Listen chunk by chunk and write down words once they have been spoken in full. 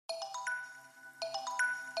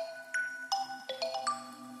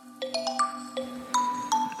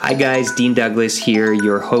Hi guys, Dean Douglas here,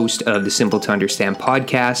 your host of the Simple to Understand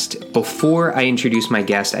podcast. Before I introduce my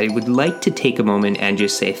guest, I would like to take a moment and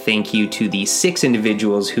just say thank you to the 6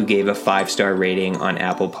 individuals who gave a 5-star rating on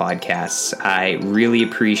Apple Podcasts. I really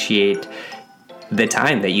appreciate the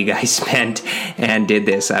time that you guys spent and did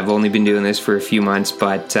this. I've only been doing this for a few months,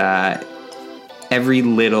 but every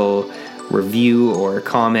little review or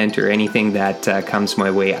comment or anything that comes my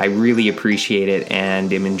way, I really appreciate it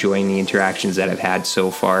and am enjoying the interactions that I've had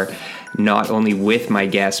so far, not only with my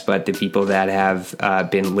guests, but the people that have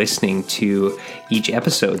been listening to each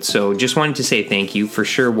episode. So just wanted to say thank you. For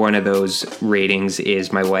sure, one of those ratings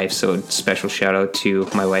is my wife, so special shout out to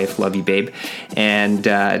my wife. Love you, babe. And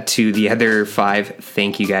to the other 5,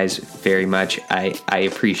 thank you guys very much. I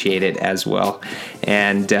appreciate it as well.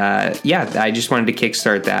 And I just wanted to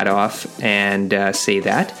kickstart that off and say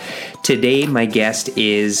that. Today, my guest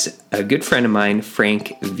is a good friend of mine,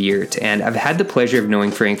 Frank Veert, and I've had the pleasure of knowing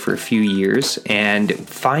Frank for a few years, and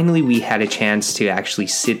finally we had a chance to actually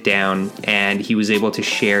sit down, and he was able to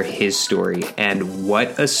share his story, and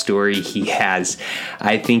what a story he has.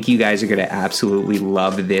 I think you guys are going to absolutely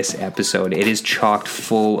love this episode. It is chock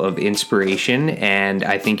full of inspiration, and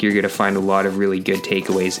I think you're going to find a lot of really good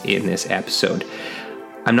takeaways in this episode.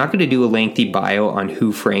 I'm not going to do a lengthy bio on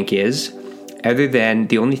who Frank is, other than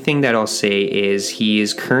the only thing that I'll say is he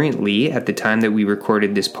is currently, at the time that we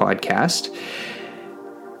recorded this podcast,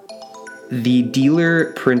 the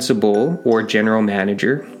dealer principal or general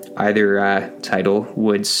manager, either title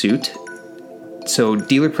would suit. So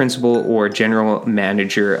dealer principal or general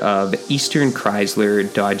manager of Eastern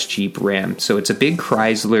Chrysler Dodge Jeep Ram. So it's a big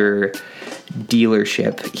Chrysler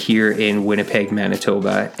dealership here in Winnipeg,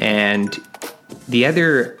 Manitoba. And the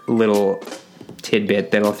other little tidbit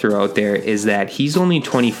that I'll throw out there is that he's only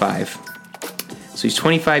 25. So he's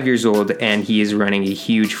 25 years old and he is running a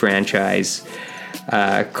huge franchise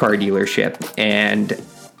car dealership. And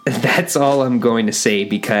that's all I'm going to say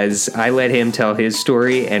because I let him tell his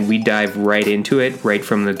story and we dive right into it right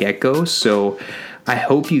from the get-go. So I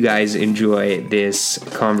hope you guys enjoy this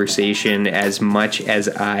conversation as much as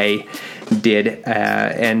I did,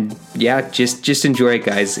 and yeah, just enjoy it,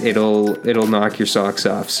 guys. It'll knock your socks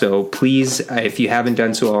off. So please, if you haven't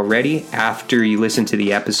done so already, after you listen to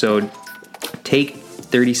the episode, take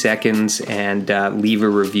 30 seconds and leave a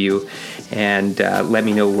review and let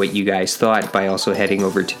me know what you guys thought by also heading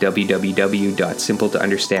over to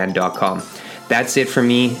www.simpletounderstand.com. That's it for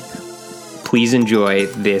me. Please enjoy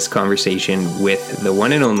this conversation with the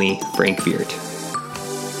one and only Frank Veert.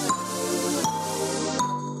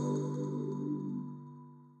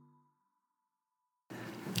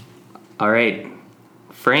 All right,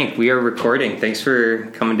 Frank, we are recording. Thanks for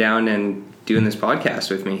coming down and doing this podcast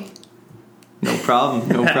with me. No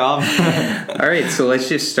problem. All right, so let's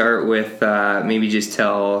just start with maybe just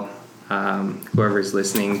tell whoever's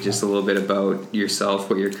listening just a little bit about yourself,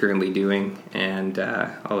 what you're currently doing, and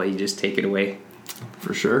I'll let you just take it away.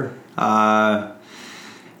 For sure.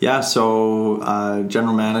 So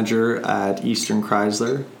general manager at Eastern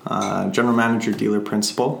Chrysler, general manager dealer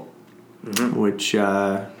principal, which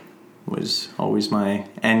was always my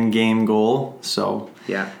end game goal. So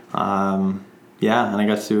and I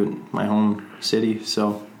got to do it in my home city.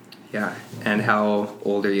 So and how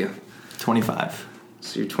old are you? 25.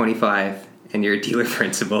 So you're 25 and you're a dealer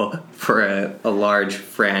principal for a large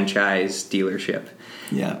franchise dealership.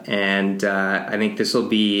 Yeah. And I think this will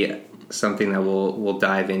be something that we'll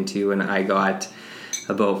dive into. And I got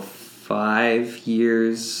about 5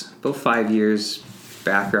 years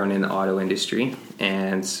background in the auto industry.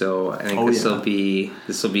 And so I think this will be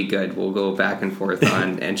good. We'll go back and forth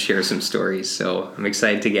on and share some stories. So I'm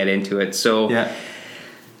excited to get into it. So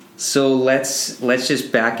let's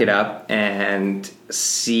just back it up and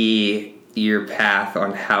see your path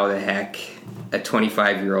on how the heck a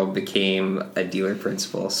 25-year-old became a dealer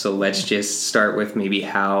principal. So let's just start with maybe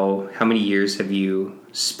how many years have you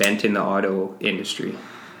spent in the auto industry?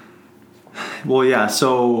 Well, yeah.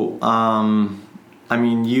 So,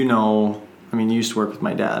 you used to work with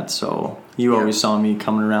my dad, so you always saw me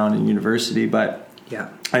coming around in university. But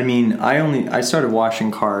I started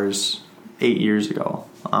washing cars 8 years ago,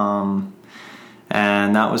 and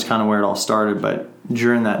that was kind of where it all started. But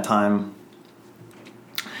during that time,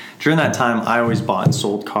 I always bought and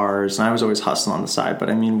sold cars, and I was always hustling on the side. But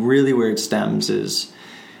really, where it stems is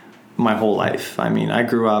my whole life. I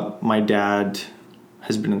grew up. My dad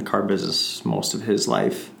has been in the car business most of his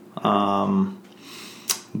life.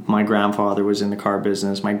 My grandfather was in the car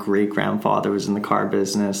business. My great-grandfather was in the car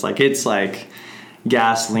business. It's like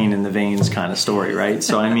gasoline in the veins kind of story, right?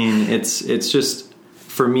 So, it's just,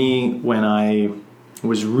 for me, when I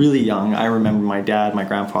was really young, I remember my dad, my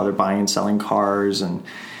grandfather buying and selling cars, and,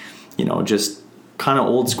 you know, just kind of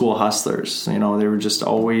old school hustlers. You know, they were just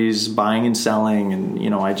always buying and selling. And, you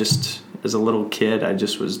know, I just, as a little kid, I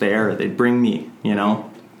just was there. They'd bring me, you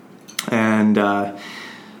know. And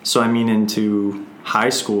so, I mean, into high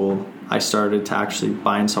school, I started to actually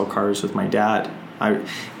buy and sell cars with my dad. I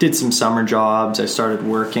did some summer jobs. I started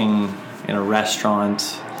working in a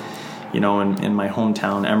restaurant, you know, in my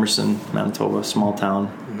hometown, Emerson, Manitoba, small town.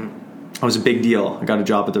 Mm-hmm. It was a big deal. I got a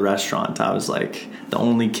job at the restaurant. I was like the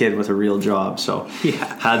only kid with a real job. So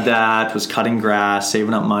had that, was cutting grass,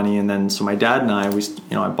 saving up money. And then, so my dad and I,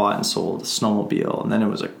 I bought and sold a snowmobile. And then it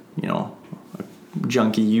was a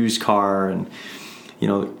junky used car, and, you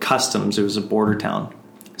know, customs. It was a border town.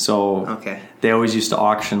 So they always used to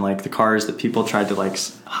auction like the cars that people tried to like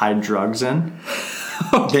hide drugs in.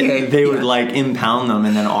 They would like impound them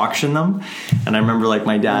and then auction them. And I remember like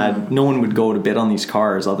my dad, no one would go to bid on these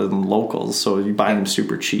cars other than locals. So you buy them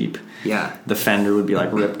super cheap. Yeah. The fender would be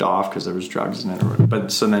like ripped off because there was drugs in it.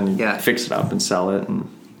 But so then you fix it up and sell it. And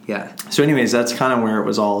so anyways, that's kind of where it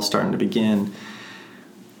was all starting to begin.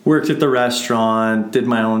 Worked at the restaurant, did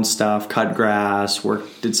my own stuff, cut grass,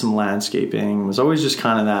 did some landscaping. It was always just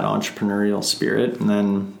kind of that entrepreneurial spirit. And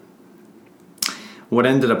then what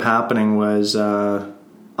ended up happening was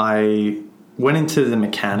I went into the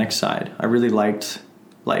mechanic side. I really liked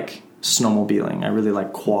like snowmobiling. I really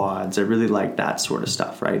liked quads. I really liked that sort of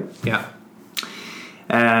stuff, right? Yeah.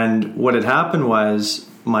 And what had happened was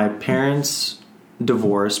my parents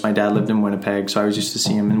divorced. My dad lived in Winnipeg, so I was used to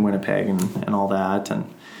see him in Winnipeg and all that.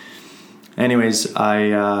 And anyways,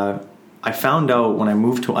 I found out when I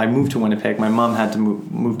moved to Winnipeg. My mom had to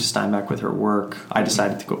move to Steinbach with her work. I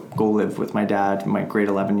decided to go live with my dad in my grade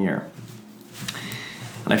 11 year.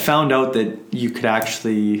 And I found out that you could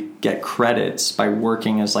actually get credits by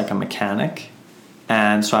working as like a mechanic.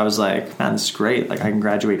 And so I was like, man, this is great. Like I can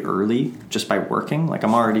graduate early just by working. Like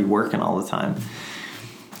I'm already working all the time.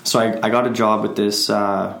 So I got a job with this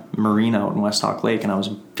marina out in West Hawk Lake, and I was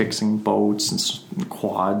fixing boats and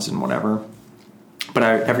quads and whatever. But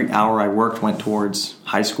every hour I worked went towards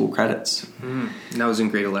high school credits. And that was in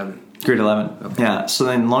grade 11? Grade 11, okay. Yeah. So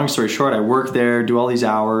then long story short, I worked there, do all these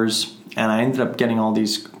hours, and I ended up getting all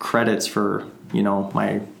these credits for, you know,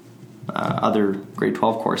 my other grade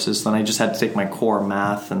 12 courses. Then I just had to take my core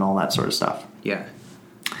math and all that sort of stuff. Yeah.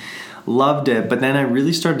 Loved it, but then I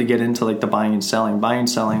really started to get into like the buying and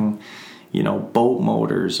selling, you know, boat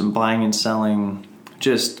motors, and buying and selling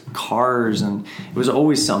just cars, and it was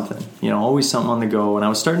always something, you know, always something on the go. And I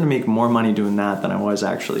was starting to make more money doing that than I was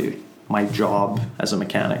actually my job as a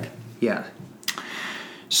mechanic. Yeah.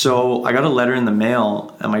 So I got a letter in the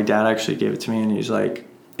mail, and my dad actually gave it to me, and he's like,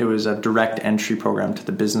 it was a direct entry program to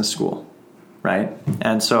the business school. Right.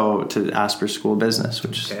 And so to Asper School of Business,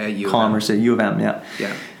 which is commerce at U of M. Yeah.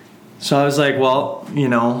 Yeah. So I was like, well, you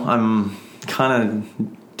know, I'm kind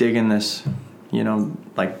of digging this, you know,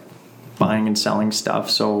 like buying and selling stuff.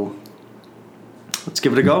 So let's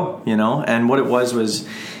give it a go, you know. And what it was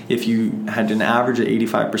if you had an average of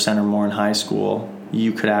 85% or more in high school,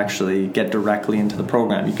 you could actually get directly into the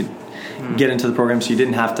program. You could get into the program, so you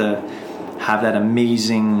didn't have to have that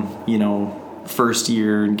amazing, you know, first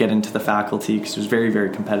year and get into the faculty, because it was very, very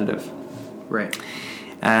competitive. Right.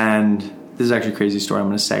 And this is actually a crazy story. I'm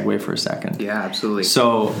going to segue for a second. Yeah, absolutely.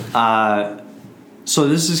 So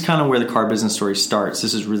this is kind of where the car business story starts.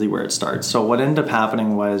 This is really where it starts. So what ended up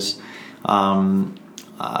happening was my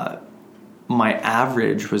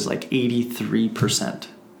average was like 83%.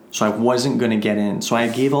 So I wasn't going to get in. So I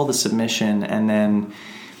gave all the submission, and then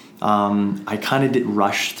I kind of did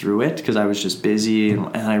rush through it because I was just busy.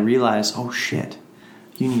 And I realized, oh, shit,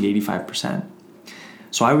 you need 85%.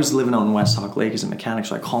 So I was living out in West Hawk Lake as a mechanic,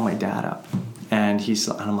 so I call my dad up, and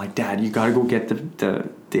I'm like, Dad, you got to go get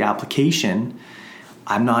the application.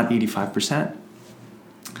 I'm not 85%.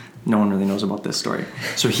 No one really knows about this story.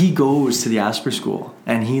 So he goes to the Asper School,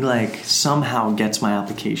 and he like somehow gets my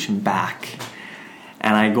application back.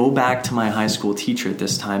 And I go back to my high school teacher at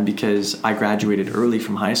this time because I graduated early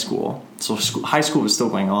from high school. So high school was still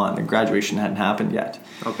going on. The graduation hadn't happened yet.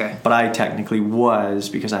 Okay. But I technically was,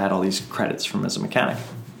 because I had all these credits from as a mechanic.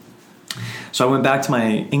 So I went back to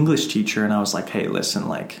my English teacher, and I was like, hey, listen,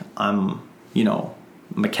 like I'm, you know,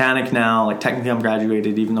 mechanic now. Like technically I'm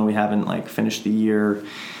graduated, even though we haven't like finished the year.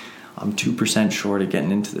 I'm 2% short of getting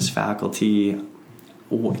into this faculty.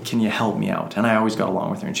 Can you help me out? And I always got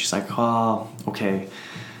along with her, and she's like, oh, okay,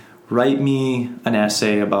 write me an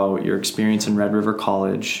essay about your experience in Red River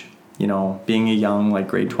College, being a young, like,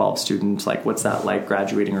 grade 12 student, like, what's that like,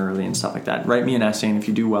 graduating early and stuff like that. Write me an essay, and if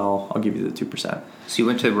you do well, I'll give you the 2%. So you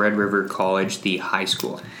went to Red River College, the high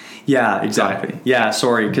school. Yeah, exactly. Yeah,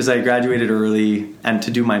 sorry, because I graduated early, and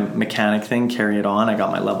to do my mechanic thing, carry it on, I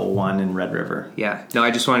got my level 1 in Red River. Yeah. No,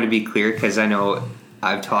 I just wanted to be clear, because I know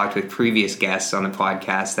I've talked with previous guests on the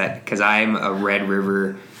podcast that, because I'm a Red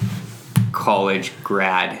River College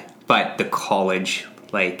grad, but the college,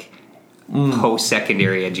 like,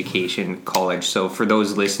 post-secondary education college. So for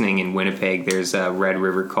those listening in Winnipeg, there's a Red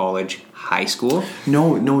River College high school.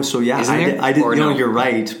 No. So yeah, I did. No, you're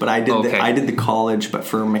right, but I did. Okay. I did the college, but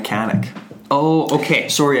for mechanic. Oh, okay.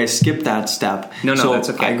 Sorry, I skipped that step. No, so that's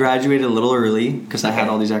okay. I graduated a little early because I had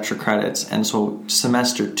all these extra credits, and so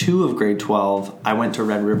semester 2 of grade 12, I went to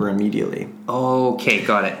Red River immediately. Okay,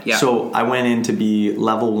 got it. Yeah. So I went in to be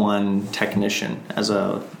level 1 technician as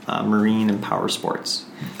a marine and power sports.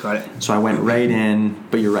 Got it. So I went right in,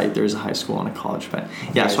 but you're right, there's a high school and a college. But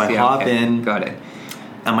yeah, so I hop in. Got it.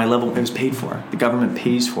 And my level, it was paid for. The government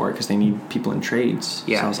pays for it because they need people in trades.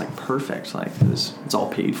 Yeah. So I was like, perfect. Like, it's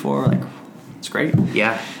all paid for. Like, it's great.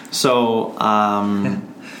 Yeah. So,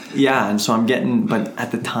 yeah, and so I'm getting, but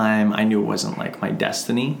at the time, I knew it wasn't like my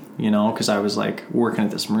destiny, because I was like working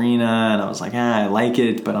at this marina, and I was like, I like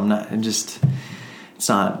it, but it's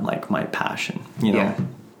not like my passion, Yeah.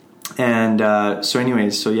 And so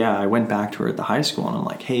anyways, I went back to her at the high school, and I'm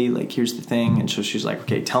like, hey, like, here's the thing. And so she's like,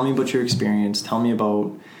 okay, tell me about your experience. Tell me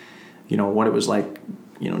about, what it was like,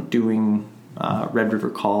 doing Red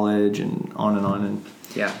River College and on and on. And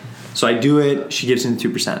yeah. So I do it. She gives me the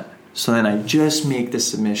 2%. So then I just make the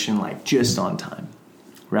submission, like, just on time,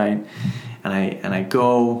 right? And I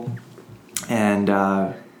go, and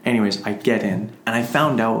anyways, I get in. And I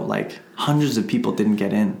found out, like, hundreds of people didn't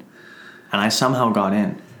get in. And I somehow got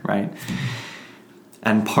in, right?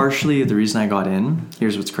 And partially the reason I got in,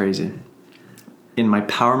 here's what's crazy. In my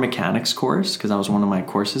power mechanics course, because that was one of my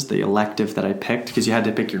courses, the elective that I picked, because you had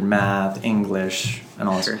to pick your math, English, and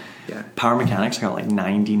all Sure. this. Yeah. Power mechanics, I got like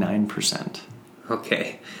 99%.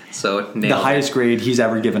 Okay. So the highest grade he's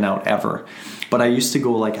ever given out ever. But I used to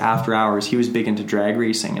go, like, after hours. He was big into drag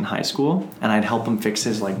racing in high school, and I'd help him fix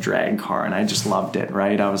his, like, drag car, and I just loved it,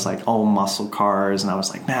 right? I was like, oh, muscle cars, and I was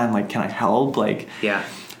like, man, like, can I help? Like, yeah.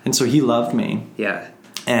 And so he loved me. Yeah.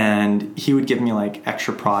 And he would give me, like,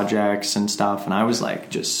 extra projects and stuff, and I was like,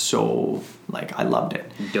 just so, like, I loved it.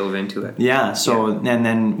 Dove into it. Yeah. So and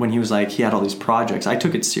then when he was like, he had all these projects, I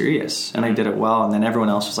took it serious, and I did it well. And then everyone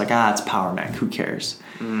else was like, it's power mech, who cares?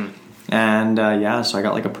 And so I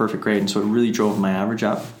got like a perfect grade, and so it really drove my average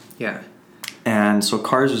up. Yeah. And so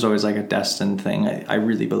cars was always like a destined thing, I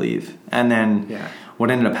really believe. And then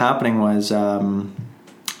what ended up happening was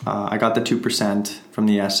I got the 2% from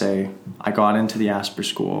the essay. I got into the Asper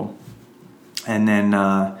school, and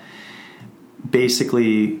then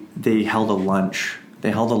basically they held a lunch.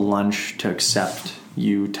 They held a lunch to accept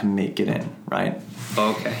you to make it in, right?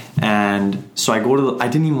 Okay. And so I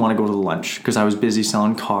didn't even want to go to the lunch because I was busy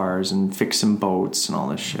selling cars and fixing boats and all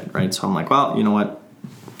this shit, right? So I'm like, well, you know what?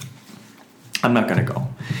 I'm not going to go.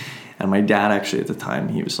 And my dad actually at the time,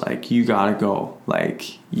 he was like, you got to go.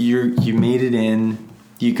 Like, you made it in,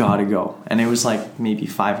 you got to go. And it was like maybe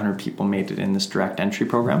 500 people made it in this direct entry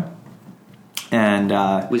program. And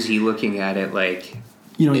was he looking at it like,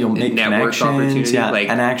 you'll make network connections, yeah. Like,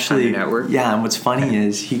 and actually, network? yeah. And what's funny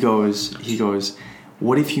is he goes,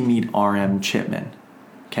 what if you meet RM Chipman?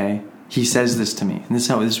 Okay, he says this to me, and this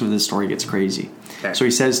is where the story gets crazy. Okay. So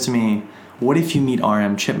he says to me, what if you meet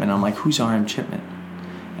RM Chipman? I'm like, who's RM Chipman?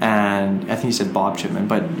 And I think he said Bob Chipman,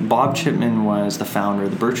 but Bob Chipman was the founder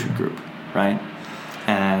of the Birchwood Group, right?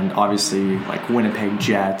 And obviously, like, Winnipeg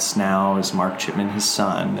Jets now is Mark Chipman, his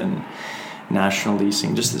son, and National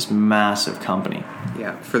Leasing, just this massive company.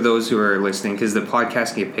 Yeah, for those who are listening, because the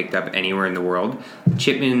podcast can get picked up anywhere in the world,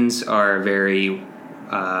 Chipmans are a very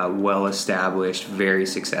well-established, very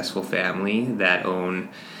successful family that own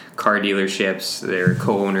car dealerships. They're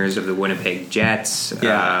co-owners of the Winnipeg Jets.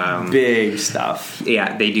 Yeah, big stuff.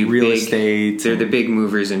 Yeah, they do real estate. They're the big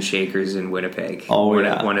movers and shakers in Winnipeg. Oh,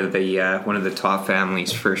 one of the top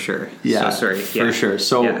families for sure. Yeah, so, sorry. For sure.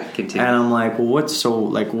 So, continue. And I'm like, well,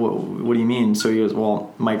 what do you mean? So he goes,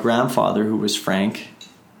 well, my grandfather, who was Frank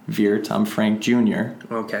Veert, I'm Frank Jr.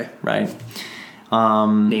 Okay. Right.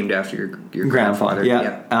 Named after your grandfather.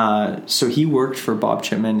 Yeah. So he worked for Bob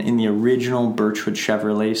Chipman in the original Birchwood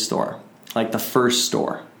Chevrolet store, like the first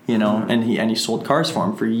store, and he sold cars for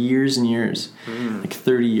him for years and years, like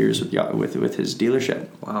 30 years with his dealership.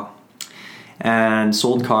 Wow. And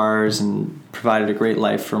sold cars and provided a great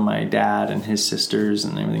life for my dad and his sisters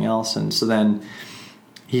and everything else. And so then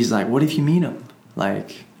he's like, what if you meet him?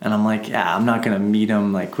 Like, and I'm like, yeah, I'm not going to meet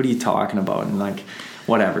him. Like, what are you talking about? And like,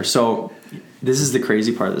 whatever. So this is the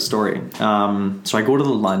crazy part of the story. So I go to the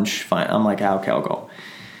lunch. Fine. I'm like, okay, I'll go.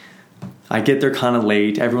 I get there kind of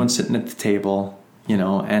late. Everyone's sitting at the table, you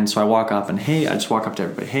know, and so I walk up and, hey, I just walk up to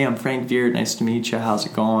everybody. Hey, I'm Frank Veert. Nice to meet you. How's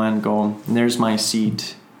it going? And there's my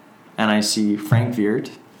seat. And I see Frank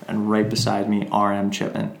Veert and right beside me, R.M.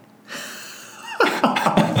 Chipman.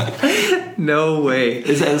 No way.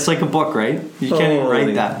 It's like a book, right? You can't even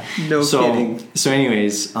write that. No kidding. So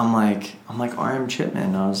anyways, I'm like R.M.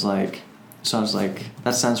 Chipman. I was like,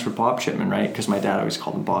 that stands for Bob Chipman, right? Because my dad always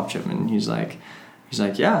called him Bob Chipman. He's like,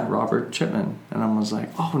 yeah, Robert Chipman. And I was like,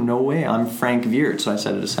 oh, no way, I'm Frank Veert. So I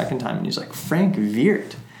said it a second time, and he's like, Frank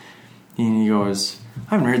Veert. And he goes,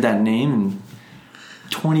 I haven't heard that name in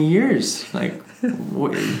 20 years. Like,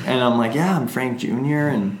 what? And I'm like, yeah, I'm Frank Jr.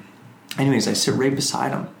 And anyways, I sit right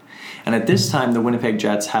beside him. And at this time, the Winnipeg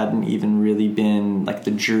Jets hadn't even really been, like, the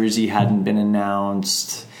jersey hadn't been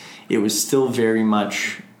announced. It was still very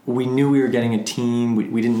much, we knew we were getting a team.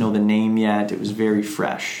 We didn't know the name yet. It was very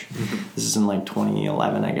fresh. Mm-hmm. This is in, like,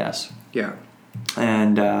 2011, I guess. Yeah.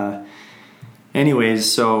 And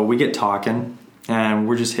anyways, so we get talking, and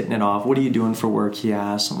we're just hitting it off. What are you doing for work, he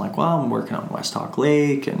asks. I'm like, well, I'm working on West Hawk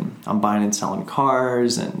Lake, and I'm buying and selling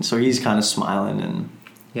cars. And so he's kind of smiling. And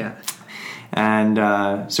yeah. And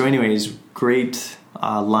so anyways, great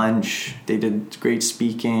lunch. They did great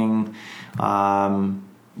speaking.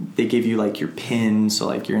 They give you like your pin, so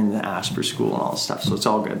like you're in the Asper school and all this stuff, so it's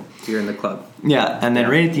all good. You're in the club. Yeah, and then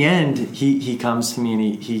right at the end, he comes to me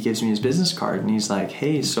and he gives me his business card, and he's like,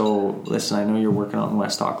 hey, so listen, I know you're working on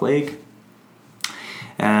West Hawk Lake,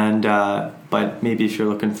 and but maybe if you're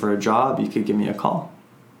looking for a job, you could give me a call.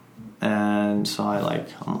 And so I'm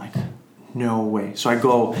like, no way. So I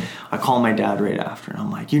call my dad right after, and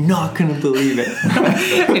I'm like, you're not going to believe it.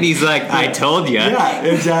 And he's like, I told you. Yeah,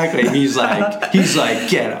 exactly. And he's like,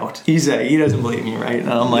 get out. He's like, he doesn't believe me, right? And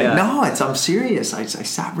I'm like, no, I'm serious. I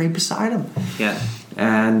sat right beside him. Yeah.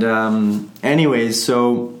 And anyways,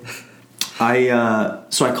 so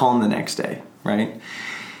I call him the next day, right?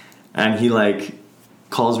 And he like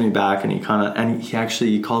calls me back, and he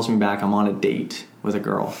actually calls me back. I'm on a date with a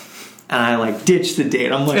girl. And I like ditched the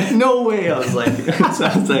date. I'm like, no way. I was like,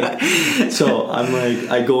 so I'm like,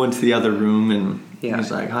 I go into the other room, and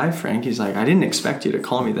he's like, hi, Frank. He's like, I didn't expect you to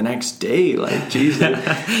call me the next day. Like, Jesus.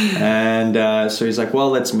 And so he's like, well,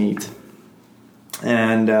 let's meet.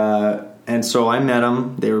 And so I met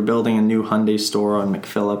him. They were building a new Hyundai store on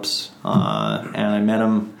McPhillips. And I met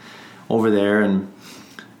him over there. And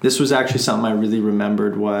this was actually something I really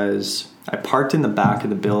remembered was I parked in the back of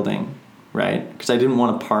the building, right? Because I didn't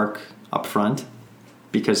want to park up front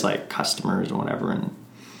because like customers or whatever, and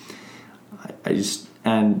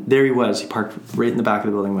and there he was. He parked right in the back of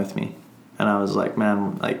the building with me, and I was like,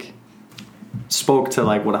 man, like spoke to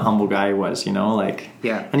like what a humble guy he was, you know, like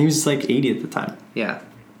And he was like 80 at the time. Yeah.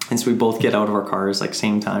 And so we both get out of our cars like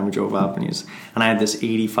same time. We drove up, and I had this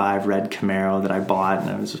 85 red Camaro that I bought,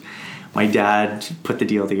 and my dad put the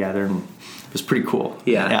deal together, and it was pretty cool.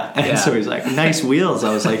 Yeah. And so he's like, nice wheels.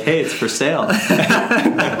 I was like, hey, it's for sale.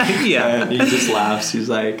 And he just laughs. He's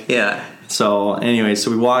like, yeah. So anyway,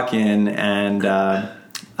 so we walk in, and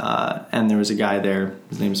there was a guy there.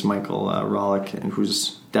 His name's Michael Rollick,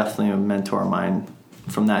 who's definitely a mentor of mine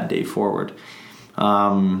from that day forward.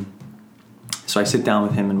 So I sit down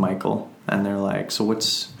with him and Michael, and they're like, so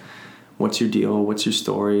what's your deal? What's your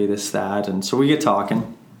story? This, that. And so we get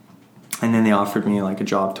talking. And then they offered me like a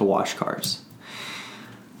job to wash cars.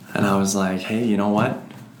 And I was like, hey, you know what?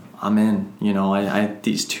 I'm in. You know, I had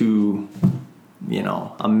these two, you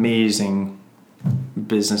know, amazing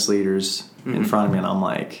business leaders in front of me. And I'm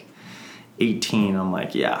like 18. I'm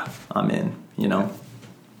like, yeah, I'm in, you know.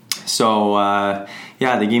 So,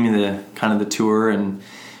 they gave me the kind of the tour. And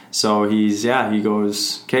so he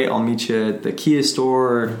goes, okay, I'll meet you at the Kia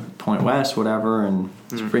store, Point West, whatever, and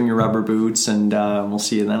bring your rubber boots, and we'll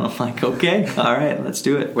see you then. I'm like, okay, all right, let's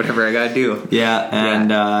do it. Whatever I gotta do. Yeah,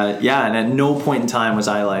 and and at no point in time was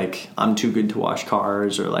I like, I'm too good to wash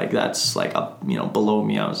cars, or like that's like below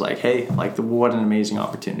me. I was like, hey, like what an amazing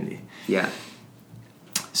opportunity. Yeah.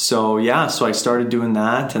 So I started doing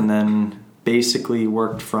that, and then basically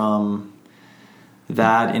worked from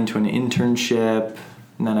that into an internship.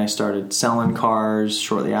 And then I started selling cars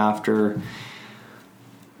shortly after.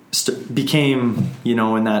 Became,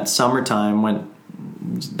 in that summertime when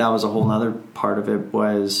that was a whole nother part of it,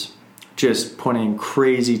 was just putting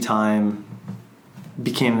crazy time.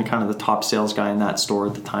 Became the top sales guy in that store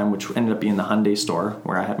at the time, which ended up being the Hyundai store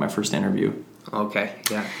where I had my first interview. Okay,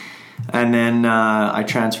 yeah. And then I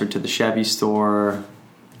transferred to the Chevy store.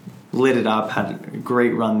 lit it up, had a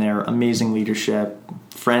great run there, amazing leadership,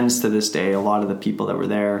 friends to this day, a lot of the people that were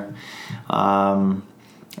there.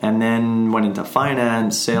 And then went into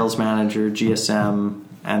finance, sales manager, GSM,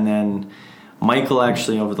 and then Michael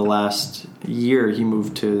actually over the last year, he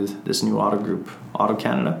moved to this new auto group, Auto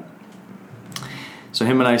Canada. So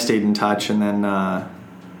him and I stayed in touch, and then,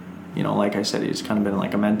 like I said, he's kind of been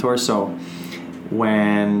like a mentor. So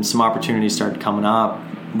when some opportunities started coming up,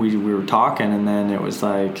 we were talking, and then it was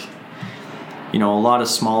like, a lot of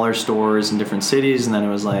smaller stores in different cities, and then it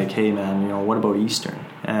was like, hey man, what about Eastern?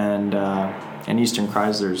 And Eastern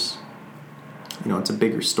Chrysler's, it's a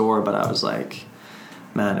bigger store, but I was like,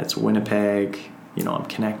 man, it's Winnipeg, I'm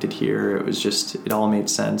connected here. It was just, it all made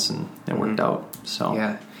sense, and it worked out. So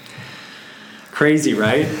yeah. Crazy,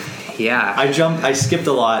 right? Yeah. I skipped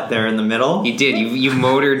a lot there in the middle. You did. You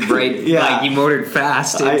motored right, yeah. You motored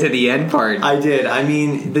fast into the end part. I did. I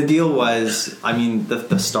mean, the deal was,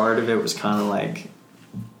 the start of it was kind of like,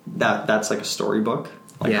 that's like a storybook.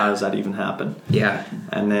 Like, how does that even happen? Yeah.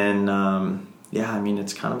 And then,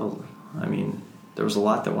 it's kind of there was a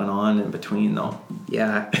lot that went on in between, though.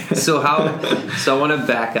 Yeah. So I want to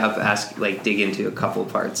back up, dig into a couple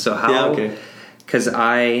parts. So how? Yeah. Okay. Because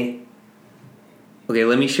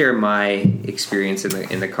let me share my experience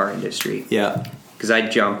in the car industry. Yeah. Because I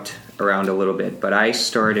jumped around a little bit, but I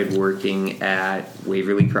started working at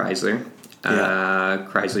Waverly Chrysler,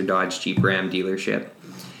 Chrysler Dodge Jeep Ram dealership,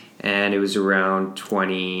 and it was around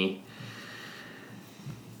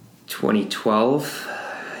 2012,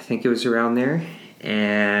 I think it was around there,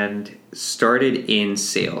 and started in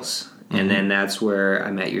sales. Mm-hmm. And then that's where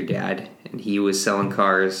I met your dad, and he was selling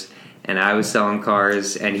cars, and I was selling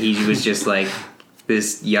cars, and he was just like,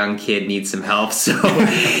 this young kid needs some help. So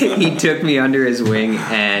he took me under his wing,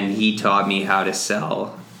 and he taught me how to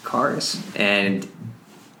sell cars. And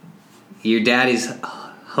your dad is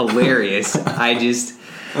hilarious. I just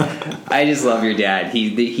love your dad.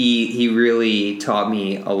 He really taught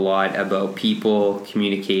me a lot about people,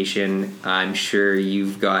 communication. I'm sure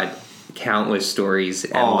you've got countless stories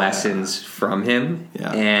and lessons from him.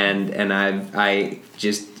 Yeah. And I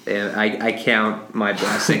count my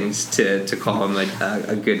blessings to call him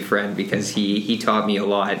a good friend, because he taught me a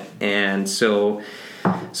lot. And so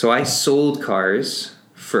I sold cars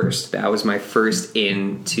first. That was my first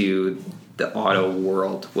into the auto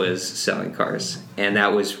world, was selling cars. And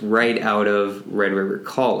that was right out of Red River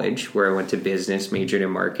College, where I went to business, majored in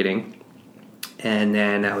marketing. And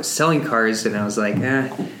then I was selling cars, and I was like,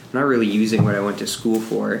 I'm not really using what I went to school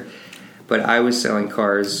for. But I was selling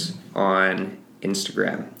cars on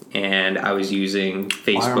Instagram, and I was using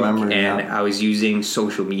Facebook, I was using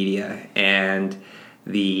social media, and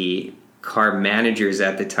the car managers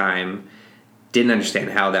at the time didn't understand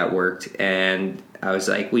how that worked. And I was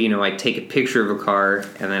like, I take a picture of a car,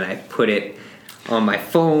 and then I put it on my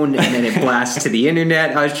phone, and then it blasts to the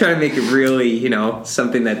internet. I was trying to make it really,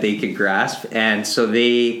 something that they could grasp. And so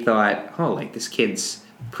they thought, this kid's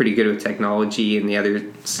pretty good with technology, and the other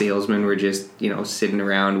salesmen were just, sitting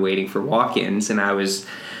around waiting for walk-ins, and I was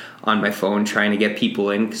on my phone trying to get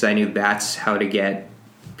people in, because I knew that's how to get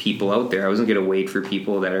people out there. I wasn't going to wait for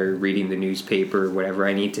people that are reading the newspaper or whatever.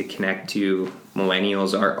 I need to connect to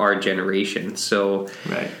millennials, our generation. So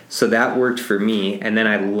that worked for me. And then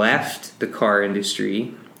I left the car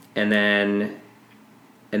industry, and then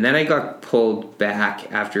I got pulled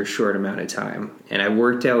back after a short amount of time. And I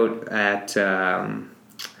worked out at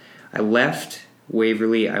I left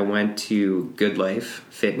Waverly. I went to Good Life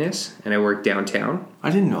Fitness, and I worked downtown.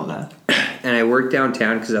 I didn't know that. And I worked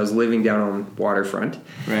downtown because I was living down on waterfront.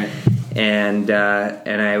 Right. And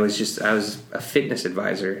I was a fitness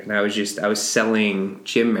advisor, and I was selling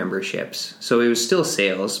gym memberships. So it was still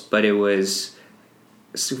sales, but it was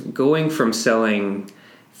going from selling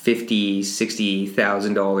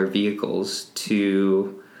 $50,000-$60,000 vehicles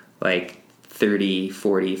to like $30,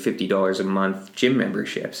 $40, $50 a month gym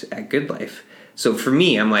memberships at Good Life. So for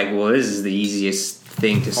me, I'm like, well, this is the easiest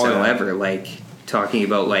thing to sell ever. Like, talking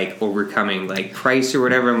about like overcoming like price or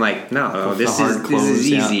whatever. I'm like, no, this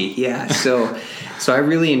is easy. Yeah. So I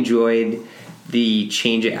really enjoyed the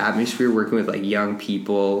change of atmosphere working with like young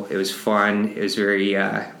people. It was fun. It was very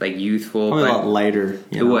like youthful. Probably a lot lighter.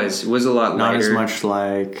 It was a lot lighter. Not as much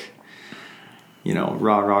like,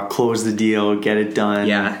 rah, close the deal, get it done.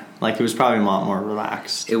 Yeah. Like, it was probably a lot more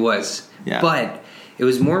relaxed. It was. Yeah. But it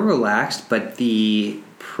was more relaxed, but the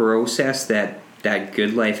process that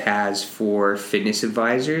Good Life has for fitness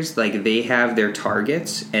advisors, like, they have their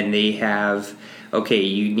targets, and they have, okay,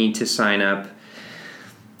 you need to sign up,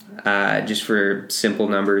 just for simple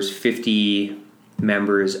numbers, 50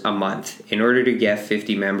 members a month. In order to get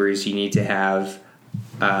 50 members, you need to have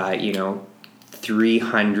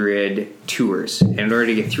 300 tours. And in order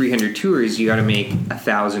to get 300 tours, you got to make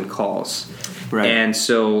 1,000 calls. Right. And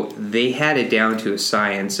so they had it down to a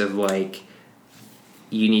science of like,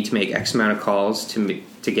 you need to make X amount of calls to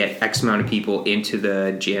get X amount of people into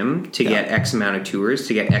the gym, to get X amount of tours,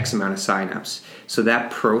 to get X amount of signups. So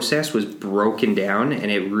that process was broken down,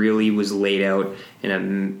 and it really was laid out in a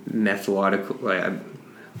methodical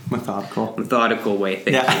way.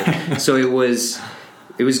 Thank you. So it was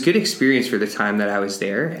good experience for the time that I was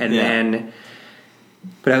there, and then,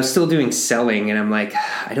 but I was still doing selling, and I'm like,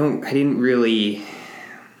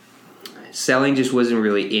 selling just wasn't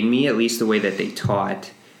really in me, at least the way that they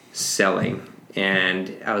taught selling.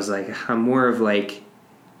 And I was like, I'm more of like,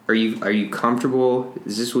 are you comfortable?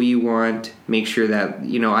 Is this what you want? Make sure that,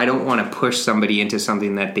 I don't want to push somebody into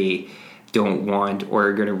something that they don't want or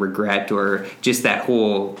are going to regret, or just that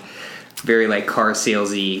whole very like car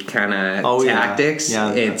salesy kind of tactics.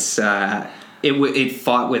 Yeah. It's it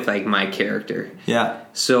fought with like my character. Yeah.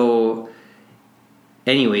 So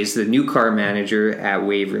anyways, the new car manager at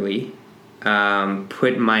Waverly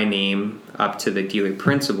put my name up to the dealer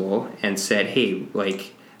principal and said, hey,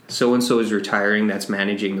 like, so-and-so is retiring that's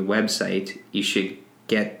managing the website. You should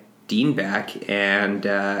get Dean back and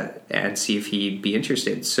see if he'd be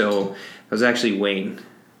interested. So it was actually Wayne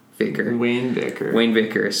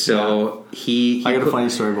Vicker. So he I got a funny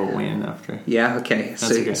story about Wayne after. Yeah, okay.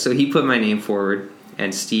 So he put my name forward,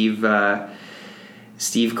 and Steve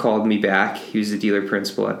called me back. He was the dealer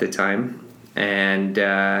principal at the time, and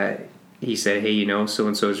he said, hey,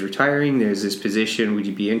 so-and-so is retiring. There's this position. Would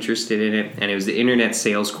you be interested in it? And it was the internet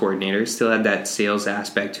sales coordinator. Still had that sales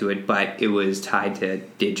aspect to it, but it was tied to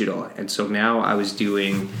digital. And so now I was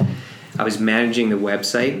managing the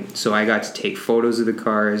website. So I got to take photos of the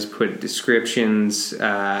cars, put descriptions,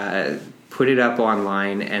 put it up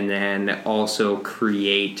online, and then also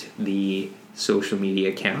create the social media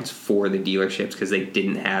accounts for the dealerships because they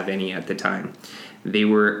didn't have any at the time. They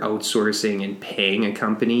were outsourcing and paying a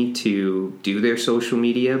company to do their social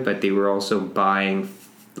media, but they were also buying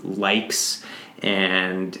likes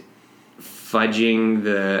and fudging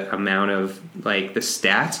the amount of like the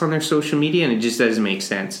stats on their social media, and it just doesn't make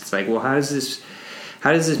sense. It's like, well, how does this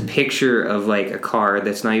picture of like a car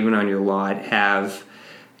that's not even on your lot have,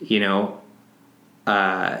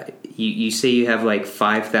 you say you have like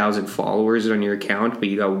 5,000 followers on your account, but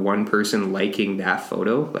you got one person liking that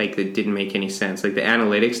photo? Like, it didn't make any sense. Like, the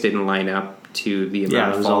analytics didn't line up to the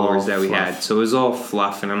amount of followers that we had. So it was all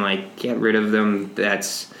fluff, and I'm like, get rid of them.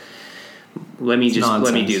 Let me do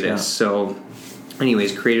this. Yeah. So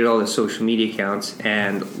anyways, created all the social media accounts,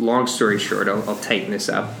 and long story short, I'll tighten this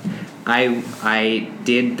up. I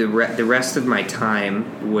did the rest of my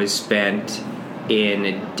time was spent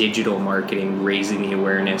in digital marketing, raising the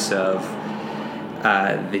awareness of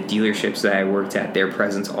the dealerships that I worked at, their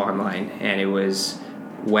presence online, and it was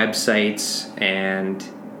websites and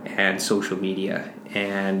social media.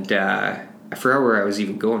 And I forgot where I was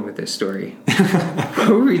even going with this story. What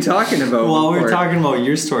were we talking about? Well, we were talking about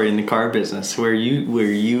your story in the car business, where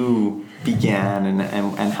you began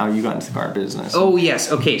and how you got into the car business. Oh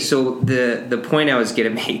yes, okay. So the point I was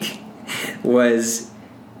going to make was,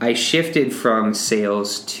 I shifted from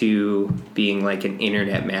sales to being like an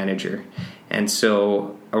internet manager. And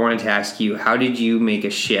so I wanted to ask you, how did you make a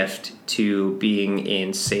shift to being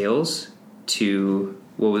in sales to,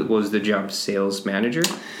 what was the jump, sales manager?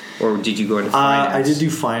 Or did you go into finance? I did do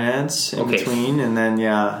finance in between, and then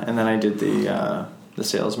I did the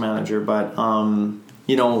sales manager. But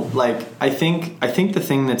I think the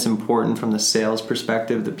thing that's important from the sales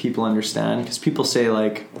perspective that people understand, because people say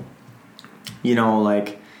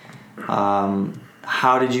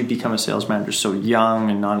how did you become a sales manager so young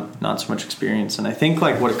and not so much experience? And I think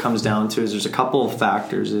like what it comes down to is there's a couple of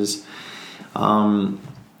factors. Is I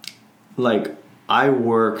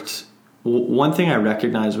worked. One thing I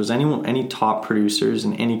recognized was any top producers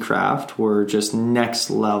in any craft were just next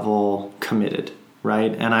level committed,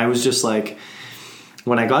 right? And I was just like,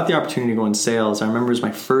 when I got the opportunity to go in sales, I remember it was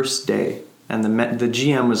my first day. And the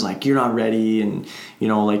GM was like, you're not ready, and you're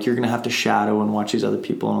going to have to shadow and watch these other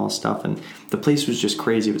people and all this stuff. And the place was just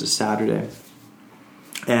crazy. It was a Saturday.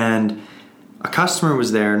 And a customer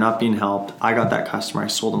was there not being helped. I got that customer. I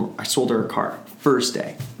sold her a car first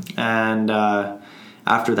day. And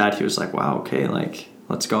after that, he was like, wow, okay, like,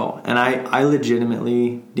 let's go. And I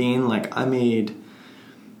legitimately, Dean, like, I made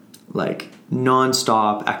like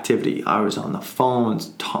nonstop activity. I was on the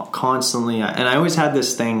phones constantly. And I always had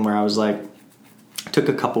this thing where I was like, it took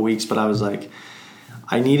a couple weeks, but I was like,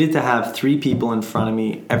 I needed to have 3 people in front of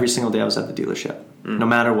me every single day I was at the dealership. no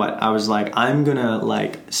matter what. I was like, I'm gonna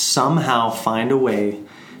like somehow find a way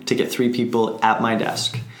to get 3 people at my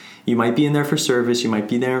desk. You might be in there for service, you might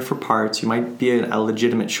be there for parts, you might be a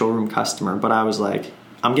legitimate showroom customer, but I was like,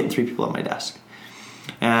 I'm getting 3 people at my desk.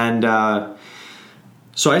 And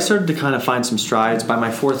so I started to kind of find some strides. By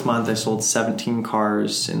my 4th month, I sold 17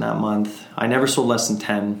 cars in that month. I never sold less than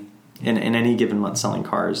 10 in any given month selling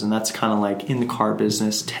cars. And that's kind of like, in the car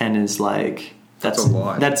business, 10 is like, that's a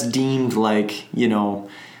lot. That's deemed like, you know,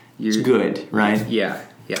 it's good, right? Yeah.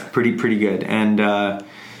 Pretty good. And,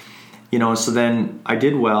 you know, so then I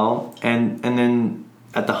did well. And then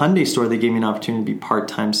at the Hyundai store, they gave me an opportunity to be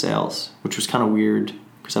part-time sales, which was kind of weird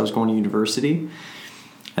because I was going to university.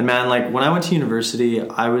 And man, like when I went to university,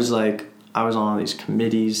 I was on all these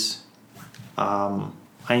committees. I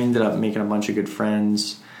ended up making a bunch of good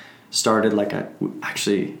friends. Started like a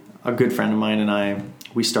good friend of mine and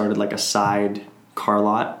we started like a side car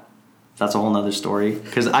lot. That's a whole nother story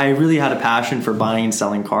because I really had a passion for buying and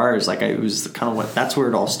selling cars. Like it was kind of that's where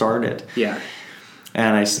it all started. Yeah.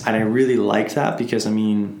 And I really liked that because I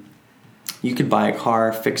mean, you could buy a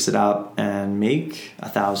car, fix it up, and make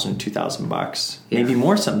 $1,000, $2,000, maybe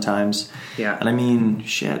more sometimes. Yeah. And I mean,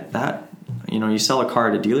 shit, that, you know, you sell a car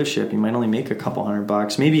at a dealership, you might only make a couple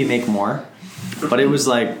 $100, maybe you make more. But it was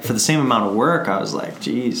like, for the same amount of work, I was like,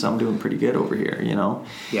 geez, I'm doing pretty good over here, you know?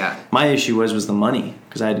 Yeah. My issue was the money,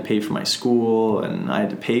 because I had to pay for my school, and I had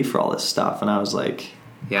to pay for all this stuff, and I was like,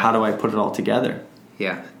 how do I put it all together?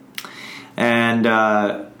 Yeah.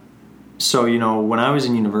 And so, you know, when I was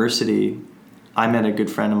in university, I met a good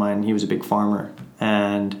friend of mine. He was a big farmer,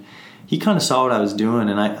 and he kind of saw what I was doing,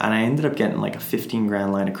 and I ended up getting like a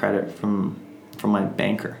 $15,000 line of credit from my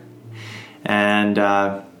banker. And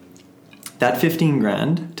that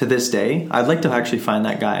 $15,000 to this day, I'd like to actually find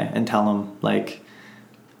that guy and tell him like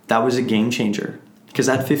that was a game changer, because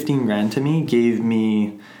that $15,000 to me gave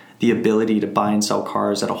me the ability to buy and sell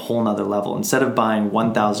cars at a whole nother level. Instead of buying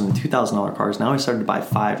 $1,000 and $2,000 cars, now I started to buy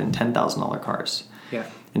 $5,000 and $10,000 cars. Yeah.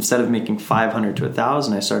 Instead of making $500 to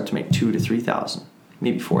 $1,000, I started to make $2,000 to $3,000,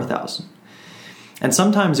 maybe $4,000. And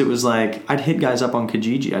sometimes it was like I'd hit guys up on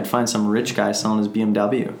Kijiji. I'd find some rich guy selling his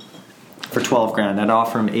BMW for $12,000. I'd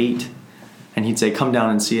offer him $8,000, and he'd say, "Come down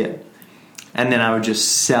and see it." And then I would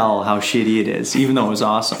just sell how shitty it is, even though it was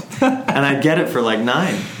awesome. And I'd get it for like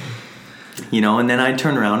 $9,000, you know. And then I'd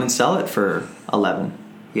turn around and sell it for $11,000,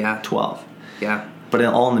 $12,000. Yeah. But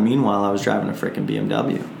all in the meanwhile, I was driving a freaking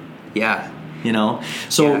BMW. Yeah. You know,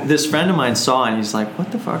 so this friend of mine saw, and he's like,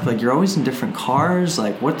 "What the fuck? Like, you're always in different cars.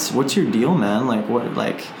 Like, what's your deal, man? Like, what?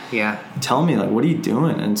 Like, tell me, like, what are you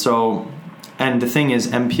doing?" And so, and the thing is,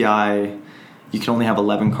 MPI, you can only have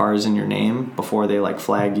 11 cars in your name before they like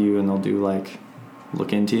flag you, and they'll do like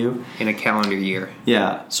look into you in a calendar year.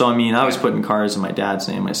 Yeah. So I mean, I was putting cars in my dad's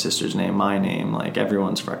name, my sister's name, my name, like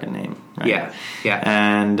everyone's fucking name. Right? Yeah. Yeah.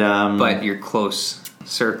 And but you're close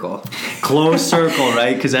circle,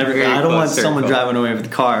 right? Because I don't want someone driving away with the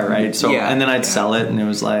car, right? So and then I'd sell it, and it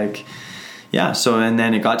was like, so and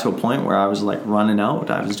then it got to a point where I was like running out.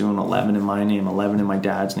 I was doing 11 in my name, 11 in my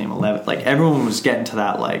dad's name, 11, like everyone was getting to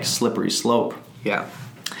that like slippery slope.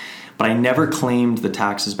 But I never claimed the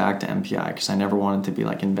taxes back to MPI because I never wanted to be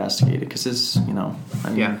like investigated, because it's, you know, I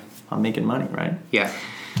mean, I'm making money, right?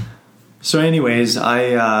 So anyways,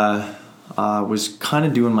 I was kind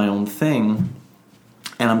of doing my own thing.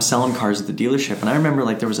 And I'm selling cars at the dealership. And I remember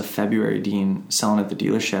like there was a February Dean selling at the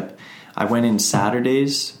dealership. I went in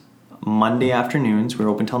Saturdays, Monday afternoons. We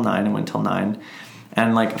were open till 9 and went till 9.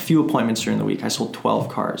 And like a few appointments during the week, I sold 12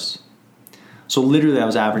 cars. So literally I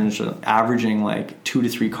was averaging like 2 to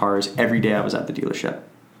 3 cars every day I was at the dealership.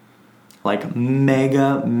 Like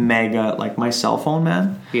mega, like my cell phone,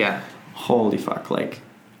 man. Holy fuck. Like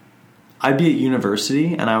I'd be at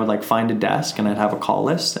university and I would like find a desk and I'd have a call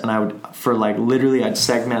list, and I would, for like literally I'd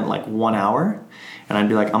segment like 1 hour, and I'd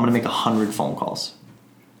be like, I'm going to make 100 phone calls.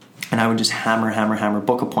 And I would just hammer,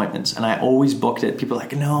 book appointments. And I always booked it. People are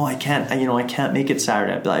like, no, I can't, I can't make it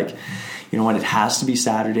Saturday. I'd be like, you know what, it has to be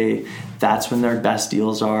Saturday. That's when their best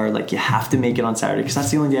deals are. Like, you have to make it on Saturday because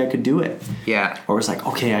that's the only day I could do it. Or it's like,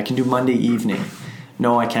 okay, I can do Monday evening.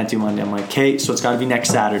 No, I can't do Monday. I'm like, okay, so it's got to be next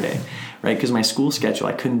Saturday. Right, because my school schedule,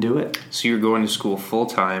 I couldn't do it. So you were going to school full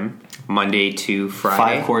time, Monday to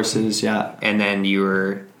Friday. 5 courses, and then you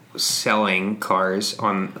were selling cars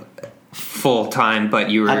on full time,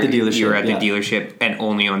 but you were at the dealership. You were at the dealership, and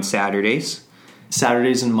only on Saturdays.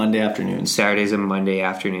 Saturdays and Monday afternoons.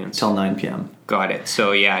 Till 9 p.m. Got it.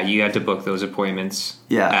 So you had to book those appointments.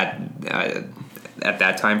 At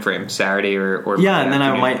that time frame, Saturday or and then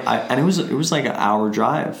and it was like an hour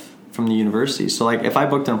drive from the university. So like if I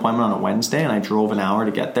booked an appointment on a Wednesday and I drove an hour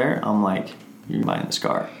to get there, I'm like, you're buying this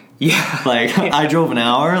car. Yeah. Like, I drove an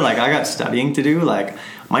hour. Like, I got studying to do. Like,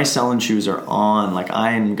 my selling shoes are on. Like,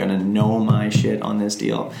 I am going to know my shit on this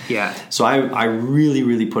deal. Yeah. So I really,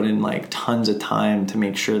 really put in, like, tons of time to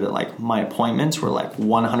make sure that, like, my appointments were, like,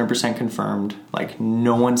 100% confirmed. Like,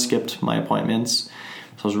 no one skipped my appointments.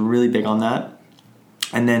 So I was really big on that.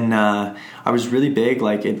 And then I was really big.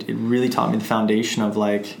 Like, it really taught me the foundation of,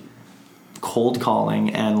 like, cold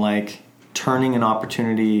calling and, like, turning an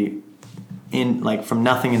opportunity in, like, from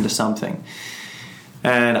nothing into something.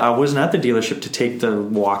 And I wasn't at the dealership to take the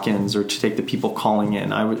walk-ins or to take the people calling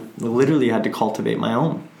in. I literally had to cultivate my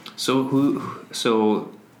own.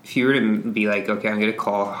 So if you were to be like, okay, I'm going to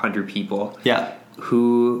call 100 people. Yeah.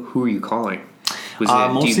 Who are you calling?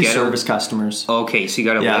 Mostly service customers. Okay, so you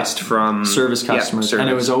got a list from service customers, service. And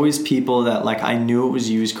it was always people that, like, I knew it was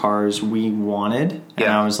used cars we wanted, and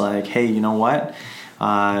I was like, hey, you know what?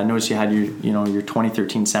 I noticed you had your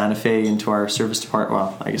 2013 Santa Fe into our service department.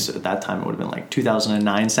 Well, I guess at that time it would have been like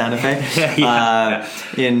 2009 Santa Fe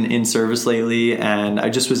in service lately, and I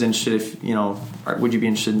just was interested if would you be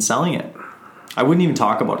interested in selling it? I wouldn't even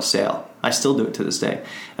talk about a sale. I still do it to this day.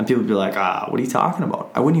 And people would be like, what are you talking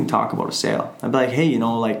about? I wouldn't even talk about a sale. I'd be like, hey,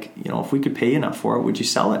 if we could pay enough for it, would you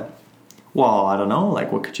sell it? Well, I don't know.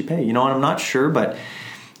 Like, what could you pay? And I'm not sure, but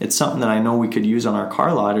it's something that I know we could use on our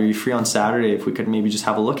car lot. Are you free on Saturday if we could maybe just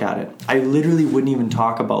have a look at it? I literally wouldn't even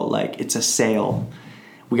talk about, like, it's a sale.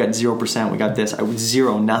 We got 0%. We got this. I would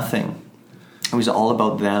nothing. It was all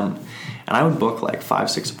about them. And I would book like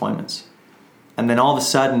 5-6 appointments. And then all of a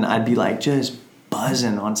sudden I'd be like just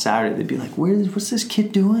buzzing on Saturday. They'd be like, what's this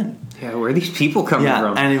kid doing? Yeah, where are these people coming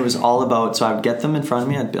from? And it was all about, so I would get them in front of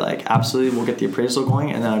me. I'd be like, absolutely, we'll get the appraisal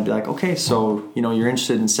going. And then I'd be like, okay, so, you're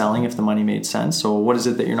interested in selling if the money made sense. So what is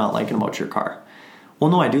it that you're not liking about your car? Well,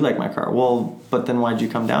 no, I do like my car. Well, but then why'd you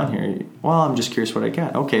come down here? Well, I'm just curious what I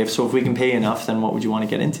get. Okay, so if we can pay enough, then what would you want to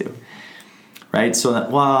get into? Right? So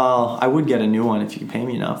that, well, I would get a new one if you pay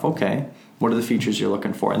me enough. Okay, what are the features you're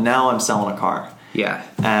looking for? And now I'm selling a car. Yeah.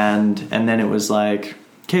 And then it was like,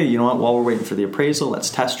 okay, you know what? While we're waiting for the appraisal, let's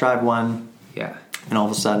test drive one. Yeah. And all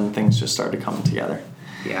of a sudden, things just started coming together.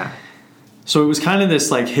 Yeah. So it was kind of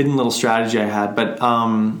this like hidden little strategy I had, but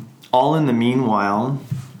all in the meanwhile,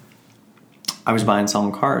 I was buying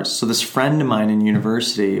selling cars. So this friend of mine in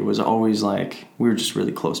university was always like, we were just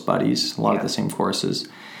really close buddies, a lot of the same courses.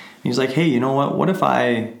 And he's like, hey, you know what? What if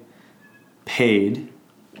I paid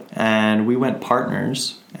and we went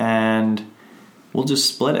partners and we'll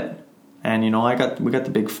just split it? And we got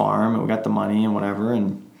the big farm and we got the money and whatever,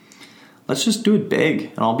 and let's just do it big.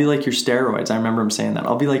 And I'll be like your steroids. I remember him saying that.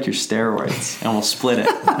 I'll be like your steroids and we'll split it.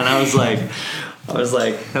 And I was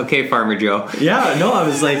like, okay, Farmer Joe. Yeah, no, I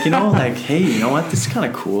was like, like, hey, you know what? This is kind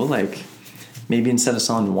of cool. Like, maybe instead of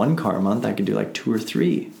selling one car a month, I could do like 2 or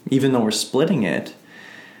 3, even though we're splitting it.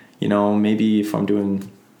 Maybe if I'm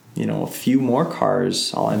doing, a few more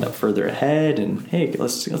cars, I'll end up further ahead. And hey,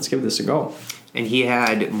 let's give this a go. And he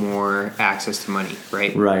had more access to money,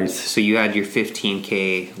 right? Right. So you had your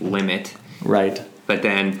 $15K limit. Right. But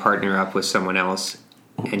then partner up with someone else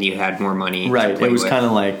and you had more money. Right. To play it was with. kind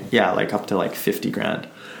of like up to like 50 grand.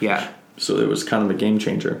 Yeah. So it was kind of a game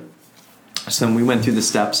changer. So then we went through the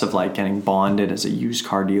steps of like getting bonded as a used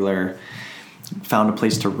car dealer, found a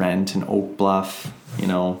place to rent in Oak Bluff,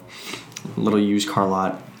 little used car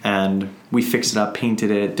lot, and we fixed it up, painted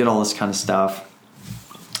it, did all this kind of stuff.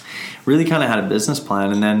 Really kind of had a business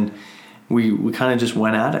plan, and then we kind of just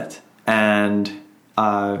went at it. And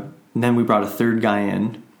then we brought a third guy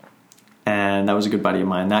in, and that was a good buddy of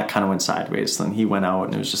mine. That kind of went sideways. Then he went out,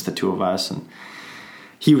 and it was just the two of us, and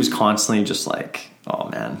he was constantly just like, oh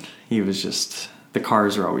man, he was just, the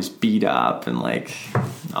cars were always beat up, and like,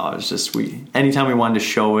 it was just, anytime we wanted to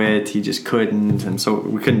show it, he just couldn't, and so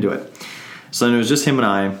we couldn't do it. So then it was just him and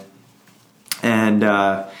I,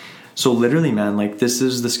 and so literally, man, like this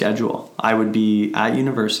is the schedule. I would be at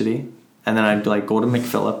university, and then I'd like go to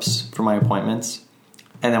McPhillips for my appointments.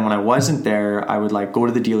 And then when I wasn't there, I would like go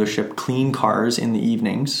to the dealership, clean cars in the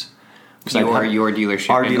evenings. Your dealership.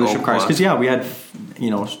 Our dealership cars. Because we had,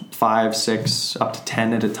 5, 6, up to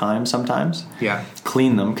 10 at a time sometimes. Yeah.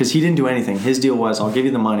 Clean them. Because he didn't do anything. His deal was, I'll give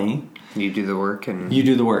you the money. You do the work. And you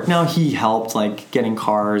do the work. Now, he helped like getting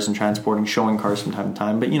cars and transporting, showing cars from time to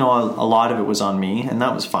time. But, a lot of it was on me. And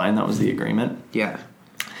that was fine. That was the agreement. Yeah.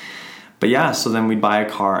 But yeah, so then we'd buy a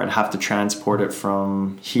car. I'd have to transport it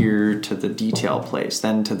from here to the detail place,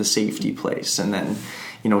 then to the safety place, and then,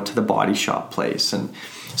 to the body shop place. And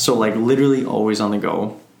so like literally always on the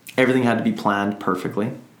go. Everything had to be planned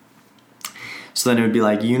perfectly. So then it would be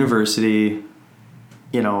like university,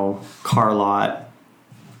 car lot,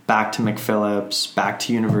 back to McPhillips, back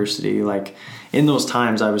to university. Like in those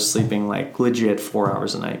times I was sleeping like legit 4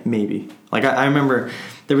 hours a night, maybe. Like I remember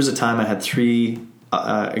there was a time I had 3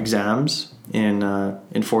 exams in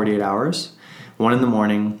 48 hours. 1 in the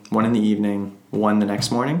morning, 1 in the evening, 1 the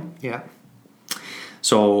next morning. Yeah.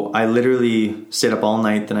 So I literally stayed up all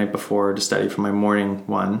night the night before to study for my morning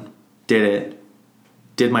one, did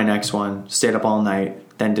my next one, stayed up all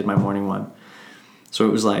night, then did my morning one. So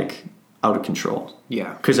it was like out of control.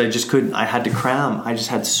 Yeah. Because I just couldn't, I had to cram. I just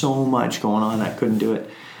had so much going on, I couldn't do it.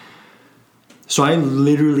 So I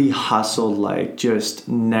literally hustled like just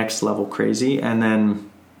next level crazy. And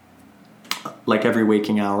then like every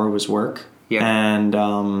waking hour was work. Yeah. And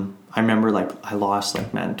I remember like I lost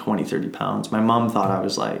like, man, 20, 30 pounds. My mom thought I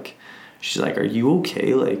was like, she's like, are you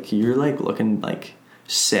okay? Like you're like looking like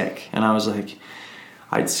sick. And I was like,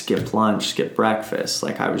 I'd skip lunch, skip breakfast.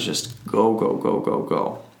 Like I was just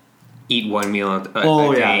go. Eat one meal a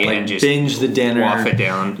day like and just binge the dinner. Waff it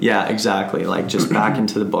down. Yeah, exactly. Like just back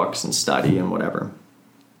into the books and study and whatever.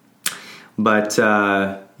 But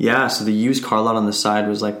yeah, so the used car lot on the side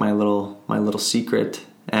was like my little secret.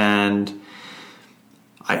 And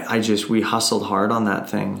we hustled hard on that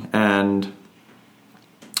thing. And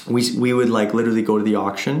we would like literally go to the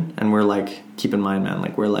auction, and we're like, keep in mind, man,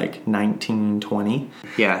 like we're like 19, 20.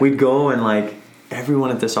 Yeah. We'd go and like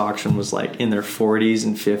everyone at this auction was like in their 40s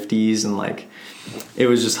and 50s, and like it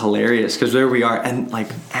was just hilarious because there we are, and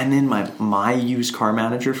then my used car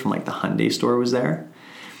manager from like the Hyundai store was there.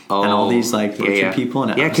 Oh, and all these like butcher people,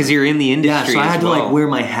 and because you're in the industry. Yeah, so I had to like wear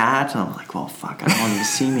my hat, and I'm like, well, fuck, I don't want them to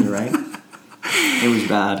see me, right? It was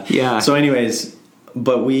bad. Yeah. So anyways,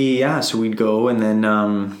 but so we'd go, and then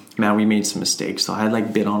man, we made some mistakes. So I had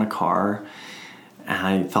like bid on a car, and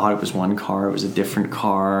I thought it was one car, it was a different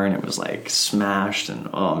car, and it was like smashed, and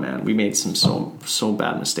oh man, we made some so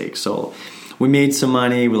bad mistakes. So we made some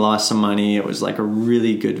money, we lost some money. It was like a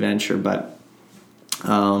really good venture, but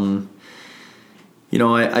you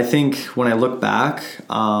know, I think when I look back,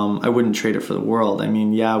 I wouldn't trade it for the world. I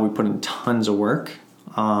mean, yeah, we put in tons of work,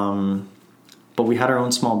 but we had our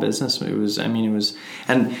own small business. It was,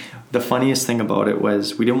 and the funniest thing about it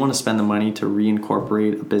was we didn't want to spend the money to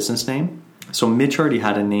reincorporate a business name. So Mitch already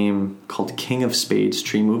had a name called King of Spades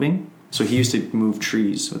Tree Moving. So he used to move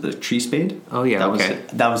trees with a tree spade. Oh yeah,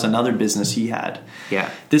 that was another business he had. Yeah.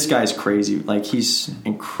 This guy's crazy. Like he's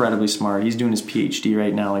incredibly smart. He's doing his PhD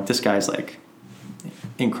right now. Like this guy's like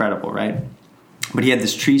incredible, right? But he had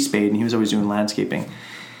this tree spade, and he was always doing landscaping.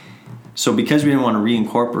 So because we didn't want to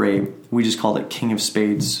reincorporate, we just called it King of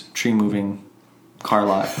Spades Tree Moving Car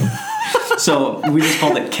Lot. So we just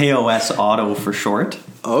called it KOS Auto for short.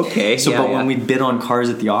 Okay. So when we bid on cars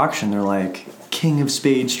at the auction, they're like, King of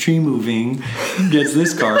Spades Tree Moving gets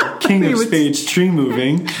this car. King of Spades Tree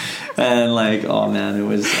Moving. And like, oh man, it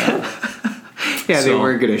was... they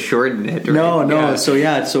weren't going to shorten it. Right? No.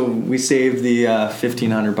 Yeah. So we saved the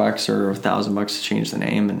 $1,500 or $1,000 to change the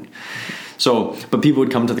name, and so. But people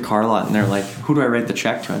would come to the car lot, and they're like, "Who do I write the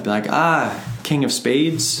check to?" I'd be like, King of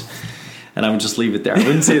Spades, and I would just leave it there. I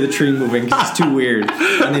wouldn't say the tree moving because it's too weird.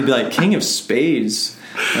 And they'd be like, "King of Spades,"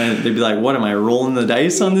 and they'd be like, "What am I rolling the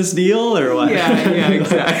dice on this deal or what?" Yeah,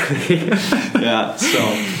 exactly. Yeah. So,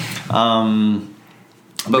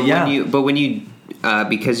 when you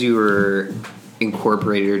because you were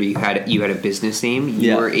incorporated, or you had a business name,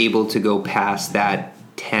 you were able to go past that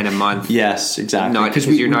 10 a month. Yes, exactly. Not because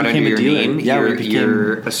you're not under your name. Yeah,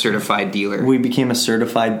 you're a certified dealer. We became a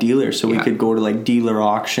certified dealer, so we could go to like dealer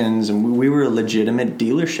auctions, and we were a legitimate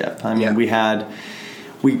dealership. I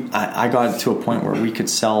mean, I got to a point where we could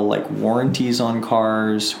sell like warranties on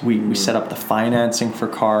cars. We set up the financing for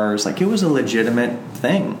cars. Like it was a legitimate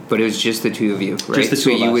thing. But it was just the two of you, right? Just the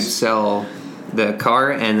two of us. You would sell the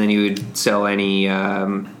car, and then you would sell any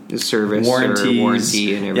service warranties, or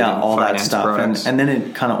warranty and everything. Yeah, all that stuff. And then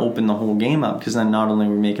it kind of opened the whole game up, because then not only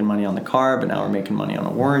were we making money on the car, but now we're making money on a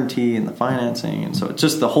warranty and the financing. And so it's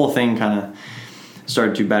just the whole thing kind of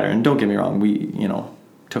started to do better. And don't get me wrong, we,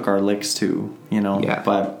 took our licks too,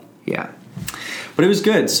 but it was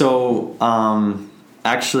good. So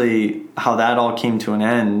actually how that all came to an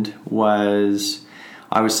end was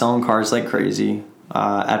I was selling cars like crazy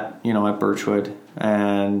at Birchwood,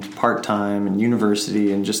 and part-time and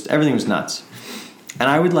university, and just everything was nuts. And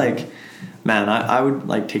I would I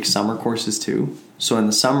would take summer courses too. So in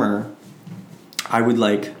the summer I would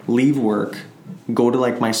leave work, go to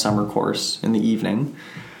my summer course in the evening,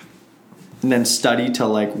 and then study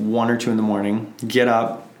till 1 or 2 in the morning, get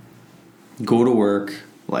up, go to work,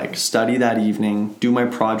 study that evening, do my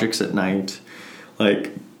projects at night.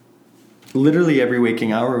 Literally every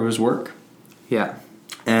waking hour was work. Yeah.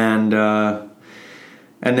 And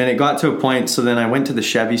And then it got to a point, so then I went to the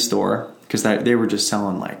Chevy store because they were just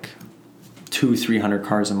selling like 200-300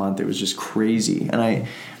 cars a month. It was just crazy. And I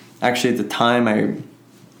actually, at the time,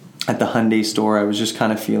 at the Hyundai store, I was just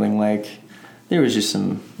kind of feeling like there was just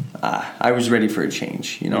some, I was ready for a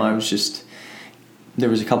change. You know, I was just, there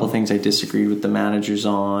was a couple of things I disagreed with the managers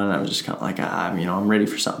on. I was just kind of like, you know, I'm ready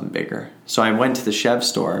for something bigger. So I went to the Chev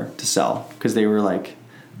store to sell because they were like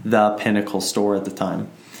the pinnacle store at the time.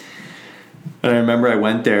 And I remember I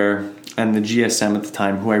went there, and the GSM at the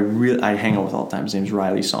time, who I hang out with all the time, his name's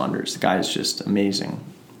Riley Saunders. The guy is just amazing.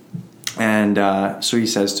 And so he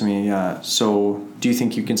says to me, so do you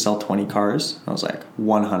think you can sell 20 cars? I was like,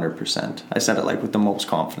 100%. I said it like with the most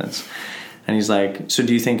confidence. And he's like, so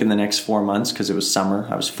do you think in the next 4 months, because it was summer,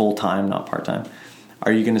 I was full-time, not part-time,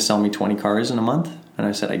 are you going to sell me 20 cars in a month? And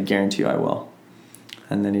I said, I guarantee you I will.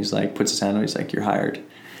 And then he's like, puts his hand on, he's like, you're hired.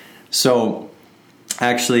 So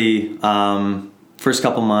actually, first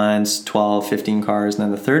couple months, 12, 15 cars. And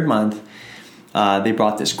then the third month, they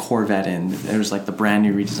brought this Corvette in. It was like the brand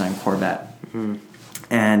new redesigned Corvette. Mm-hmm.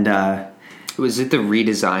 And was it the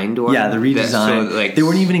redesigned one? Yeah, the redesigned. So, like, they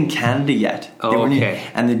weren't even in Canada yet. Oh, okay.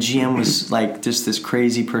 And the GM was like just this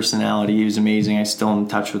crazy personality. He was amazing. I still am in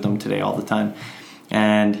touch with him today all the time.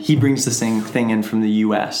 And he brings this thing in from the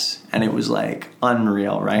U.S. and it was like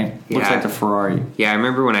unreal, right? Yeah. Looks like a Ferrari. Yeah, I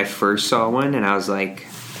remember when I first saw one and I was like,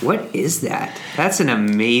 what is that? That's an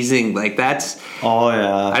amazing, like that's... Oh,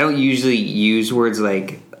 yeah. I don't usually use words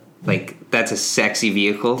like that's a sexy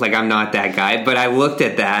vehicle. Like, I'm not that guy. But I looked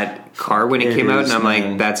at that car when it came out and I'm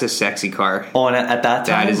like, that's a sexy car. Oh, and at that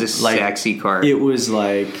time... That is a sexy car. It was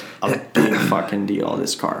like a big fucking deal,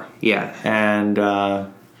 this car. Yeah.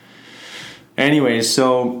 And... anyways,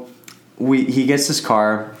 so he gets this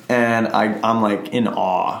car, and I'm like in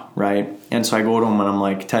awe, right? And so I go to him and I'm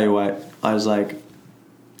like, tell you what, I was like,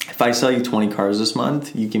 if I sell you 20 cars this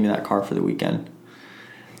month, you give me that car for the weekend.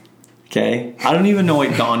 Okay? I don't even know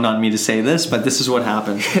what dawned on me to say this, but this is what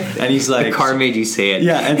happened. And he's like, the car made you say it.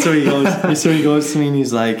 Yeah, and so he goes to me and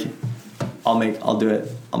he's like, I'll do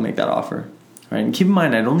it. I'll make that offer. Right? And keep in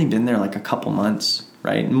mind, I'd only been there like a couple months,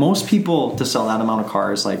 right? Most people, to sell that amount of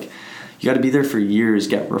cars, like, you got to be there for years,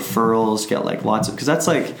 get referrals, get like lots of, because that's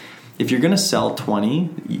like, if you're going to sell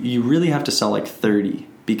 20, you really have to sell like 30,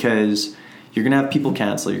 because you're going to have people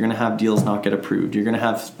cancel, you're going to have deals not get approved, you're going to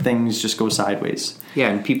have things just go sideways. Yeah,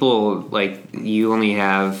 and people, like, you only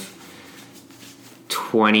have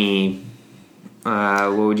 20,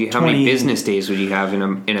 what would you, how 20, many business days would you have in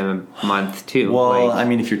a month too? Well, like, I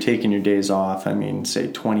mean, if you're taking your days off, I mean,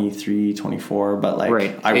 say 23, 24, but like,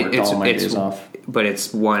 right. I worked all my days off. But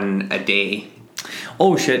it's one a day.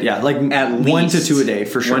 Oh shit, yeah, like at least 1 to 2 a day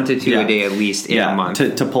for sure. 1 to 2 a day at least in a month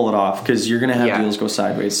to pull it off, because you're gonna have deals go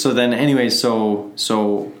sideways. So then, anyway, so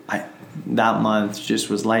I that month just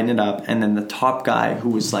was lighting it up, and then the top guy, who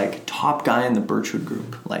was like top guy in the Birchwood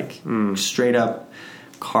group, like straight up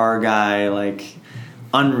car guy, like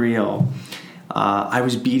unreal. I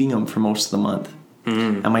was beating him for most of the month,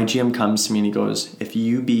 and my GM comes to me and he goes, "If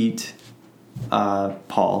you beat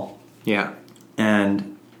Paul, yeah."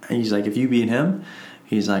 And he's like, if you beat him,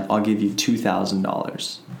 he's like, I'll give you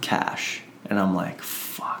 $2,000 cash. And I'm like,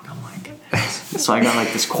 fuck. I'm like, so I got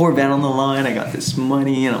like this Corvette on the line. I got this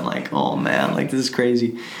money. And I'm like, oh man, like this is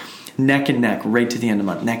crazy. Neck and neck right to the end of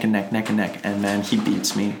the month. Neck and neck, neck and neck. And man, he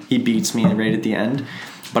beats me. He beats me right at the end.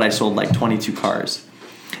 But I sold like 22 cars.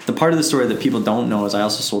 The part of the story that people don't know is I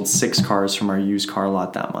also sold 6 cars from our used car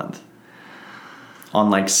lot that month. On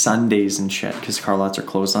like Sundays and shit, because car lots are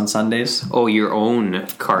closed on Sundays. Oh, your own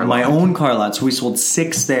car lot. My own car lot. So we sold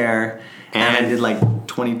 6 there, and I did like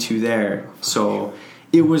 22 there. So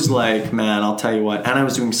it was like, man, I'll tell you what. And I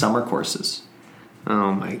was doing summer courses.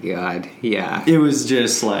 Oh my God, yeah. It was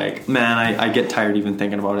just like, man, I get tired even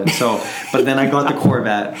thinking about it. So, but then I got the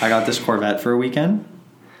Corvette. I got this Corvette for a weekend,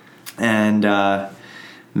 and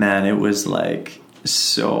man, it was like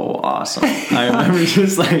so awesome. I remember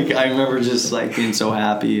just like being so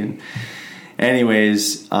happy. And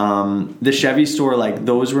anyways, the Chevy store, like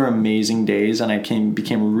those were amazing days, and I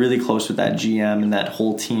became really close with that GM and that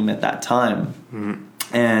whole team at that time.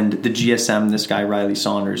 And the GSM, this guy Riley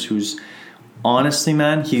Saunders, who's honestly,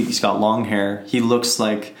 man, he's got long hair. He looks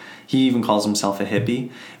like, he even calls himself a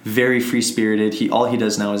hippie. Very free spirited. All he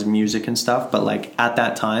does now is music and stuff. But like at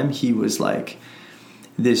that time, he was like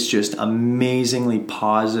this just amazingly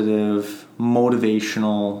positive,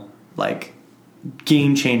 motivational, like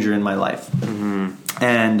game changer in my life.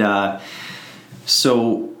 And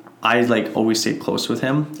so I like always stayed close with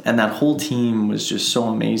him, and that whole team was just so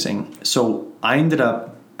amazing. So I ended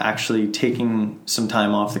up actually taking some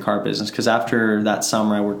time off the car business, because after that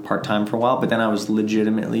summer I worked part-time for a while, but then I was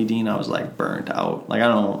legitimately, Dean, I was like burnt out. Like, I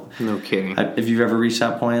don't know. No kidding. If you've ever reached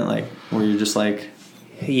that point, like where you're just like...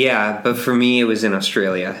 Yeah, but for me it was in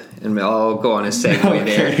Australia, and I'll go on a segue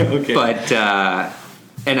there. Okay. But,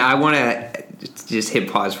 and I want to just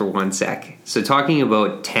hit pause for 1 sec. So talking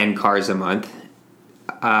about 10 cars a month,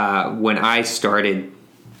 when I started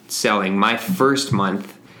selling my first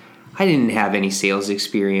month, I didn't have any sales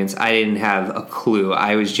experience. I didn't have a clue.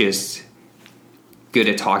 I was just good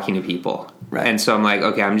at talking to people. Right. And so I'm like,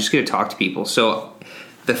 okay, I'm just going to talk to people. So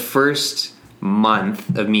the first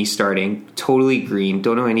month of me starting, totally green,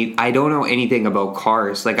 I don't know anything about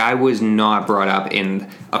cars. Like, I was not brought up in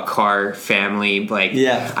a car family. Like,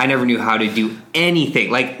 yeah. I never knew how to do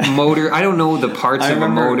anything. Like, motor, I don't know the parts of a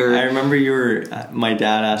motor. I remember my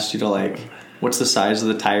dad asked you to, like, what's the size of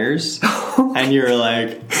the tires? And you were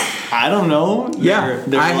like, I don't know.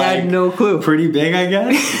 They're I like, had no clue. Pretty big, I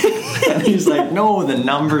guess. And he's like, no, the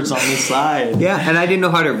numbers on the side. Yeah, and I didn't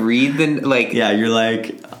know how to read them. Like, yeah, you're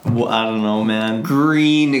like, well, I don't know, man.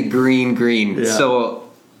 Green. Yeah. So,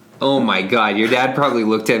 oh my God, your dad probably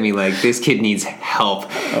looked at me like, this kid needs help.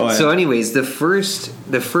 Oh, yeah. So anyways, the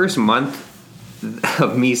first month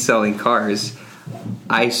of me selling cars,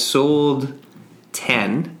 I sold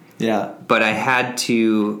 10. Yeah. But I had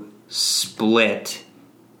to split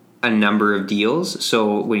a number of deals.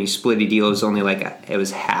 So when you split a deal, it was only it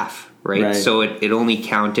was half, right? So it only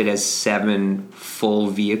counted as 7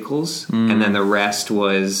 full vehicles, and then the rest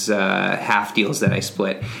was half deals that I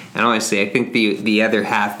split. And honestly, I think the other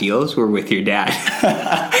half deals were with your dad.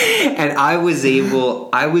 And I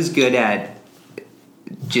was good at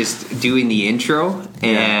just doing the intro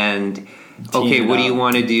and... Okay, what do you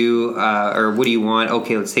want to do? Or what do you want?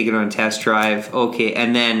 Okay, let's take it on a test drive. Okay,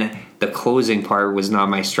 and then the closing part was not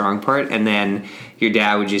my strong part. And then your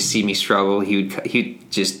dad would just see me struggle. He'd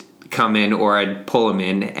just come in, or I'd pull him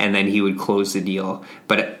in, and then he would close the deal.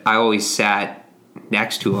 But I always sat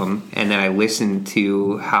next to him, and then I listened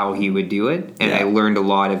to how he would do it, and I learned a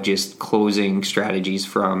lot of just closing strategies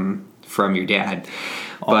from your dad.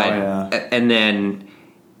 And then.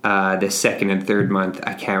 The second and third month,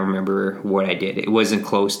 I can't remember what I did. It wasn't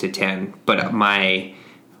close to 10, but my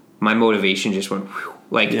motivation just went whew,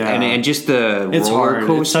 like, and just the roller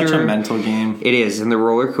coaster. It's such a mental game. It is, and the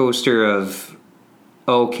roller coaster of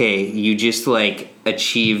okay, you just like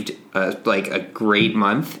achieved a great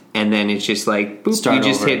month, and then it's just like boop, you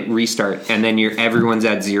just hit restart, and then everyone's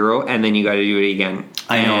at 0, and then you got to do it again.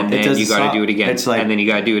 I know. And then you got to do it again. It's like, and then you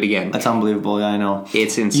got to do it again. That's unbelievable. Yeah, I know.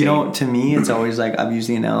 It's insane. You know, to me, it's always like, I've used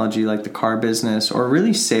the analogy like the car business, or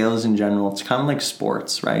really sales in general. It's kind of like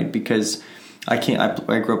sports, right? Because I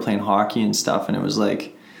grew up playing hockey and stuff, and it was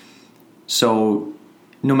like, so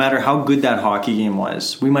no matter how good that hockey game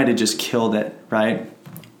was, we might have just killed it, right?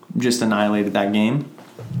 Just annihilated that game.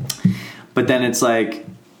 But then it's like,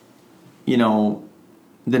 you know,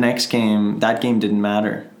 the next game, that game didn't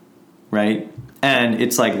matter, right? And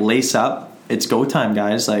it's like, lace up, it's go time,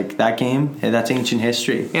 guys. Like, that game, that's ancient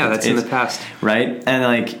history. Yeah, that's in the past. Right? And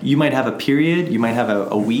like, you might have a period, you might have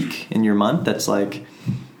a week in your month that's like,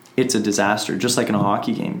 it's a disaster. Just like in a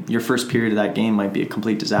hockey game, your first period of that game might be a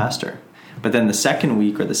complete disaster. But then the second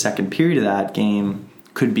week or the second period of that game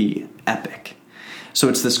could be epic. So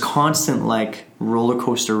it's this constant like roller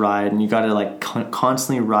coaster ride, and you got to like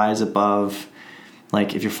constantly rise above.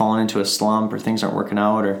 Like, if you're falling into a slump or things aren't working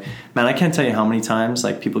out, or man, I can't tell you how many times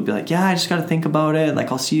like people be like, yeah, I just got to think about it.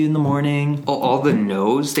 Like, I'll see you in the morning. Oh, all the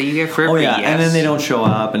no's that you get for every yes. And then they don't show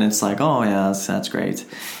up, and it's like, oh yeah, that's great.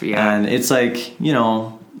 Yeah. And it's like, you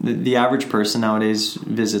know, the average person nowadays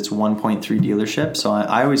visits 1.3 dealerships. So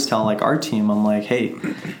I always tell like our team, I'm like, hey,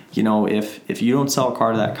 you know, if you don't sell a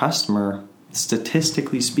car to that customer,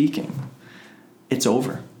 statistically speaking, it's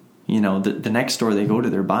over. You know, the next store they go to,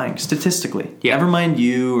 they're buying statistically. Yeah. Never mind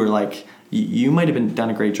you, or like you might have done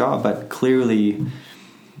a great job, but clearly,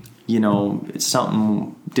 you know,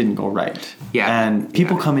 something didn't go right. Yeah. And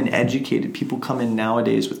people come in educated. People come in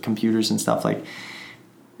nowadays with computers and stuff, like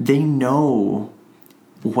they know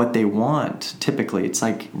what they want. Typically, it's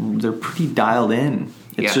like they're pretty dialed in.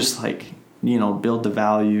 It's just like, you know, build the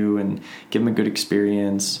value and give them a good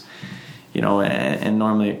experience. You know, and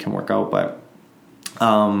normally it can work out, but.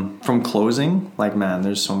 From closing, like, man,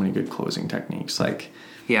 there's so many good closing techniques. Like,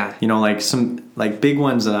 yeah, you know, like some like big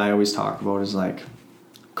ones that I always talk about is like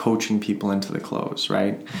coaching people into the close,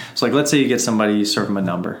 right? So like, let's say you get somebody, you serve them a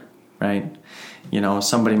number, right? You know,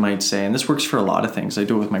 somebody might say, and this works for a lot of things. I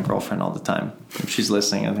do it with my girlfriend all the time. If she's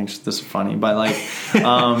listening, I think this is funny, but like,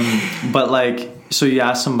 so you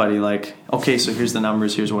ask somebody like, okay, so here's the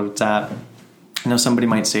numbers, here's what it's at. know somebody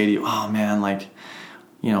might say to you, oh man, like,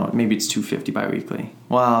 you know, maybe it's 250 biweekly.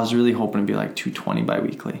 Well, I was really hoping to be like 220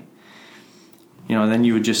 biweekly. You know, then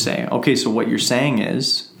you would just say, okay, so what you're saying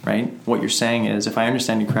is, right? What you're saying is, if I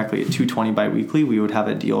understand you correctly, at 220 biweekly, we would have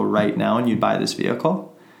a deal right now and you'd buy this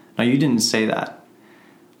vehicle. Now, you didn't say that,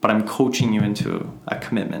 but I'm coaching you into a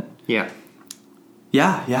commitment. Yeah.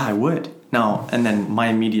 Yeah, I would. Now, and then my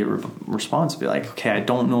immediate response would be like, okay, I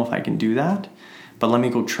don't know if I can do that, but let me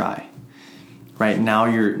go try. Right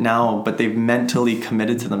now, but they've mentally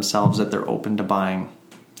committed to themselves that they're open to buying.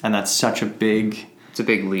 And that's such a big... It's a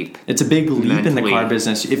big leap. It's a big leap in the car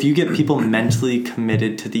business. If you get people mentally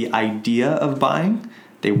committed to the idea of buying,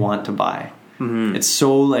 they want to buy. Mm-hmm. It's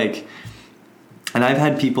so like... And I've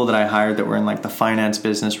had people that I hired that were in like the finance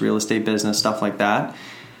business, real estate business, stuff like that.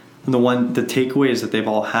 And the takeaways that they've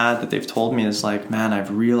all had that they've told me is like, man,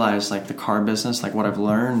 I've realized like the car business, like what I've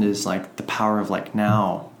learned is like the power of like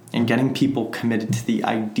now. And getting people committed to the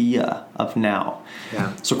idea of now.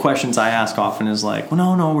 Yeah. So questions I ask often is like,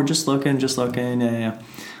 well, no, we're just looking. Yeah.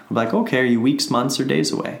 I'm like, okay, are you weeks, months, or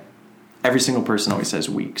days away? Every single person always says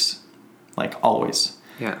weeks. Like, always.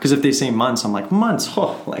 Yeah. Because if they say months, I'm like, months?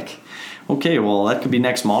 Oh, like, okay, well, that could be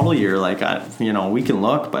next model year. Like, we can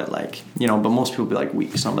look, but like, but most people be like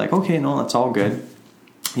weeks. So I'm like, okay, no, that's all good.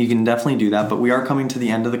 You can definitely do that. But we are coming to the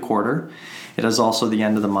end of the quarter. It is also the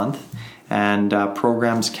end of the month. And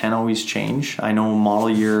programs can always change. I know model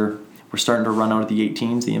year, we're starting to run out of the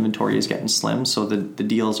 18s. The inventory is getting slim, so the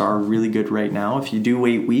deals are really good right now. If you do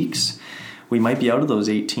wait weeks, we might be out of those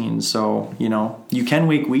 18s. So, you can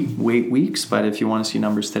wait weeks, but if you want to see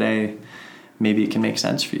numbers today, maybe it can make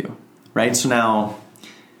sense for you, right? So now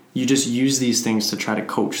you just use these things to try to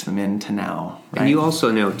coach them into now. Right? And you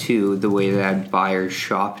also know, too, the way that buyers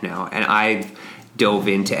shop now. And I've dove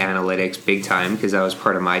into analytics big time because that was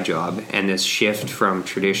part of my job, and this shift from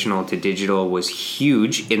traditional to digital was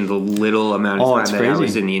huge in the little amount of time that I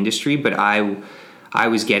was in the industry, but I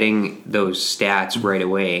was getting those stats right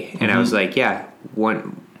away, and I was like,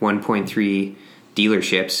 1.3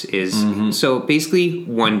 dealerships is so basically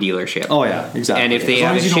one dealership. Oh yeah, exactly. And if they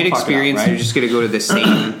have a shit experience, they're just going to go to the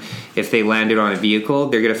same. If they landed on a vehicle,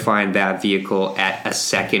 they're going to find that vehicle at a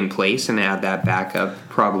second place and have that backup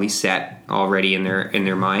probably set already in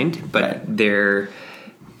their mind. But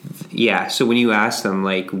so when you ask them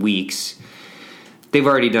like weeks, they've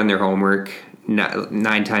already done their homework.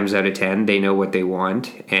 9 times out of 10, they know what they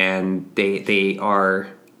want, and they are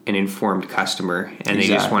an informed customer, and they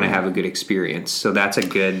just want to have a good experience. So that's a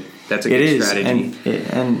good strategy.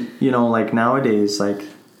 And like nowadays, like,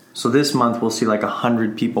 so this month we'll see like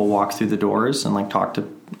 100 people walk through the doors and like talk to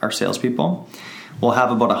our salespeople. We'll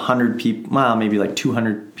have about 100 people, well, maybe like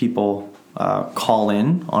 200 people call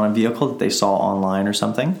in on a vehicle that they saw online or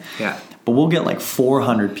something. Yeah. But we'll get like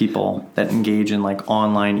 400 people that engage in like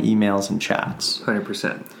online emails and chats.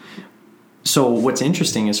 100%. So what's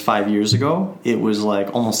interesting is 5 years ago, it was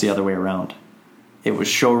like almost the other way around. It was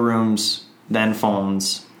showrooms, then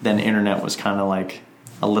phones, then internet was kind of like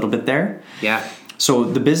a little bit there. Yeah. So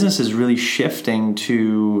the business is really shifting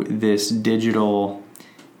to this digital.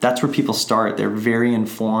 That's where people start. They're very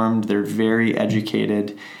informed. They're very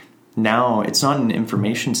educated. Now it's not an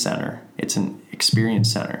information center. It's an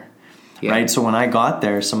experience center. Yeah. Right? So when I got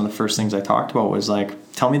there, some of the first things I talked about was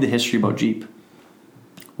like, tell me the history about Jeep.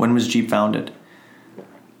 When was Jeep founded?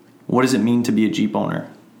 What does it mean to be a Jeep owner?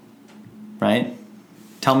 Right?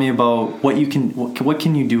 Tell me about what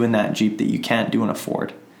can you do in that Jeep that you can't do in a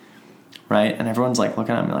Ford? Right? And everyone's like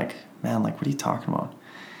looking at me like, man, like, what are you talking about?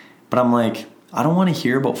 But I'm like, I don't want to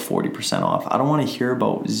hear about 40% off. I don't want to hear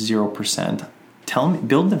about 0%. Tell me,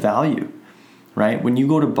 build the value, right? When you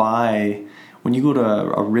go to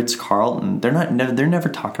a Ritz-Carlton, they're never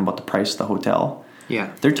talking about the price of the hotel.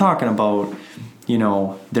 Yeah. They're talking about,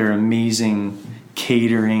 their amazing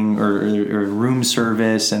catering or room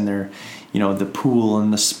service, and their, the pool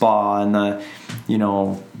and the spa and the,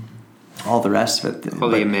 all the rest of it. All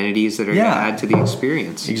the amenities that are going to add to the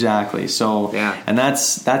experience. Exactly. So, and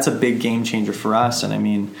that's a big game changer for us. And I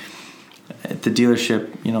mean, at the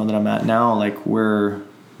dealership, that I'm at now, like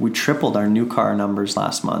we tripled our new car numbers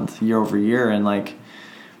last month, year over year. And like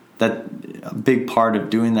that, a big part of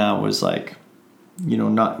doing that was like, we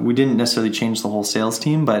didn't necessarily change the whole sales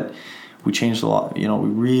team, but we changed a lot. We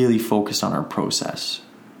really focused on our process,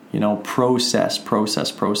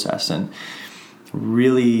 process, and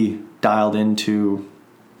really dialed into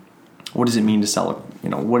what does it mean to sell,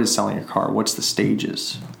 what is selling your car? What's the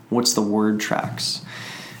stages? What's the word tracks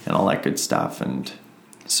and all that good stuff. And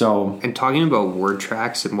talking about word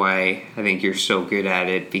tracks and why I think you're so good at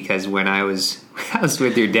it, because when I was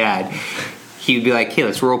with your dad, he would be like, hey,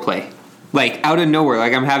 let's role play. like out of nowhere,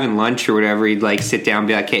 like I'm having lunch or whatever, he'd like sit down and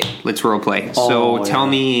be like, hey, let's role play. So tell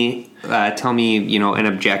me, you know, an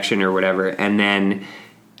objection or whatever. And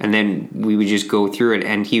then we would just go through it,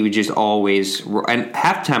 and he would just always, and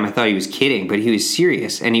half the time I thought he was kidding, but he was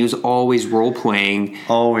serious, and he was always role-playing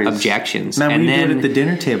objections. Man, and we did it at the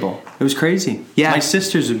dinner table. It was crazy. Yeah. My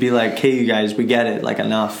sisters would be like, hey, you guys, we get it, like,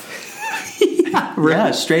 enough. Yeah, right.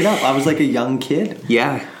 Yeah, straight up. I was like a young kid.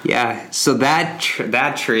 Yeah. So that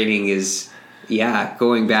training is,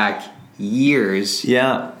 going back years.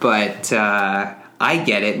 Yeah. But I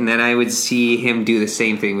get it, and then I would see him do the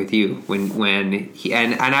same thing with you when he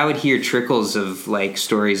and I would hear trickles of like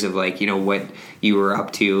stories of like, you know, what you were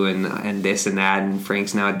up to and this and that, and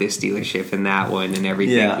Frank's now at this dealership and that one and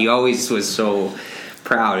everything. Yeah. He always was so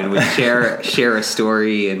proud and would share a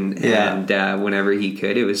story and whenever he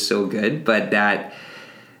could. It was so good, but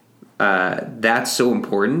that's so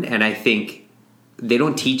important, and I think they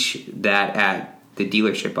don't teach that at the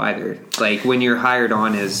dealership either. Like when you're hired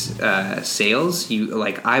on as sales, you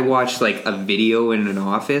like I watched like a video in an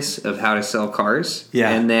office of how to sell cars,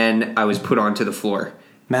 and then I was put onto the floor.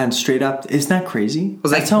 Man, straight up, isn't that crazy?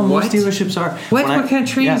 That's like, how most dealerships are. What kind of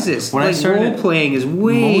training is this? When like, I started, role playing is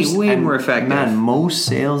way more effective. Man, most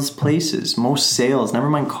sales places, never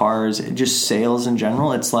mind cars, just sales in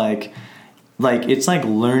general, it's like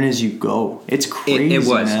learn as you go. It's crazy. It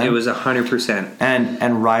was 100%.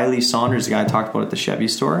 And Riley Saunders, the guy I talked about at the Chevy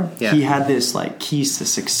store, he had this like keys to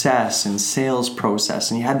success and sales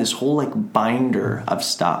process, and he had this whole like binder of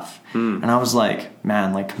stuff. And I was like,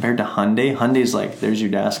 man, like compared to Hyundai's like, there's your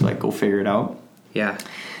desk, like go figure it out. Yeah.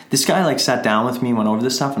 This guy like sat down with me, went over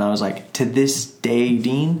this stuff, and I was like, to this day,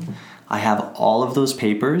 Dean, I have all of those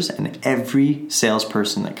papers, and every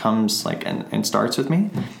salesperson that comes like and starts with me,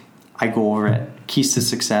 I go over it. Keys to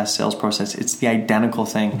success, sales process. It's the identical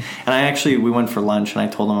thing. And we went for lunch, and I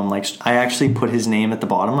told him, I'm like, I actually put his name at the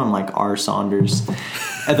bottom. I'm like, R. Saunders.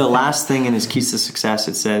 And the last thing in his keys to success,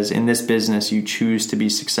 it says, in this business, you choose to be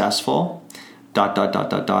successful, ...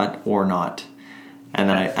 or not. And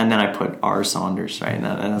then I put R. Saunders, right? And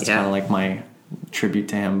that's kind of like my tribute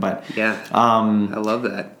to him. But I love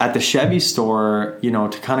that. At the Chevy store, you know,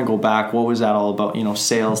 to kind of go back, what was that all about? You know,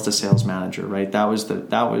 sales to sales manager, right? That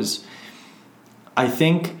was I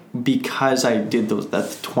think because I did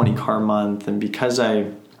that 20 car month, and because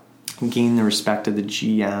I gained the respect of the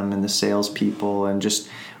GM and the salespeople, and just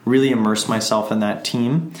really immersed myself in that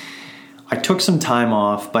team, I took some time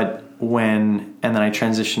off. But and then I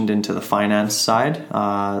transitioned into the finance side.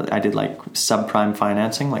 I did like subprime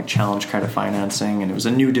financing, like challenge credit financing, and it was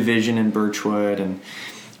a new division in Birchwood, and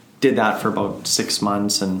did that for about 6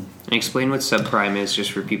 months. And explain what subprime is,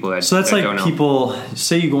 just for people that so that's that like don't know. People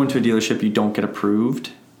say you go into a dealership, you don't get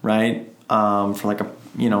approved, right? For like the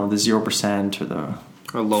 0% or the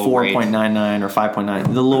low 4.99 or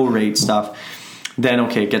 5.9, the low rate stuff. Then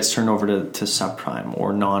it gets turned over to subprime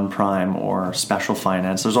or non-prime or special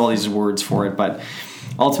finance. There's all these words for it, but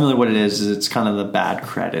ultimately what it is it's kind of the bad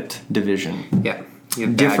credit division. Yeah.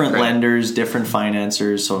 Different lenders, different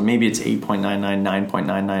financiers. So maybe it's 8.99,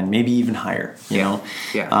 9.99, maybe even higher, you know?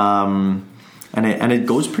 Yeah. And it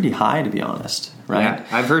goes pretty high, to be honest, right? Yeah.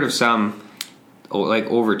 I've heard of some like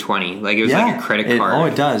over 20. Like it was like a credit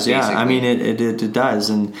card. It does, basically. I mean, it does.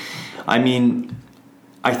 And I mean,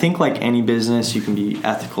 I think like any business, you can be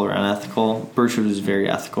ethical or unethical. Birchwood was very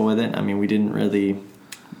ethical with it. I mean,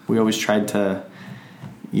 we always tried to,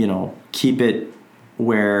 you know, keep it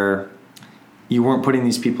where you weren't putting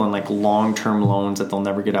these people in like long-term loans that they'll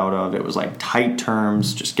never get out of. It was like tight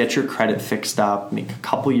terms, just get your credit fixed up, make a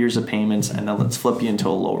couple years of payments, and then let's flip you into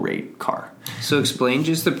a low-rate car. So explain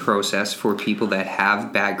just the process for people that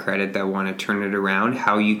have bad credit that want to turn it around,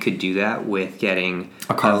 how you could do that with getting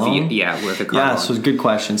a car loan? With a car loan. Yeah, so it's a good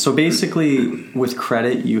question. So basically with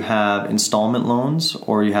credit, you have installment loans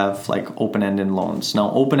or you have like open-ended loans.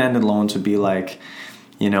 Now, open-ended loans would be like,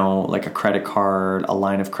 you know, like a credit card, a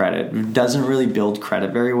line of credit. It doesn't really build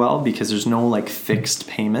credit very well because there's no like fixed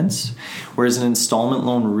payments. Whereas an installment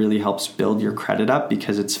loan really helps build your credit up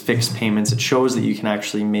because it's fixed payments. It shows that you can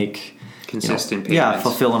actually make consistent payments. Yeah,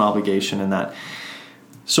 fulfill an obligation in that.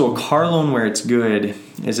 So a car loan where it's good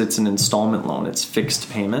is it's an installment loan. It's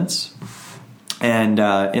fixed payments. And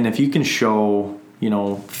if you can show, you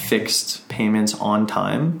know, fixed payments on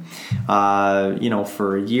time, you know,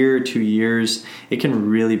 for a year, 2 years, it can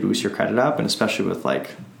really boost your credit up. And especially with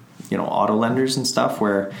like, you know, auto lenders and stuff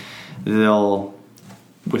where they'll,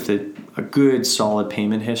 with a good solid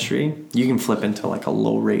payment history, you can flip into like a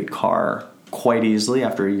low rate car quite easily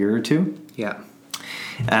after a year or two.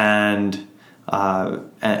 And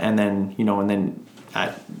then, you know, and then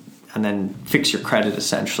then fix your credit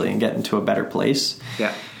essentially and get into a better place.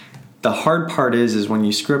 Yeah. The hard part is when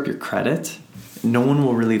you screw up your credit, no one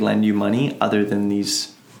will really lend you money other than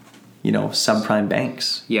these, subprime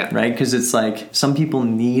banks. Yeah. Right? Because it's like some people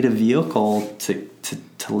need a vehicle to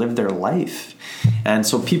live their life. And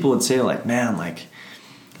so people would say like, man, like,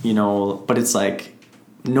 but it's like,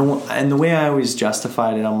 no. And the way I always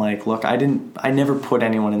justified it, I'm like, look, I never put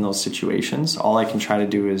anyone in those situations. All I can try to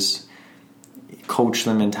do is coach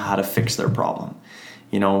them into how to fix their problem.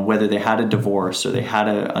 Whether they had a divorce or they had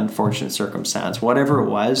an unfortunate circumstance, whatever it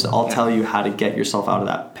was, I'll tell you how to get yourself out of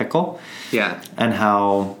that pickle. Yeah. And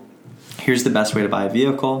how here's the best way to buy a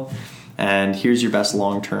vehicle, and here's your best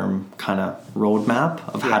long-term kind of roadmap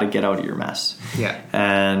of how to get out of your mess. Yeah.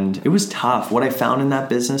 And it was tough. What I found in that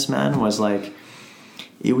business, man, was like,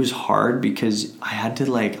 it was hard because I had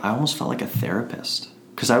to I almost felt like a therapist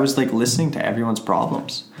because I was like listening to everyone's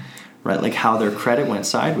problems. Right, like how their credit went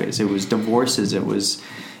sideways. It was divorces. It was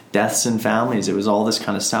deaths in families. It was all this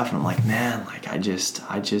kind of stuff. And I'm like, man, like I just,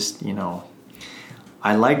 I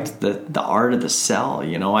liked the art of the sell.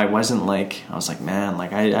 I wasn't like, I was like, man,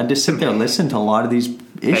 like I just sit there and listen to a lot of these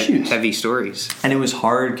issues, heavy stories, and it was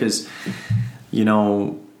hard because,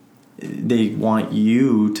 they want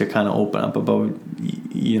you to kind of open up about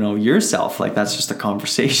yourself. Like that's just a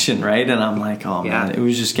conversation, right? And I'm like, oh man, it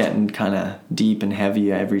was just getting kind of deep and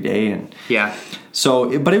heavy every day. And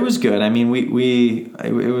so but it was good. I mean,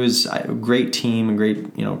 it was a great team, a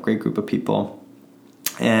great group of people.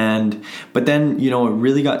 But then it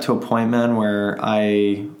really got to a point, man, where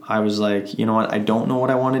I was like, you know what, I don't know what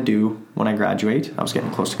I want to do when I graduate. I was getting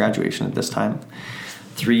close to graduation at this time.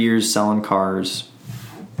 3 years selling cars.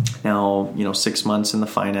 Now, 6 months in the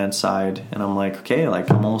finance side, and I'm like, okay,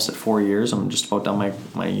 like I'm almost at 4 years. I'm just about done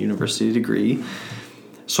my university degree.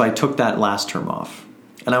 So I took that last term off,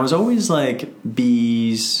 and I was always like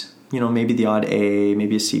B's, maybe the odd A,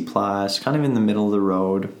 maybe a C plus, kind of in the middle of the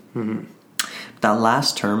road. Mm-hmm. That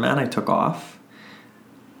last term, man, I took off.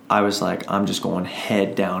 I was like, I'm just going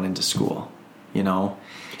head down into school,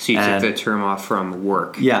 So you took the term off from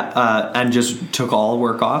work. Yeah, and just took all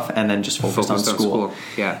work off and then just focused on school.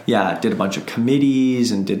 Yeah. Yeah, did a bunch of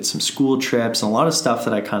committees and did some school trips and a lot of stuff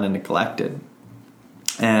that I kind of neglected.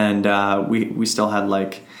 And we still had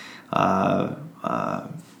like a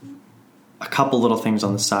couple little things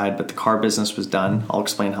on the side, but the car business was done. I'll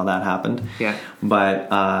explain how that happened. Yeah. But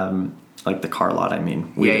like the car lot, I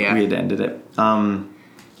mean. We had ended it.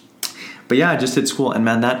 But yeah, I just did school, and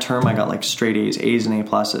man, that term I got like straight A's and A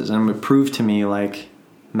pluses, and it proved to me like,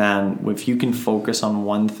 man, if you can focus on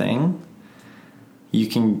one thing,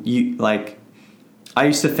 you like, I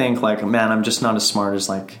used to think like, man, I'm just not as smart as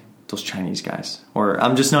like those Chinese guys, or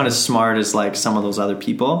I'm just not as smart as like some of those other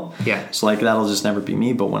people. Yeah. So like that'll just never be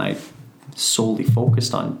me. But when I solely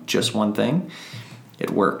focused on just one thing,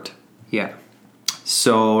 it worked. Yeah.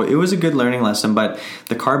 So it was a good learning lesson. But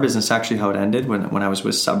the car business, actually how it ended when I was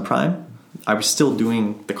with Subprime, I was still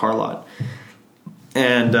doing the car lot.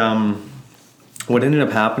 And what ended up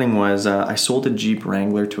happening was I sold a Jeep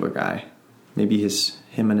Wrangler to a guy. Maybe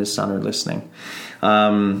him and his son are listening.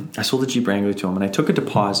 I sold a Jeep Wrangler to him, and I took a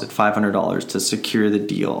deposit, $500, to secure the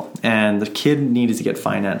deal. And the kid needed to get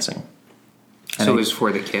financing. And so it was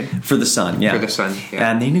for the kid? For the son, yeah. For the son, yeah.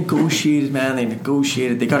 And they negotiated, man. They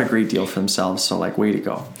got a great deal for themselves, so like, way to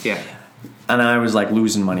go. Yeah. And I was like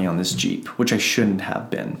losing money on this Jeep, which I shouldn't have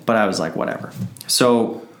been, but I was like, whatever.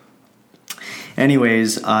 So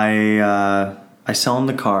anyways, I sell him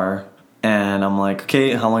the car, and I'm like,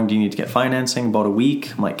 okay, how long do you need to get financing? About a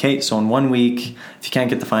week. I'm like, okay, so in 1 week, if you can't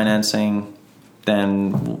get the financing,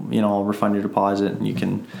 then, I'll refund your deposit and you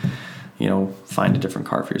can, find a different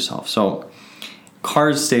car for yourself. So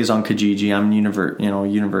cars stays on Kijiji. I'm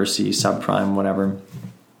university, subprime, whatever.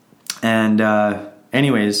 And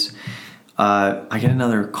anyways, I get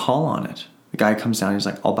another call on it. The guy comes down, he's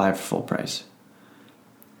like, I'll buy it for full price.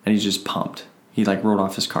 And he's just pumped. He like wrote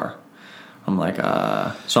off his car. I'm like,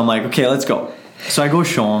 so I'm like, okay, let's go. So I go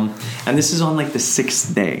show him, and this is on like the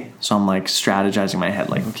 6th day. So I'm like strategizing in my head,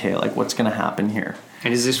 like, okay, like what's going to happen here?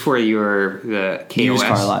 And is this for the KOS? Used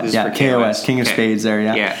car lot. Yeah, KOS, King of Spades there,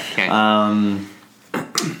 yeah. Yeah,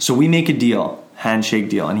 okay. So we make a deal, handshake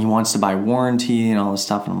deal, and he wants to buy warranty and all this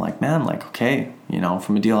stuff. And I'm like, man, like, okay,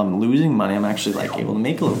 from a deal I'm losing money, I'm actually like able to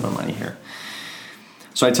make a little bit of money here.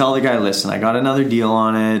 So I tell the guy, listen, I got another deal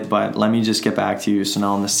on it, but let me just get back to you. So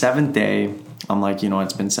now on the 7th day, I'm like,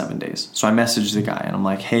 it's been 7 days. So I messaged the guy, and I'm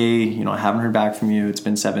like, hey, I haven't heard back from you. It's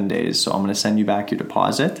been 7 days, so I'm going to send you back your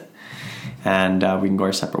deposit, and we can go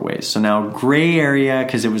our separate ways. So now gray area,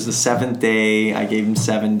 because it was the 7th day. I gave him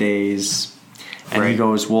 7 days, and He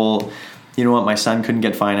goes, well, you know what, my son couldn't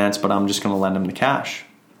get finance, but I'm just going to lend him the cash.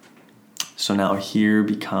 So now here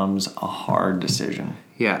becomes a hard decision.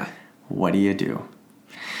 Yeah. What do you do?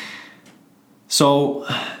 So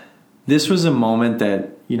this was a moment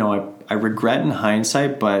that, you know, I regret in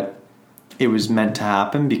hindsight, but it was meant to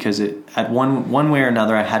happen because at one way or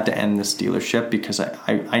another, I had to end this dealership because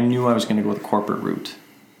I knew I was going to go the corporate route.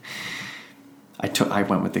 I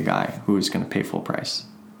went with the guy who was going to pay full price.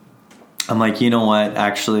 I'm like, you know what?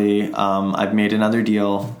 Actually, I've made another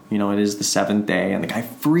deal. You know, it is the 7th day, and the guy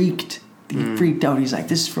freaked. He freaked out. He's like,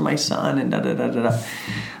 "This is for my son," and da da da da da.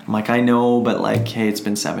 I'm like, I know, but like, hey, it's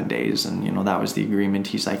been 7 days, and you know that was the agreement.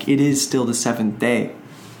 He's like, it is still the 7th day,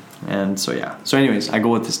 and so yeah. So anyways, I go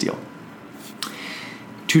with this deal.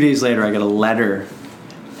 2 days later, I get a letter,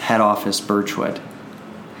 head office Birchwood,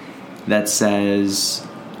 that says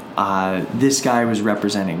this guy was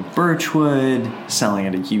representing Birchwood, selling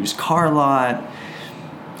at a used car lot.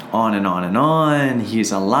 On and on and on.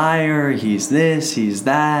 He's a liar. He's this. He's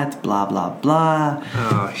that. Blah, blah, blah.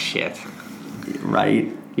 Oh, shit.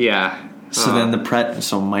 Right? Yeah. So then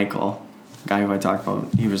so Michael, guy who I talked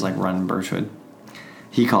about, he was like running Birchwood.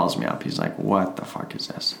 He calls me up. He's like, what the fuck is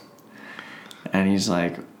this? And he's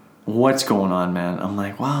like, what's going on, man? I'm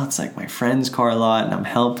like, well, it's like my friend's car lot and I'm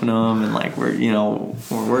helping him and like we're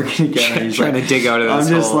working together. He's trying like, to dig out of this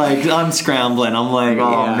I'm just hole. like, I'm scrambling. I'm like,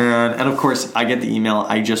 oh Yeah. man. And of course I get the email.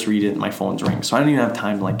 I just read it and my phone's ringing. So I don't even have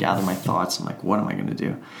time to like gather my thoughts. I'm like, what am I going to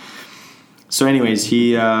do? So anyways,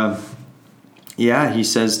 he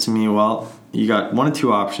says to me, well, you got one of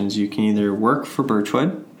two options. You can either work for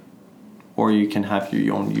Birchwood or you can have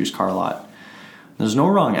your own used car lot. There's no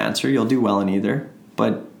wrong answer. You'll do well in either,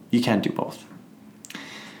 but you can't do both.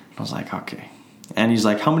 I was like, okay. And he's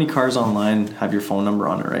like, how many cars online have your phone number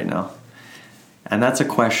on it right now? And that's a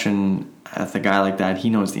question with a guy like that, he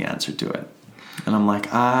knows the answer to it. And I'm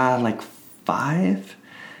like, like 5?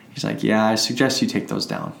 He's like, yeah, I suggest you take those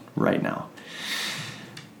down right now.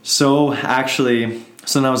 So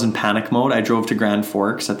then I was in panic mode. I drove to Grand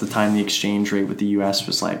Forks. At the time, the exchange rate with the US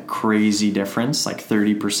was like crazy difference, like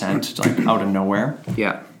 30%, like out of nowhere.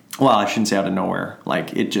 Yeah. Well, I shouldn't say out of nowhere.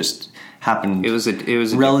 Like it just happened. It was a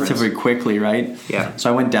relatively difference. quickly, right? Yeah.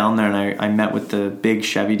 So I went down there and I met with the big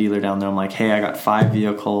Chevy dealer down there. I'm like, hey, I got 5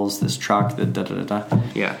 vehicles, this truck, da da da da.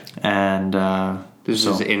 Yeah. And this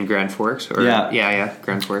was in Grand Forks, or yeah,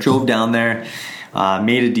 Grand Forks. Drove down there,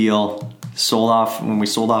 made a deal, sold off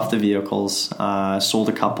the vehicles. Sold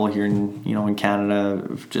a couple here in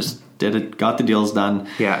Canada. Just did it, got the deals done.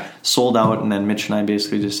 Yeah. Sold out, and then Mitch and I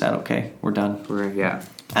basically just said, okay, we're done.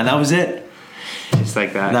 And that was it. Just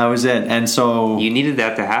like that. That was it. And so you needed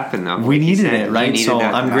that to happen, though. We needed it, right? So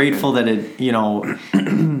I'm grateful that it,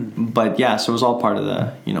 but yeah, so it was all part of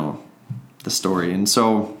the story. And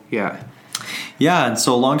so yeah. And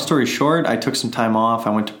so long story short, I took some time off.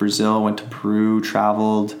 I went to Brazil, went to Peru,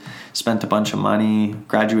 traveled, spent a bunch of money,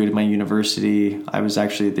 graduated my university. I was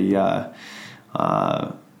actually the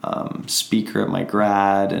speaker at my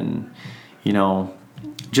grad, and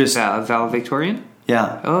just valedictorian.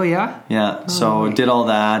 Yeah. Oh yeah. Yeah. So did all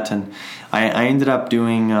that, and I ended up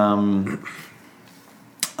doing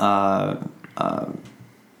kind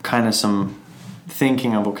of some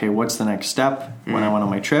thinking of, okay, what's the next step when I went on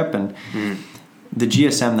my trip, and the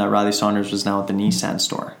GSM that Riley Saunders was now at the Nissan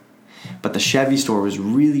store, but the Chevy store was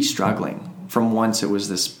really struggling from once it was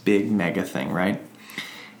this big mega thing, right?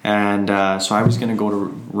 And so I was going to go to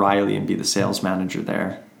Riley and be the sales manager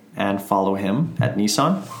there and follow him at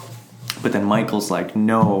Nissan. But then Michael's like,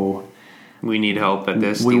 no, we need help at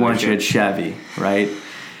this. We want you at Chevy, right?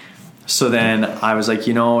 So then I was like,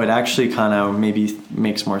 it actually kind of maybe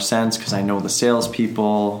makes more sense because I know the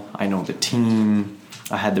salespeople, I know the team,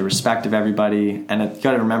 I had the respect of everybody. And you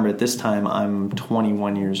got to remember, at this time, I'm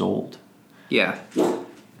 21 years old. Yeah.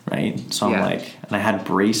 Right? So I'm like, and I had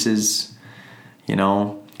braces,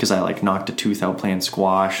 because I like knocked a tooth out playing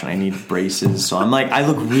squash and I need braces. So I'm like, I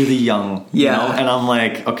look really young, and I'm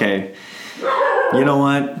like, okay, you know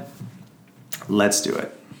what? Let's do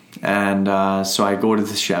it. And so I go to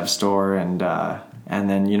the Chev store, and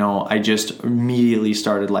then I just immediately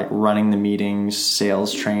started like running the meetings,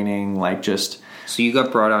 sales training, like just. So you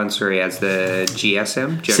got brought on, as the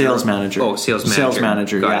GSM? Sales manager. Oh, sales manager. Sales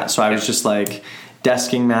manager, yeah. So I was just like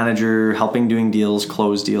desking manager, helping doing deals,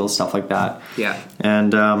 close deals, stuff like that. Yeah.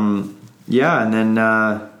 And and then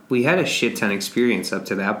we had a shit ton of experience up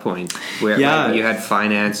to that point. Where like, you had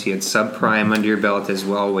finance, you had subprime under your belt as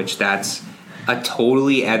well, which that's a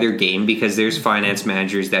totally other game because there's finance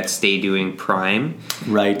managers that stay doing prime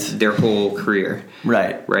their whole career.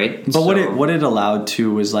 Right. But so, what it allowed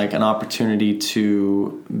to was like an opportunity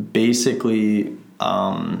to basically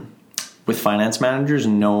with finance managers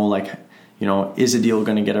know, like, you know, is a deal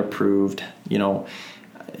going to get approved? You know,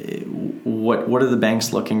 what are the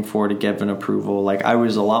banks looking for to give an approval? Like, I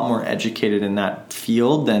was a lot more educated in that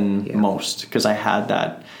field than most because I had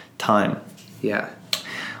that time. Yeah.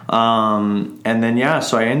 And then,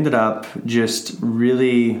 so I ended up just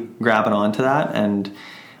really grabbing onto that. And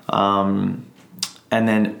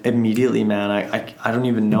then immediately, man, I don't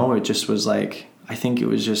even know. It just was like, I think it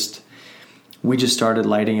was just, we just started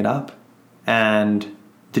lighting it up. And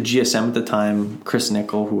the GSM at the time, Chris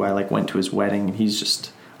Nickel, who I like went to his wedding, and he's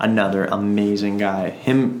just another amazing guy.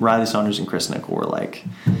 Him, Riley Saunders and Chris Nickel were like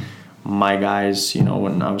my guys, you know,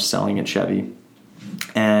 when I was selling at Chevy.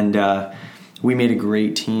 And, we made a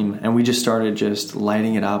great team, and we just started just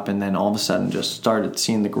lighting it up, and then all of a sudden just started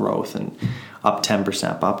seeing the growth, and up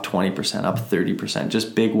 10%, up 20%, up 30%,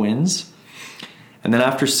 just big wins. And then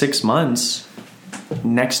after 6 months,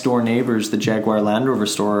 next door neighbors, the Jaguar Land Rover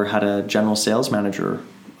store, had a general sales manager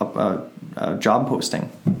a job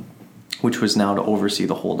posting, which was now to oversee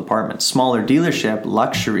the whole department. Smaller dealership,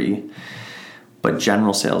 luxury, but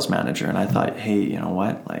general sales manager. And I thought, hey, you know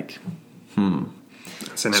what? Like,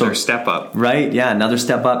 It's another step up. Right, yeah, another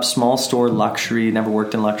step up. Small store, luxury, never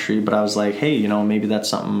worked in luxury, but I was like, hey, you know, maybe that's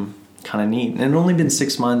something kind of neat. And it had only been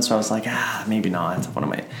 6 months, so I was like, maybe not.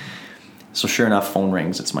 So sure enough, phone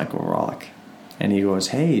rings. It's Michael Rolick. And he goes,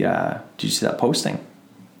 hey, did you see that posting?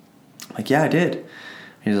 I'm like, yeah, I did.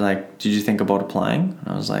 He's like, did you think about applying? And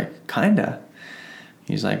I was like, kinda.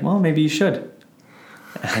 He's like, well, maybe you should.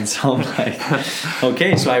 And so I'm like,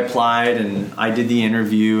 okay. So I applied, and I did the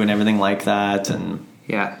interview and everything like that. And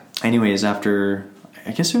anyways, after,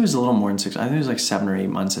 I guess it was a little more than 6, I think it was like 7 or 8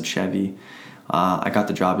 months at Chevy, I got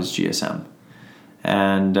the job as GSM.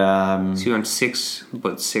 And so you went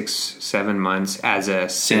 6-7 months as a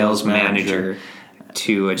sales manager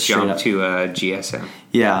to a jump to a GSM.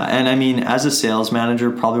 Yeah, and I mean, as a sales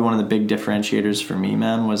manager, probably one of the big differentiators for me,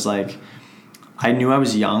 man, was like, I knew I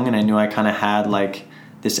was young, and I knew I kind of had like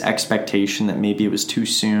this expectation that maybe it was too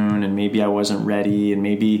soon, and maybe I wasn't ready, and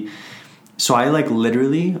maybe. So I like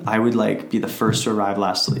literally, I would like be the first to arrive,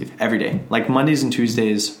 last to leave every day, like Mondays and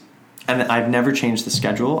Tuesdays. And I've never changed the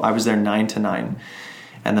schedule. I was there 9 to 9.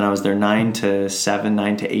 And then I was there 9 to 7,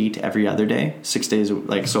 9 to 8 every other day. 6 days,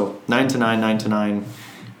 like, so 9 to 9, 9 to 9,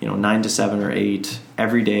 9 to 7 or 8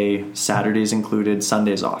 every day, Saturdays included,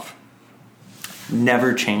 Sundays off.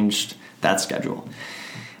 Never changed that schedule.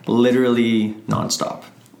 Literally nonstop.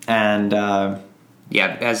 And,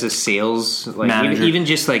 as a sales, like manager, even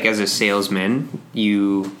just like as a salesman,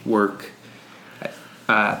 you work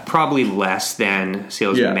probably less than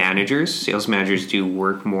sales managers. Sales managers do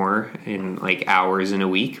work more in like hours in a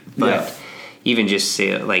week, but even just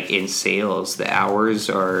in sales, the hours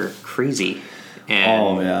are crazy.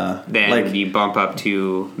 And then like, you bump up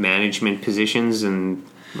to management positions, and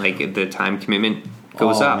like the time commitment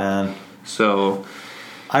goes up. Man. So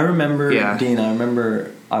I remember, Dean,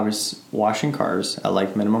 I was washing cars at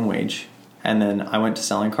like minimum wage, and then I went to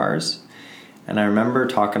selling cars, and I remember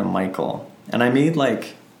talking to Michael. And I made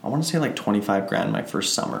like, I want to say like 25 grand my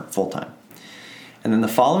first summer, full time. And then the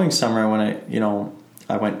following summer, when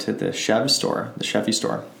I went to the Chevy store,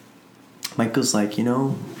 Michael's like,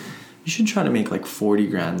 you should try to make like 40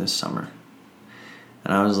 grand this summer.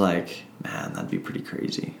 And I was like, man, that'd be pretty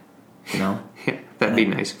crazy, Yeah, that'd be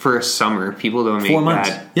nice. For a summer, people don't make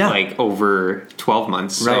that like over 12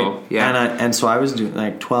 months. So, right. And so I was doing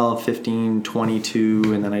like 12, 15,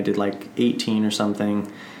 22, and then I did like 18 or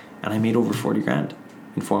something. And I made over 40 grand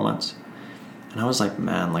in 4 months. And I was like,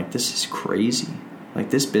 man, like, this is crazy.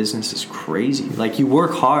 Like, this business is crazy. Like, you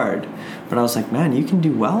work hard, but I was like, man, you can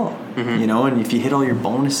do well, and if you hit all your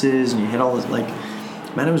bonuses and you hit all this, like,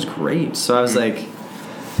 man, it was great. So I was like,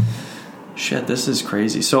 shit, this is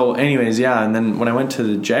crazy. So anyways, and then when I went to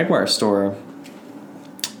the Jaguar store,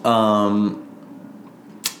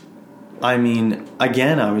 I mean,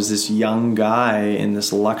 again, I was this young guy in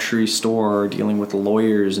this luxury store dealing with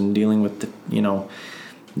lawyers and dealing with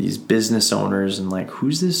these business owners, and like,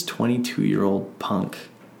 who's this 22-year-old punk,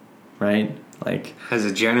 right? Like, as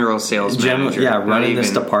a general sales manager, running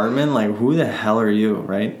this department, like, who the hell are you,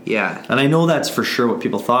 right? Yeah. And I know that's for sure what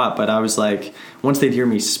people thought, but I was like, once they'd hear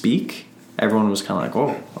me speak, everyone was kind of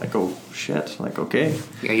like, oh shit, like, okay.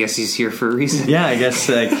 I guess he's here for a reason. Yeah, I guess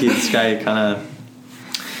like this guy kind of.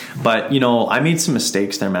 But, I made some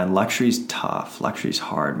mistakes there, man. Luxury's tough. Luxury's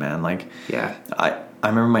hard, man. Like, I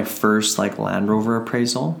remember my first, like, Land Rover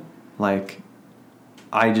appraisal. Like,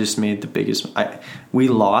 I just made the biggest... we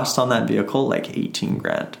lost on that vehicle, like, 18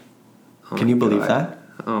 grand. Can you believe that?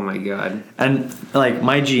 Oh, my God. And, like,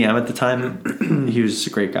 my GM at the time, he was a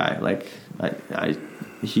great guy. Like,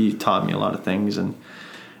 he taught me a lot of things. And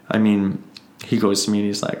I mean, he goes to me and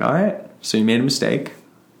he's like, all right, so you made a mistake.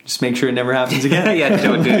 Just make sure it never happens again. Yeah,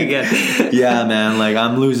 don't do it again. Yeah, man. Like,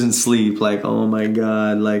 I'm losing sleep. Like, oh my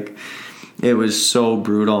God. Like, it was so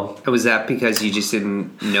brutal. Was that because you just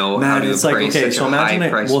didn't know how to appraise such a high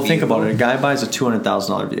price vehicle? Think about it. A guy buys a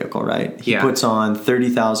 $200,000 vehicle, right? He puts on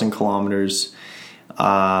 30,000 kilometers.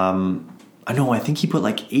 I think he put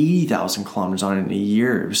like 80,000 kilometers on it in a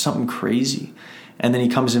year. It was something crazy. And then he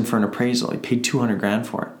comes in for an appraisal. He paid $200,000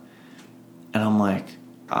 for it. And I'm like,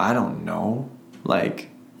 I don't know. Like,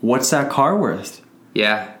 what's that car worth?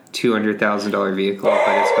 Yeah, $200,000 vehicle,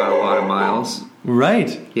 but it's got a lot of miles.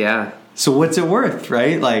 Right. Yeah. So what's it worth,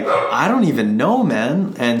 right? Like, I don't even know,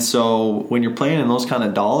 man. And so when you're playing in those kind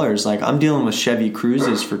of dollars, like, I'm dealing with Chevy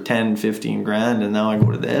Cruzes for 10, 15 grand, and now I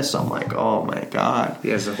go to this. I'm like, oh my God.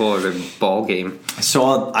 Yeah, it's a whole other ball game.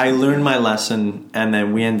 So I learned my lesson, and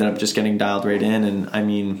then we ended up just getting dialed right in. And I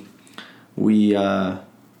mean,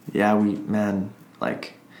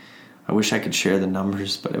 like, I wish I could share the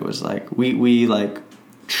numbers, but it was like, we like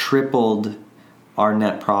tripled our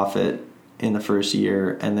net profit in the first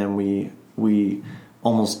year, and then we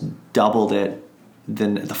almost doubled it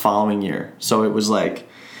the following year. So it was like,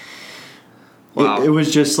 wow. It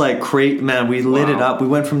was just like great, man. We lit it up. We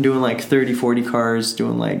went from doing like 30, 40 cars,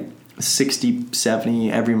 doing like 60,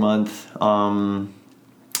 70 every month.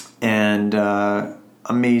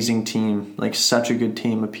 Amazing team, like such a good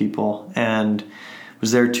team of people, and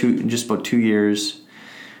was there just about 2 years.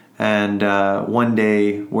 And one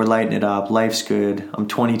day we're lighting it up. Life's good. I'm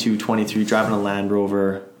 22, 23, driving a Land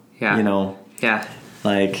Rover. Yeah. You know. Yeah.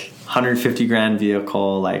 Like $150,000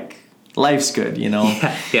 vehicle. Like, life's good, you know.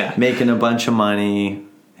 Yeah. Making a bunch of money.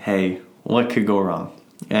 Hey, what could go wrong?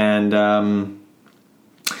 And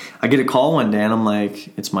I get a call one day, and I'm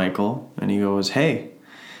like, it's Michael. And he goes, hey,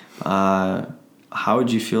 how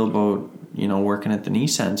would you feel about, working at the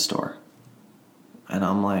Nissan store? And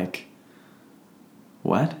I'm like,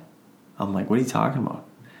 what? I'm like, what are you talking about?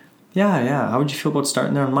 Yeah. How would you feel about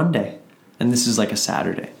starting there on Monday? And this is like a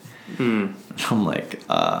Saturday. I'm like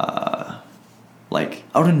out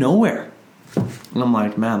of nowhere. And I'm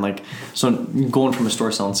like, man, like, so going from a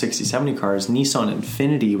store selling 60, 70 cars, Nissan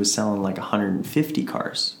Infiniti was selling like 150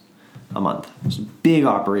 cars a month. It was a big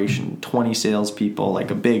operation, 20 salespeople,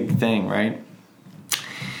 like a big thing, right?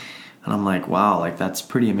 And I'm like, wow, like, that's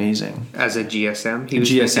pretty amazing. As a GSM?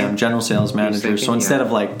 GSM, General Sales Manager. So instead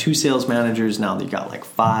of like 2 sales managers, now you got like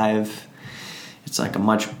 5. It's like a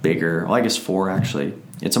much bigger, well, I guess 4 actually.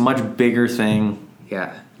 It's a much bigger thing.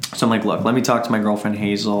 Yeah. So I'm like, look, let me talk to my girlfriend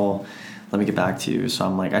Hazel. Let me get back to you. So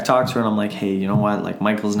I'm like, I talked to her and I'm like, hey, you know what? Like,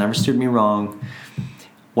 Michael's never stood me wrong.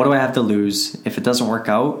 What do I have to lose? If it doesn't work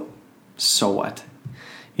out, so what?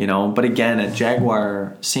 But again, at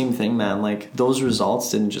Jaguar, same thing, man. Like, those results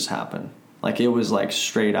didn't just happen. Like, it was like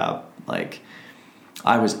straight up, like,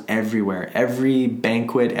 I was everywhere. Every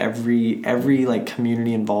banquet, every like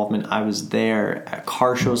community involvement, I was there. At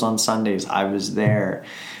car shows on Sundays, I was there.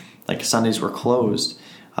 Like, Sundays were closed.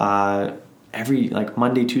 Every, like,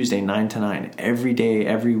 Monday, Tuesday, 9 to 9, every day,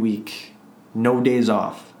 every week, no days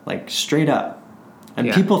off, like, straight up.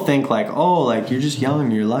 And people think like, oh, like, you're just young,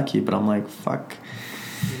 you're lucky. But I'm like, fuck.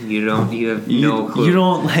 You have no clue. You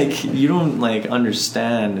don't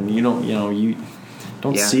understand, and you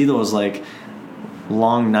don't see those like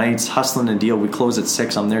long nights hustling a deal. We close at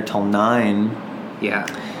 6. I'm there till 9. Yeah,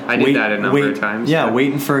 I did that a number of times. Yeah,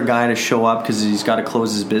 waiting for a guy to show up because he's got to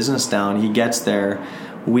close his business down. He gets there.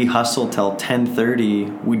 We hustle till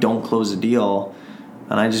 10:30. We don't close the deal,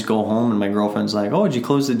 and I just go home. And my girlfriend's like, "Oh, did you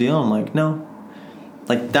close the deal?" I'm like, "No."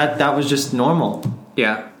 Like that was just normal.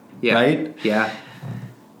 Yeah. Right. Yeah.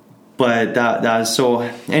 But that so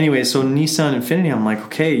anyway, so Nissan Infiniti, I'm like,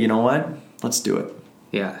 okay, you know what? Let's do it.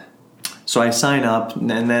 Yeah. So I sign up, and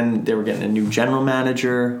then they were getting a new general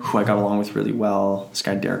manager who I got along with really well. This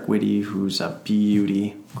guy, Derek Whitty, who's a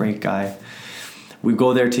beauty, great guy. We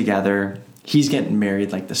go there together. He's getting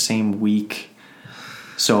married like the same week.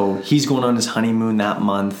 So he's going on his honeymoon that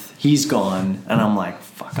month. He's gone. And I'm like,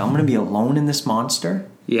 fuck, I'm going to be alone in this monster?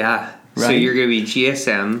 Yeah. Right? So you're going to be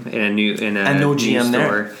GSM in a new and no GM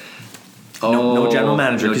store. There. No general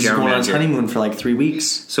manager because he's going on his honeymoon for like 3 weeks.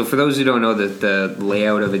 So for those who don't know the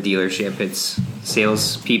layout of a dealership, it's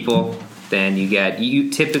salespeople. Then you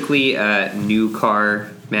typically a new car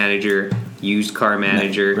manager, used car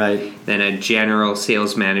manager, right? Then a general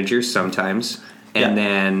sales manager sometimes, and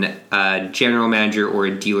then a general manager or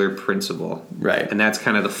a dealer principal. Right. And that's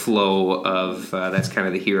kind of the flow of, that's kind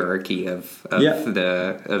of the hierarchy of a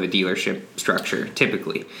dealership structure,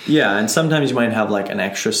 typically. Yeah, and sometimes you might have like an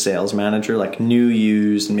extra sales manager, like new,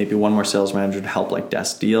 used, and maybe one more sales manager to help like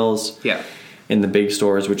desk deals. Yeah. In the big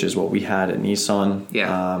stores, which is what we had at Nissan.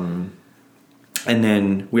 Yeah. And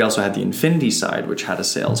then we also had the Infinity side, which had a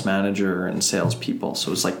sales manager and salespeople. So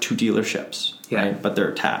it was like 2 dealerships, right? But they're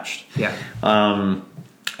attached. Yeah.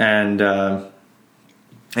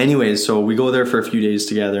 Anyways, so we go there for a few days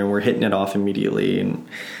together and we're hitting it off immediately. And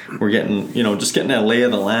we're getting, just getting a lay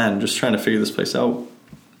of the land, just trying to figure this place out.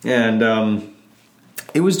 And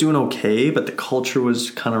it was doing okay, but the culture was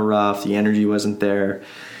kind of rough. The energy wasn't there.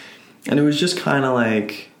 And it was just kind of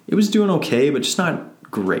like, it was doing okay, but just not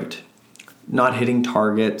great. Not hitting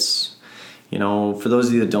targets. For those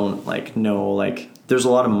of you that don't know, there's a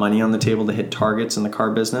lot of money on the table to hit targets in the car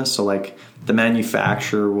business. So like the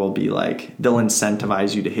manufacturer will be like, they'll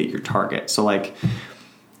incentivize you to hit your target. So like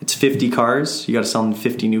it's 50 cars, you got to sell them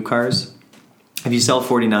 50 new cars. If you sell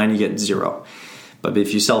 49, you get 0. But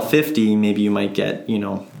if you sell 50, maybe you might get,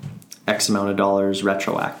 X amount of dollars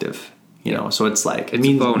retroactive. So it's like, it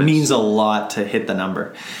means a lot to hit the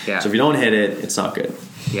number. Yeah. So if you don't hit it, it's not good.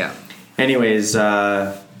 Yeah. Anyways,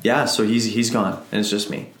 so he's gone and it's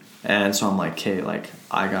just me. And so I'm like, okay,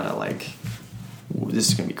 I gotta this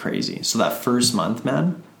is gonna be crazy. So that first month,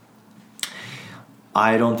 man,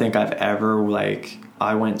 I don't think I've ever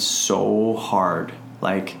I went so hard.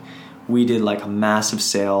 We did a massive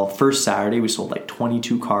sale. First Saturday, we sold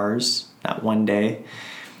 22 cars that one day.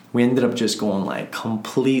 We ended up just going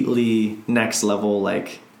completely next level,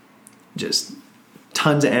 just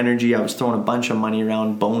tons of energy. I was throwing a bunch of money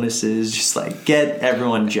around, bonuses, just get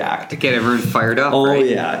everyone jacked. To get everyone fired up. Oh, right?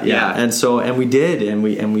 Yeah. And we did, and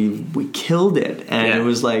we killed it. And it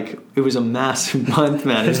was it was a massive month,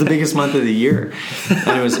 man. It was the biggest month of the year.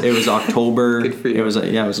 And it was October. Good for you. It was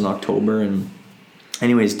in October. And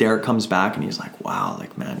anyways, Derek comes back and he's like, wow,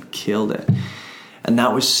 man, killed it. And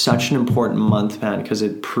that was such an important month, man, because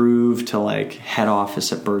it proved to head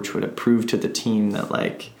office at Birchwood. It proved to the team that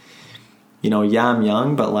I'm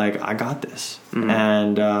young, but I got this. Mm-hmm.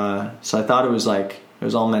 And so I thought it was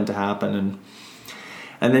all meant to happen.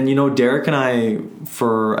 And then Derek and I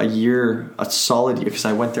for a solid year, because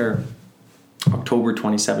I went there October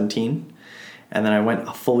 2017, and then I went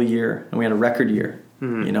a full year, and we had a record year.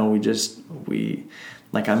 Mm-hmm.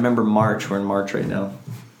 I remember March. We're in March right now.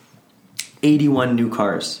 81 new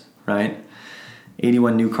cars, right?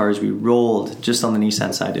 81 new cars we rolled just on the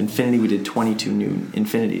Nissan side. Infinity, we did 22 new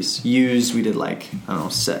Infinities. Used, we did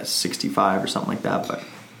 65 or something like that. But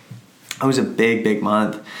it was a big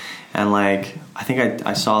month. And I think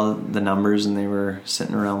I saw the numbers and they were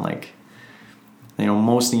sitting around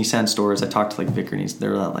most Nissan stores. I talked to Vicar Nissan, they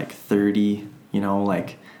were at 30,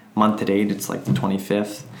 month to date, it's the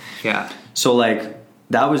 25th. Yeah. So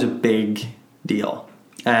that was a big deal.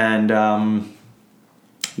 And and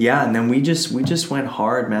then we just went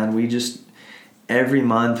hard, man. We just every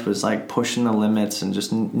month was pushing the limits and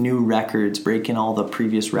just new records, breaking all the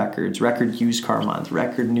previous records. Record used car month,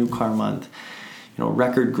 record new car month,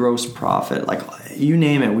 record gross profit, you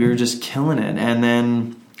name it. We were just killing it. And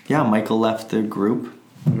then Michael left the group.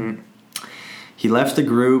 Mm-hmm. He left the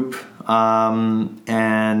group, and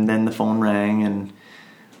then the phone rang, and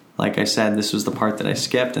like I said, this was the part that I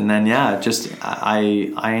skipped. And then,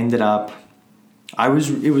 I ended up,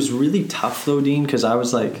 it was really tough though, Dean, because I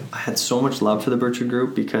was I had so much love for the Birchwood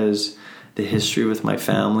Group because the history with my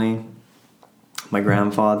family, my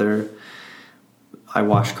grandfather, I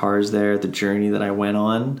washed cars there, the journey that I went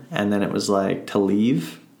on, and then it was to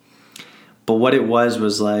leave. But what it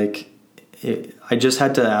was I just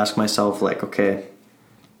had to ask myself, okay,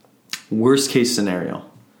 worst case scenario,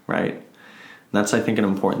 right? That's, I think, an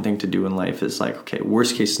important thing to do in life is okay,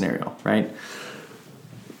 worst case scenario, right?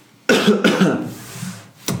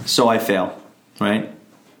 So I fail, right?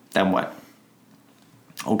 Then what?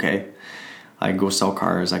 Okay, I go sell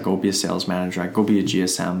cars. I go be a sales manager. I go be a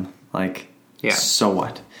GSM. So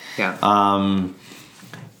what? Yeah. I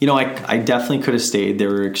definitely could have stayed. They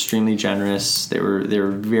were extremely generous. They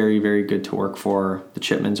were very, very good to work for. The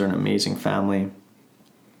Chipmans are an amazing family.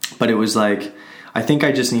 But it was I think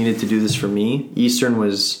I just needed to do this for me. Eastern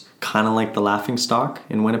was kind of like the laughing stock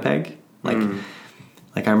in Winnipeg.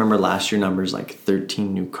 I remember last year numbers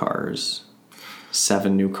 13 new cars,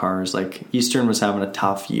 7 new cars. Eastern was having a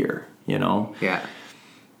tough year, Yeah.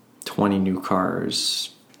 20 new cars,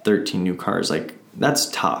 13 new cars. That's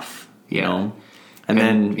tough, you know?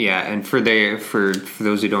 And for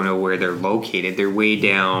those who don't know where they're located, they're way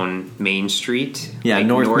down Main Street. Yeah, like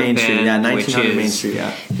North Main Street. Yeah, 1900 Main Street.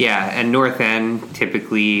 Yeah. Yeah, and North End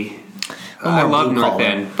typically. I love North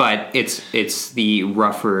End, but it's the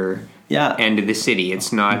rougher end of the city.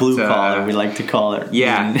 It's not blue collar. We like to call it.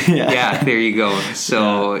 Yeah, yeah. There you go.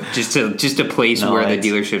 So just a place where the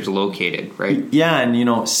dealership's located, right? Yeah,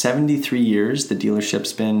 and 73 years the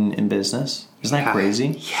dealership's been in business. Isn't that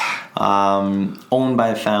crazy? Yeah. Owned by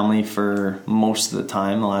a family for most of the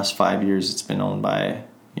time. The last 5 years it's been owned by,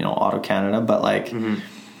 Auto Canada. But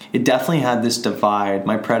it definitely had this divide.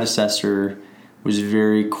 My predecessor was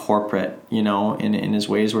very corporate, in his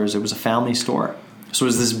ways, whereas it was a family store. So it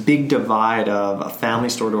was this big divide of a family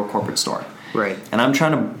store to a corporate store. Right. And I'm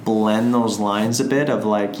trying to blend those lines a bit of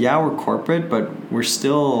we're corporate, but we're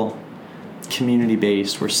still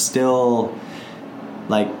community-based. We're still,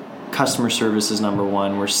 customer service is number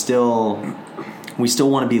one. We still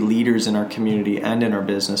want to be leaders in our community and in our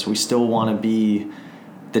business. We still want to be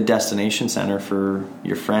the destination center for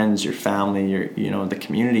your friends, your family, the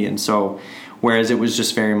community. And so, whereas it was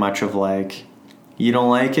just very much of you don't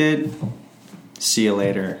like it, see you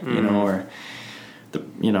later, or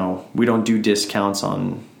we don't do discounts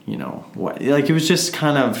on, what, it was just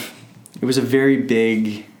it was a very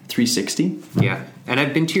big 360. Yeah. And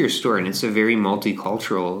I've been to your store, and it's a very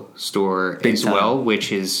multicultural store as well,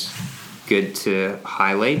 which is good to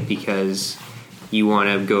highlight because you want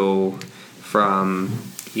to go from,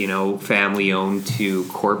 family owned to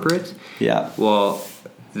corporate. Yeah. Well,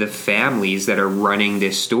 the families that are running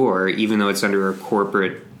this store, even though it's under a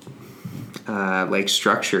corporate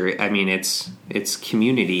structure, I mean, it's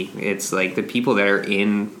community. It's the people that are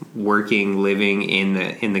working, living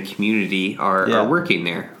in the community are working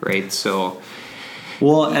there, right? So,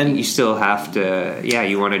 and you still have to,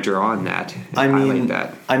 you want to draw on that. Highlight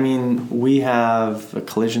that. I mean, we have a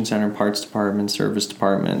collision center, parts department, service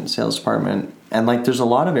department, sales department, and there's a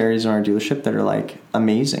lot of areas in our dealership that are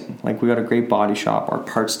amazing. We got a great body shop. Our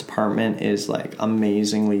parts department is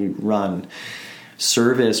amazingly run.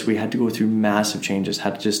 Service, we had to go through massive changes.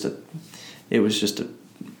 It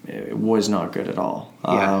was not good at all.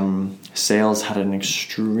 Yeah. Sales had an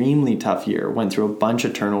extremely tough year. Went through a bunch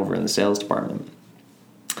of turnover in the sales department.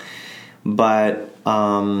 But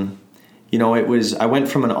I went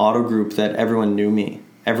from an auto group that everyone knew me.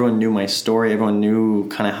 Everyone knew my story. Everyone knew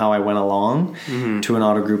kind of how I went along to an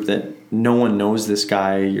auto group that no one knows this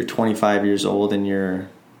guy. You're 25 years old and you're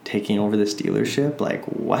taking over this dealership.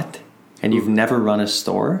 What? And you've never run a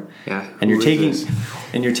store. Yeah. And you're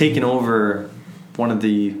taking over one of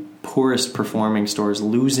the poorest performing stores,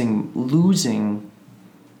 losing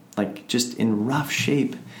just in rough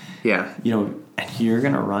shape. Yeah. And you're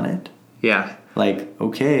gonna run it. Yeah.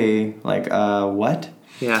 Okay. What?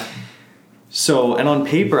 Yeah. So, and on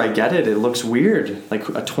paper, I get it. It looks weird. A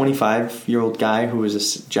 25-year-old guy who is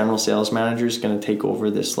a general sales manager is going to take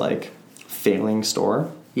over this, failing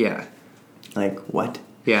store. Yeah. What?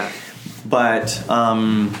 Yeah. But,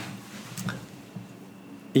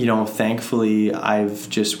 thankfully,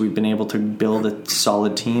 we've been able to build a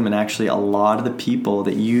solid team, and actually a lot of the people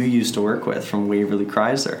that you used to work with from Waverly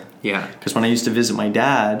Chrysler. Yeah. Because when I used to visit my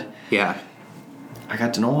dad... Yeah. I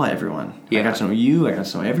got to know everyone. Yeah. I got to know you. I got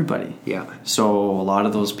to know everybody. Yeah. So a lot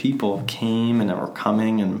of those people came and were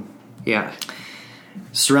coming and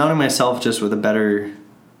surrounding myself just with a better,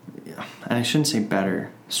 and I shouldn't say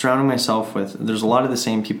better, surrounding myself with, there's a lot of the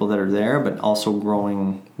same people that are there, but also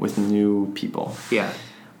growing with new people. Yeah.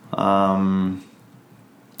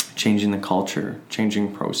 Changing the culture,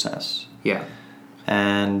 changing process. Yeah.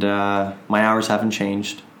 And my hours haven't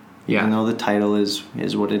changed. Even though the title is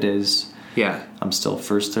what it is. Yeah. I'm still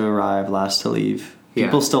first to arrive, last to leave. Yeah.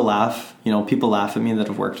 People still laugh. People laugh at me that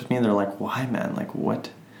have worked with me. They're like, why, man?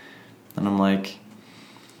 What? And I'm like,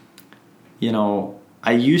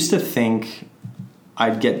 I used to think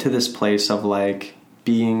I'd get to this place of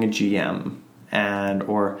being a GM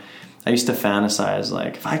or I used to fantasize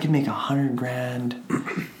if I could make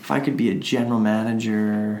 $100,000, if I could be a general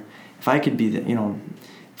manager, if I could be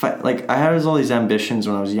if I had all these ambitions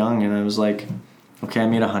when I was young, and I was okay, I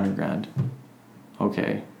made $100,000.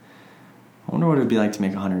 Okay. I wonder what it would be like to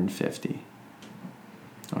make 150.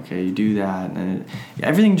 Okay, you do that, and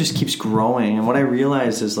everything just keeps growing. And what I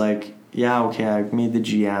realized is okay, I've made the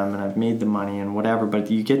GM and I've made the money and whatever, but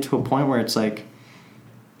you get to a point where it's the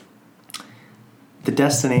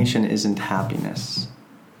destination isn't happiness,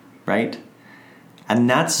 right? And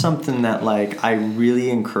that's something that I really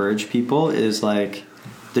encourage people is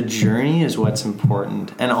the journey is what's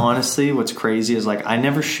important. And honestly, what's crazy is I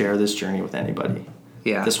never share this journey with anybody.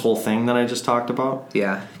 Yeah. This whole thing that I just talked about.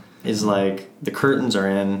 Yeah. is like the curtains are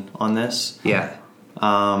in on this. Yeah.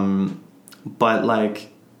 But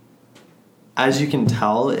like, as you can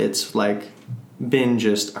tell, it's like been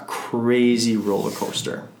just a crazy roller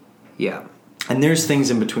coaster. Yeah. And there's things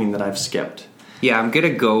in between that I've skipped. Yeah, I'm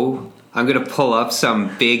going to pull up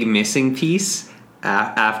some big missing piece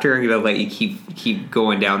after. I'm going to let you keep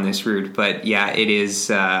going down this route. But yeah, it is,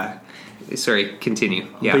 sorry, continue.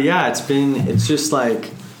 Yeah. But yeah, it's just like,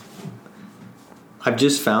 I've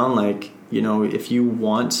just found like, you know, if you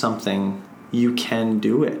want something, you can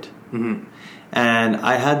do it. Mm-hmm. And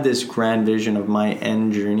I had this grand vision of my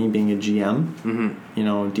end journey being a GM, you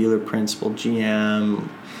know, dealer principal, GM,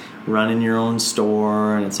 running your own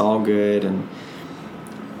store, and it's all good.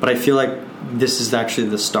 But I feel like this is actually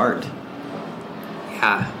the start.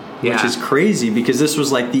 Yeah. Which is crazy, because this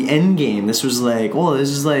was like the end game. This was like, oh, this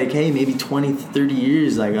is like, hey, maybe 20, 30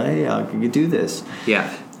 years. Like, hey, I can do this.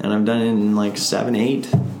 Yeah. And I've done it in like 7,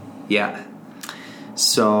 8. Yeah.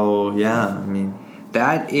 So, yeah, I mean,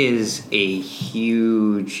 that is a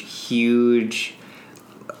huge...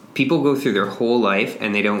 People go through their whole life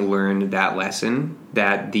and they don't learn that lesson,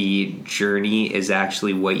 that the journey is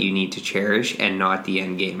actually what you need to cherish and not the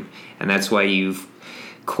end game. And that's why you've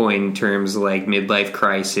coined terms like midlife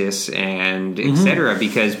crisis and etc.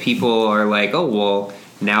 Because people are like, oh, well,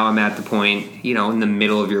 now I'm at the point, you know, in the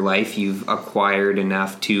middle of your life, you've acquired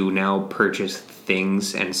enough to now purchase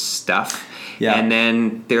things and stuff. Yeah. And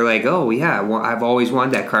then they're like, oh, yeah, well, I've always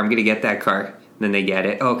wanted that car. I'm going to get that car. Then they get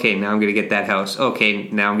it. Okay, now I'm going to get that house. Okay,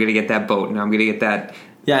 now I'm going to get that boat. Now I'm going to get that.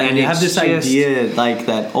 Yeah, and you have this idea like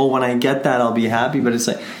that, oh, when I get that, I'll be happy. But it's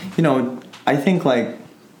like, you know, I think like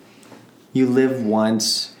you live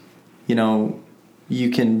once, you know, you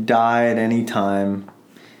can die at any time.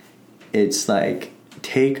 It's like,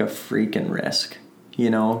 take a freaking risk, you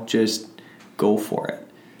know, just go for it.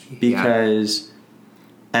 Because...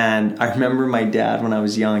 And I remember my dad, when I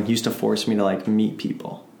was young, he used to force me to, like, meet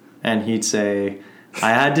people. And he'd say,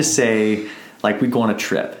 I had to say, like, we'd go on a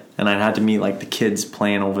trip. And I'd have to meet, like, the kids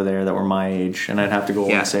playing over there that were my age. And I'd have to go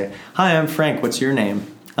over and say, hi, I'm Frank. What's your name?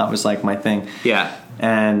 That was, like, my thing. Yeah.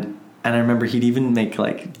 And I remember he'd even make,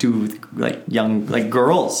 like, do, like, young, like,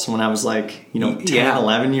 girls when I was, like, you know, 10,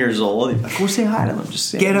 11 years old. He'd be like, go say hi to them.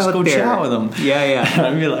 Just go chat with them. Yeah, yeah. And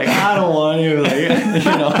I'd be like, I don't want to. Like,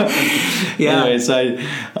 you know. Yeah. Anyway, so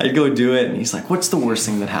I'd go do it. And he's like, what's the worst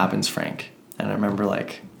thing that happens, Frank? And I remember,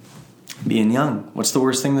 like, being young. What's the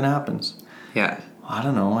worst thing that happens? Yeah. I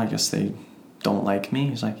don't know. I guess they don't like me.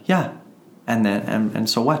 He's like, yeah. And then, and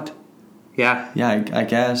so what? Yeah. Yeah, I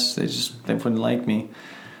guess they wouldn't like me.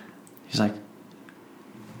 He's like,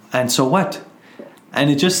 and so what? And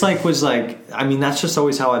it just like was like, I mean, that's just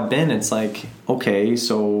always how I've been. It's like, okay,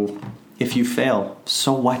 so if you fail,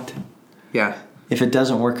 so what? Yeah. If it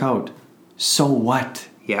doesn't work out, so what?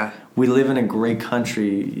 Yeah. We live in a great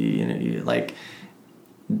country. You know, like,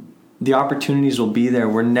 the opportunities will be there.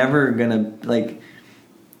 We're never gonna, like,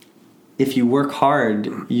 if you work hard,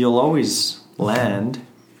 you'll always land,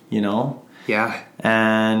 you know? Yeah.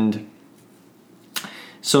 And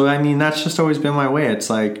so, I mean, that's just always been my way. It's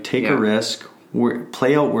like, take a risk,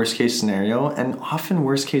 play out worst case scenario, and often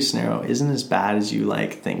worst case scenario isn't as bad as you,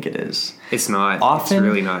 like, think it is. It's not. Often, it's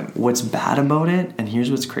really not. What's bad about it, and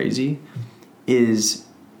here's what's crazy, is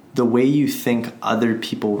the way you think other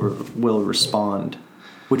people will respond,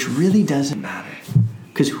 which really doesn't matter.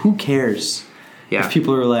 Because who cares if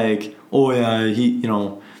people are like, oh, yeah, you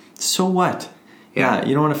know, so what? Yeah,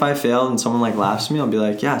 you know what, if I failed and someone, like, laughs at me, I'll be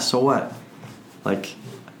like, yeah, so what? Like,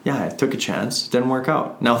 yeah, I took a chance. It didn't work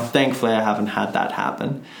out. Now, thankfully, I haven't had that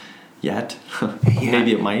happen yet.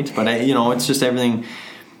 Maybe it might, but you know, it's just everything.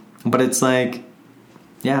 But it's like,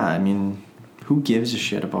 yeah, I mean, who gives a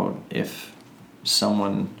shit about if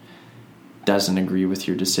someone doesn't agree with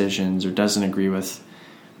your decisions or doesn't agree with,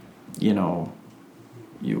 you know,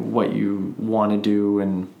 what you want to do?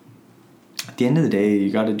 And at the end of the day, you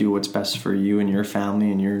got to do what's best for you and your family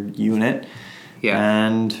and your unit. Yeah.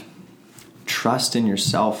 And trust in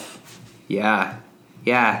yourself. Yeah.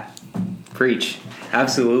 Preach.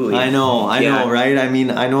 Absolutely. I know, right? I mean,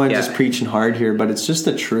 I know I'm just preaching hard here, but it's just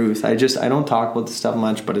the truth. I don't talk about this stuff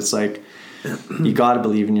much, but it's like, you got to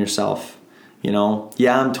believe in yourself, you know?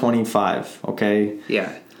 Yeah, I'm 25, okay?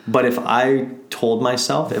 Yeah. But if I told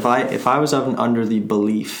myself, if I was under the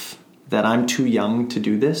belief that I'm too young to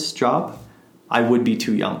do this job, I would be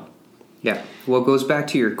too young. Yeah. Well, it goes back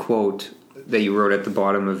to your quote that you wrote at the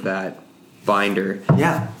bottom of that binder.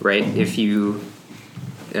 Yeah. Right? If you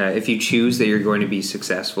choose that you're going to be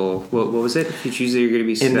successful, what was it? If you choose that you're going to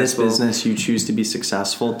be successful. In this business, you choose to be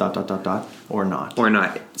successful, ... or not. Or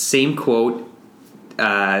not. Same quote,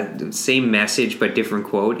 same message but different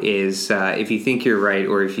quote is if you think you're right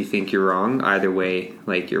or if you think you're wrong, either way,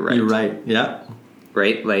 like you're right. You're right. Yeah.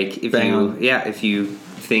 Right? Like if you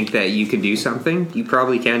think that you can do something, you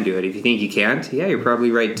probably can do it. If you think you can't, you're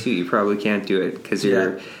probably right too. You probably can't do it because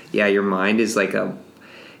your mind is like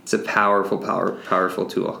it's a powerful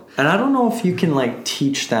tool. And I don't know if you can like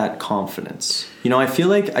teach that confidence. You know, I feel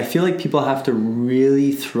like people have to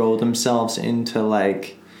really throw themselves into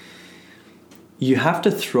like, you have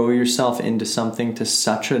to throw yourself into something to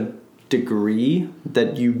such a degree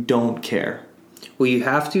that you don't care. Well, you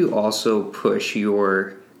have to also push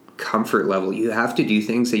your comfort level. You have to do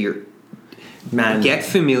things that get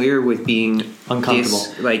familiar with being uncomfortable.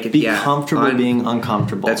 Be comfortable being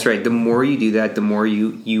uncomfortable. That's right. The more you do that, the more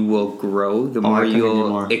you will grow. The more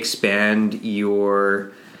you'll expand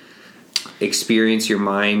your experience, your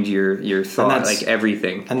mind, your thought, like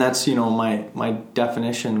everything. And that's, you know, my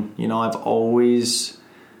definition. You know, I've always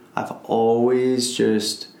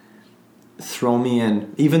just throw me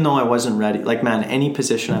in, even though I wasn't ready. Like, man, any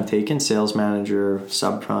position I've taken, sales manager,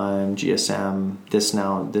 subprime, GSM,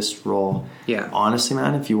 this role. Yeah. Honestly,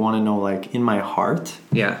 man, if you want to know, like, in my heart,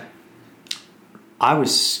 I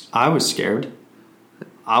was scared.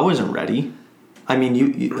 I wasn't ready. I mean,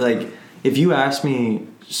 you like, if you ask me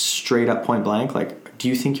straight up point blank, like, do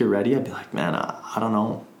you think you're ready? I'd be like, man, I don't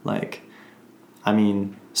know. Like, I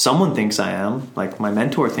mean, someone thinks I am. Like, my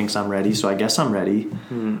mentor thinks I'm ready, so I guess I'm ready.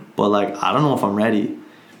 But, like, I don't know if I'm ready.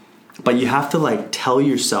 But you have to, like, tell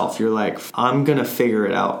yourself, you're like, I'm going to figure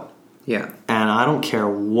it out. Yeah. And I don't care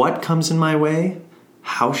what comes in my way,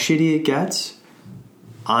 how shitty it gets,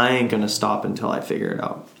 I ain't going to stop until I figure it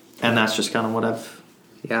out. And that's just kind of what I've...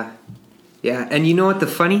 Yeah. Yeah. And you know what? The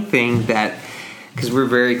funny thing that... Because we're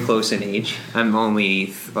very close in age. I'm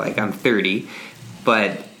only, like, I'm 30.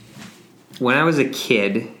 But... when I was a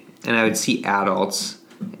kid and I would see adults,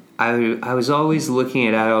 I was always looking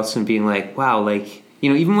at adults and being like, wow, like, you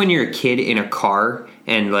know, even when you're a kid in a car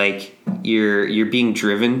and like you're being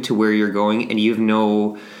driven to where you're going and you have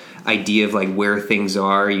no idea of like where things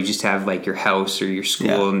are, you just have like your house or your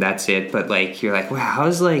school and that's it. But like, you're like, wow, how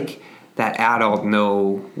does like that adult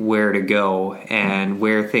know where to go and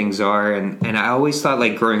where things are? And I always thought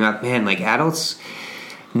like growing up, man, like adults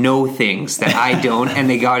know things that I don't, and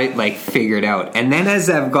they got it like figured out. And then as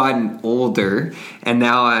I've gotten older and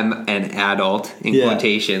now I'm an adult in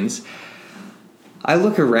quotations, I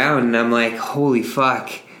look around and I'm like, holy fuck,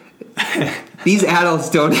 these adults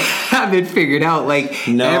don't have it figured out. Like,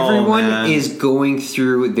 everyone is going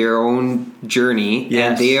through their own journey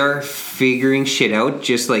and they are figuring shit out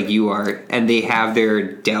just like you are, and they have their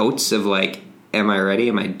doubts of like, am I ready?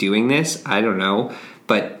 Am I doing this? I don't know.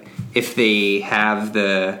 But if they have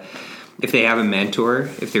a mentor,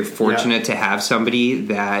 if they're fortunate to have somebody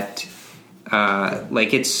that,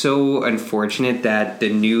 like, it's so unfortunate that the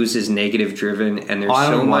news is negative driven and there's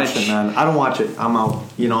so much. Watch it, man. I don't watch it. I'm out.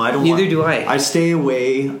 You know, I don't. Neither do I. I stay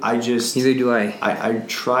away. Neither do I. I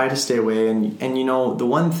try to stay away, and you know, the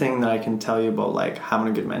one thing that I can tell you about like having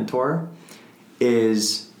a good mentor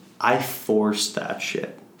is I forced that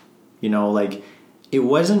shit. You know, like, it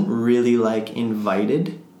wasn't really like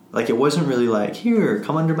invited. Like, it wasn't really like, here,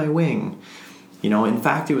 come under my wing. You know, in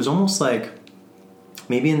fact, it was almost like,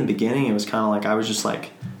 maybe in the beginning, it was kind of like, I was just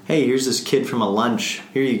like, hey, here's this kid from a lunch.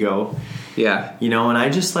 Here you go. Yeah. You know, and I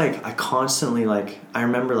just like, I constantly like, I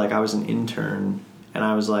remember like I was an intern and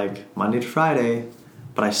I was like Monday to Friday,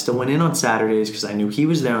 but I still went in on Saturdays because I knew he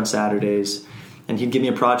was there on Saturdays. And he'd give me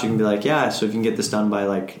a project and be like, yeah, so if you can get this done by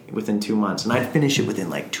like within 2 months. And I'd finish it within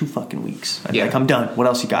like 2 fucking weeks. I'd be like, I'm done. What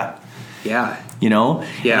else you got? Yeah. You know?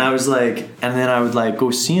 Yeah. And I was like, and then I would like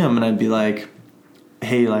go see him and I'd be like,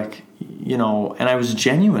 hey, like, you know, and I was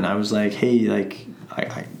genuine. I was like, hey, like,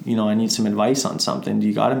 I you know, I need some advice on something. Do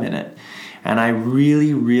you got a minute? And I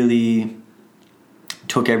really, really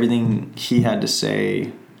took everything he had to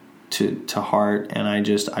say to heart. And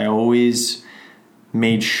I always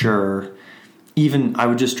made sure, even I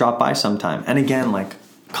would just drop by sometime. And again, like,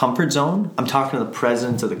 comfort zone, I'm talking to the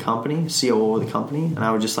president of the company, COO of the company, and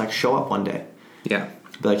I would just like show up one day. Yeah.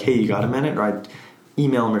 Be like, hey, you got a minute? Or I'd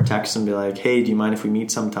email him or text him and be like, hey, do you mind if we meet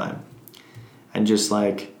sometime? And just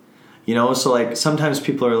like, you know, so like sometimes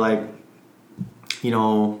people are like, you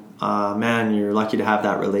know, man, you're lucky to have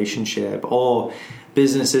that relationship. Oh,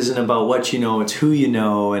 business isn't about what you know, it's who you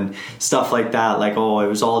know, and stuff like that. Like, oh, it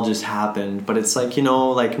was all just happened. But it's like, you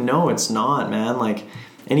know, like, no, it's not, man. Like,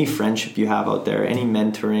 any friendship you have out there, any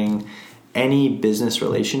mentoring, any business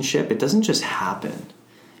relationship, it doesn't just happen.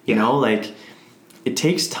 You know, like, it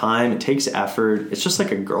takes time, it takes effort. It's just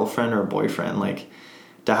like a girlfriend or a boyfriend. Like,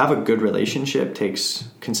 to have a good relationship takes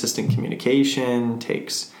consistent communication,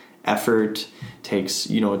 takes effort, takes,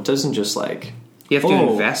 it doesn't just like, you have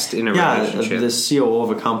to invest in a relationship. The COO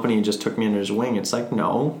of a company just took me under his wing. It's like,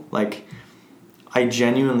 no, like I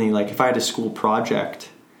genuinely, like if I had a school project,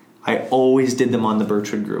 I always did them on the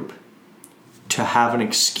Birchwood group to have an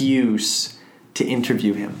excuse to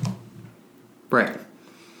interview him. Right.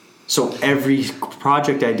 So every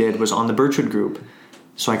project I did was on the Birchwood group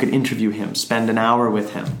so I could interview him, spend an hour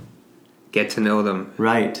with him. Get to know them.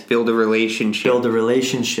 Right. Build a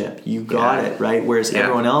relationship. You got it, right? Whereas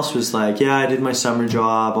everyone else was like, I did my summer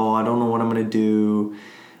job. Oh, I don't know what I'm going to do.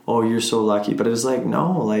 Oh, you're so lucky. But it was like,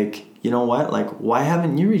 no, like, you know what? Like, why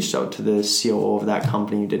haven't you reached out to the COO of that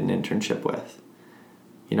company you did an internship with?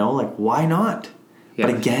 Like, why not? Yeah.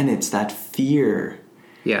 But again, it's that fear.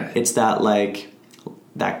 Yeah. It's that, like,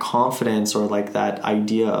 that confidence or, like, that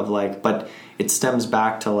idea of, like, but it stems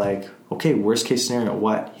back to, like, okay, worst case scenario,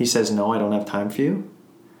 what? He says, no, I don't have time for you.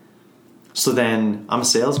 So then I'm a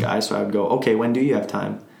sales guy, so I would go, okay, when do you have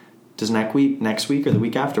time? Does next week or the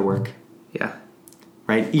week after work? Yeah.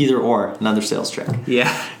 Right? Either or, another sales trick.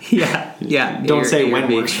 Yeah. Don't say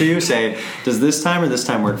when works for you. Say, does this time or this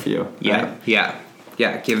time work for you? Yeah, right? Yeah.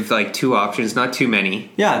 Give like 2 options, not too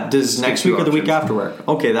many. Yeah. Does next week or the week after work?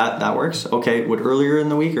 Okay, that works. Okay, would earlier in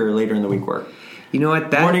the week or later in the week work? You know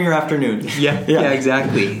what? Morning or afternoon? Yeah,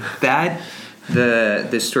 exactly. That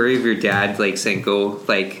the story of your dad like saying go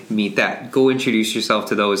like meet that, go introduce yourself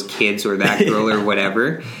to those kids or that girl or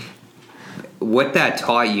whatever. What that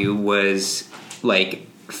taught you was like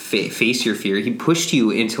face your fear. He pushed you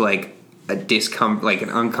into like a like an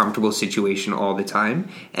uncomfortable situation all the time,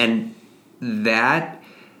 and that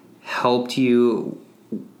helped you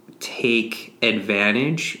take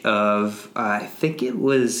advantage of I think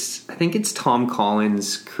it's Tom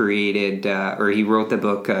Collins created or he wrote the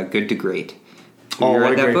book Good to Great.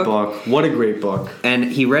 What a great book. What a great book. And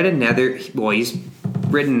he read he's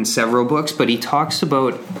written several books, but he talks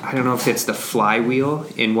about, I don't know if it's the flywheel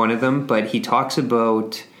in one of them, but he talks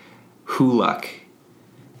about who luck.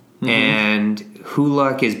 Mm-hmm. And who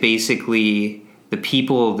luck is basically the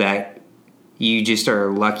people that you just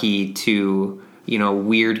are lucky to,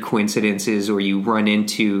 weird coincidences, or you run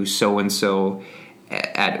into so-and-so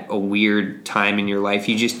at a weird time in your life.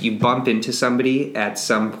 You bump into somebody at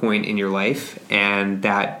some point in your life, and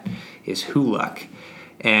that is who luck.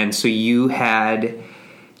 And so you had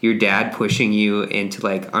your dad pushing you into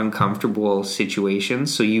like uncomfortable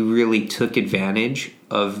situations, so you really took advantage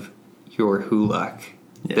of your who luck.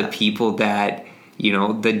 The people that,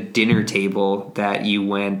 the dinner table that you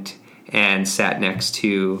went and sat next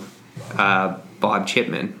to Bob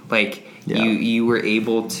Chipman. Like you were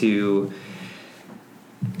able to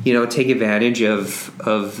take advantage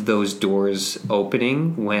of those doors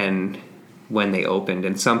opening when they opened.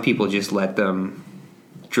 And some people just let them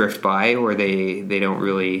drift by, or they don't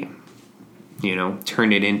really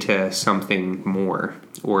turn it into something more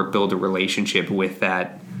or build a relationship with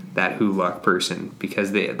that who luck person,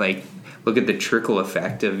 because they like look at the trickle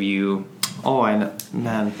effect of you I know,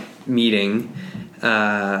 man, meeting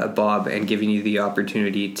Bob and giving you the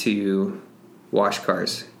opportunity to wash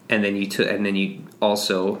cars, and then you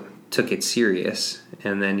also took it serious,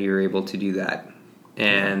 and then you were able to do that.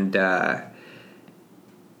 And that's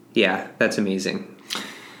amazing.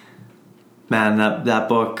 Man, that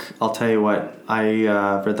book, I'll tell you what, I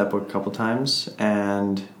read that book a couple times,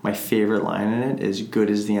 and my favorite line in it is good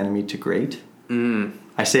is the enemy to great.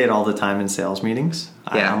 I say it all the time in sales meetings.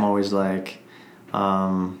 I'm always like,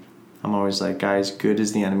 guys, good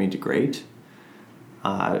is the enemy to great.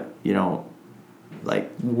 Like,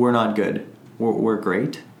 we're not good. We're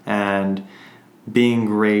great. And being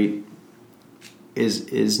great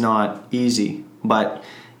is not easy. But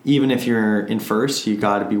even if you're in first, you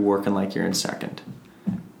got to be working like you're in second.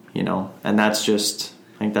 And that's just,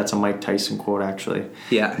 I think that's a Mike Tyson quote, actually.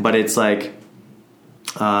 Yeah. But it's like,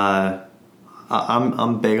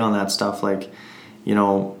 I'm big on that stuff. Like,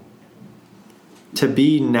 to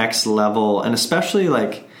be next level, and especially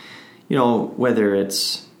like, whether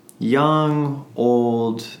it's young,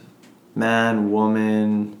 old, man,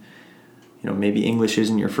 woman, maybe English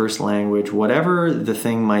isn't your first language, whatever the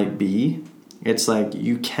thing might be, it's like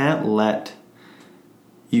you can't let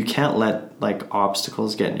like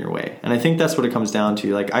obstacles get in your way. And I think that's what it comes down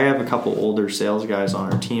to. Like, I have a couple older sales guys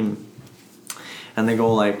on our team, and they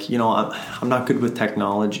go like, I'm not good with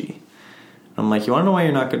technology. I'm like, you want to know why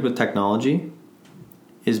you're not good with technology?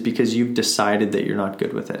 Is because you've decided that you're not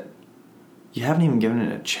good with it. You haven't even given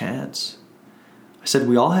it a chance. I said,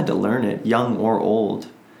 we all had to learn it, young or old.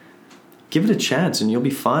 Give it a chance and you'll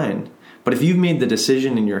be fine. But if you've made the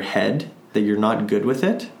decision in your head that you're not good with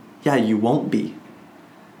it, yeah, you won't be.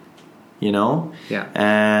 You know? Yeah.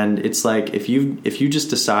 And it's like, if you just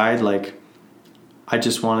decide, like, I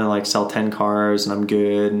just want to, like, sell 10 cars and I'm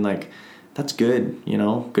good, and, like, that's good, you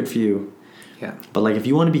know? Good for you. Yeah. But, like, if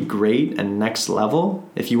you want to be great and next level,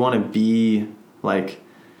 if you want to be, like,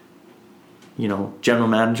 you know, general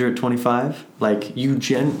manager at 25, like,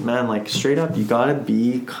 man, like, straight up, you gotta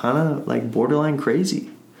be kind of, like, borderline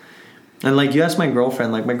crazy. And, like, you ask my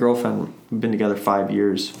girlfriend, we've been together 5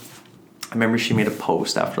 years. I remember she made a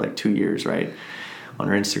post after, like, 2 years, right? On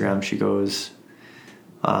her Instagram, she goes,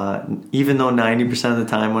 even though 90% of the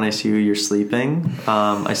time when I see you, you're sleeping,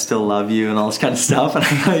 I still love you and all this kind of stuff. And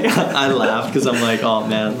I laugh because I'm like, oh,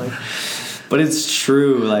 man. Like, but it's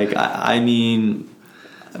true. Like, I mean,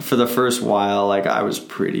 for the first while, like, I was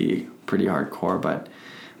pretty hardcore. But,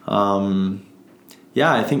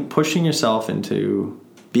 yeah, I think pushing yourself into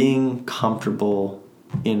being comfortable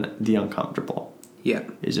in the uncomfortable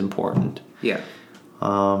is important. Yeah.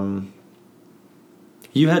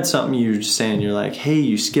 You had something you were just saying, you're like, hey,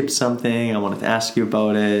 you skipped something, I wanted to ask you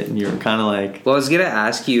about it, and you're kind of like... Well, I was going to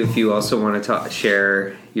ask you if you also want to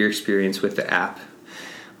share your experience with the app.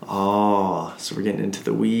 Oh, so we're getting into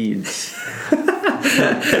the weeds.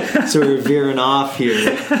 So we're veering off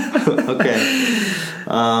here. Okay.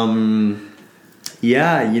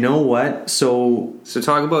 Yeah, you know what? So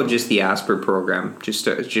talk about just the Asper program. Just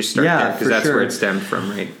start there, because that's where it stemmed from,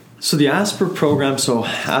 right? So the Asper program,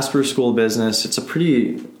 Asper School of Business, it's a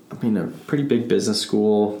pretty big business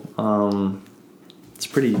school. It's a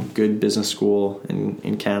pretty good business school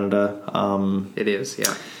in Canada. It is,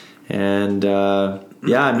 yeah. And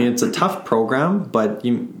yeah, I mean, it's a tough program, but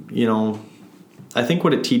you know, I think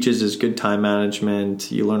what it teaches is good time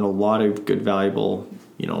management. You learn a lot of good, valuable,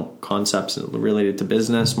 you know, concepts related to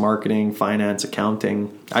business, marketing, finance,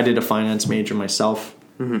 accounting. I did a finance major myself.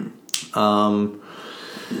 Mm-hmm.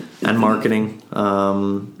 And marketing,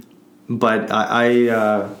 but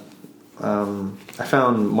I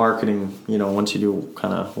found marketing, you know, once you do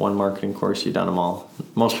kind of one marketing course, you've done them all.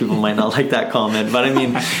 Most people might not like that comment, but I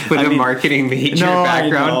mean, with a marketing major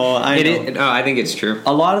background, I know. No, I think it's true.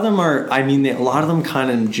 A lot of them are. I mean, a lot of them kind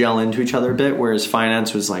of gel into each other a bit. Whereas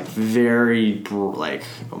finance was like very like,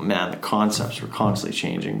 oh man, the concepts were constantly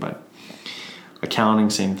changing, but. Accounting,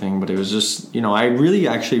 same thing, but it was just, you know, I really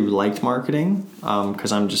actually liked marketing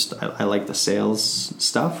because I like the sales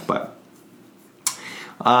stuff, but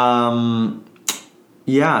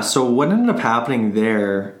yeah, so what ended up happening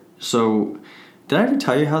there, so did I ever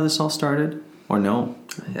tell you how this all started or no?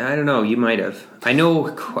 I don't know, you might have. I know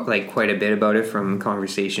quite a bit about it from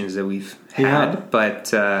conversations that we've had,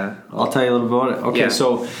 but I'll tell you a little about it. Okay, yeah.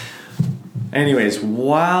 So anyways,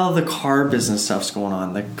 while the car business stuff's going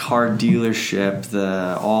on, the car dealership,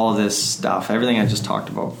 all this stuff, everything I just talked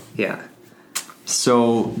about. Yeah.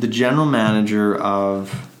 So the general manager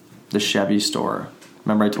of the Chevy store,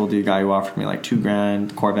 remember I told you a guy who offered me like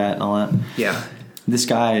 $2,000 Corvette and all that? Yeah. This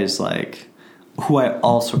guy is like, who I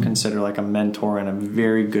also consider like a mentor and a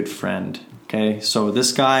very good friend. Okay. So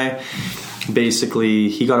this guy, basically,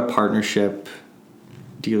 he got a partnership,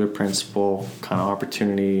 dealer principal kind of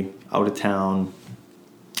opportunity out of town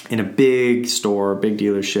in a big store, big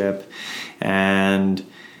dealership,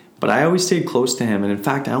 but I always stayed close to him, and in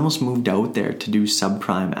fact I almost moved out there to do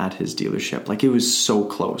subprime at his dealership. Like, it was so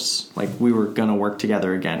close, like we were gonna work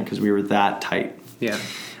together again because we were that tight. Yeah.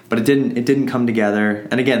 But it didn't come together,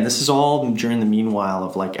 and again, this is all during the meanwhile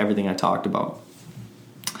of like everything I talked about.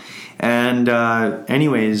 And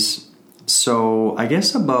anyways, so I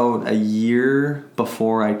guess about a year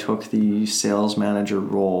before I took the sales manager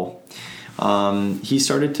role, he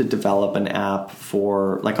started to develop an app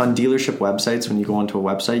for, like, on dealership websites, when you go onto a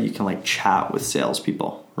website, you can like chat with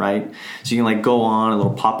salespeople, right? So you can like go on, a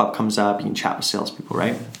little pop-up comes up, you can chat with salespeople,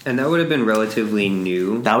 right? And that would have been relatively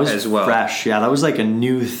new. That was as well. Fresh. Yeah, that was like a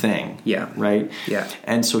new thing. Yeah. Right? Yeah.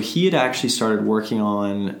 And so he had actually started working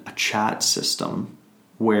on a chat system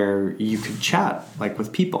where you could chat like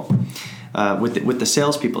with people. With the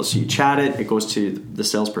salespeople, so you chat it. It goes to the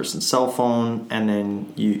salesperson's cell phone, and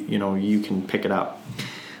then you can pick it up.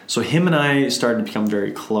 So him and I started to become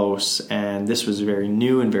very close, and this was very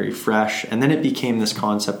new and very fresh. And then it became this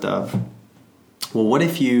concept of, well, what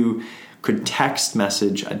if you could text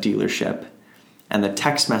message a dealership, and the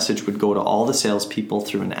text message would go to all the salespeople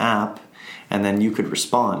through an app, and then you could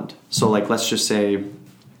respond. So, like, let's just say,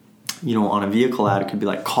 on a vehicle ad, it could be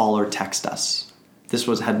like, call or text us. This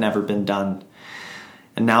had never been done.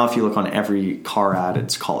 And now if you look on every car ad,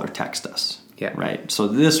 it's call or text us. Yeah. Right? So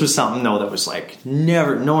this was something, that was like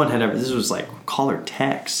no one had ever, this was like call or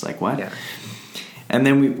text. Like, what? Yeah. And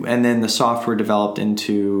then the software developed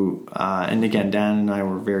into, and again, Dan and I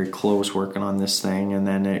were very close working on this thing. And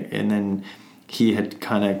then he had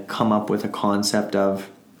kind of come up with a concept of,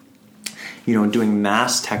 doing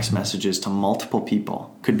mass text messages to multiple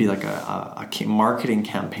people. Could be like a marketing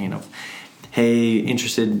campaign of, hey,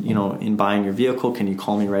 interested, in buying your vehicle. Can you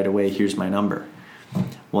call me right away? Here's my number.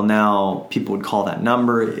 Well, now people would call that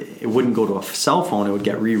number. It wouldn't go to a cell phone. It would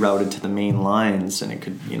get rerouted to the main lines, and it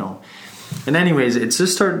could, And anyways, it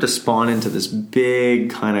just started to spawn into this big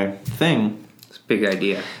kind of thing. This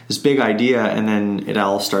big idea. And then it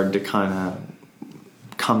all started to kind of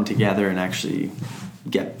come together and actually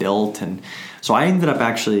get built. And so I ended up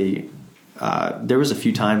actually, there was a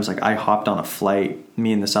few times like I hopped on a flight,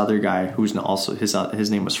 me and this other guy who's also, his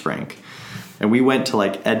name was Frank. And we went to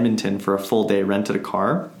like Edmonton for a full day, rented a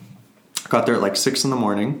car, got there at like 6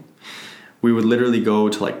 a.m. We would literally go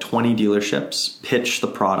to like 20 dealerships, pitch the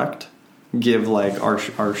product, give like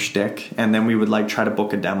our shtick, and then we would like try to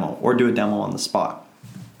book a demo or do a demo on the spot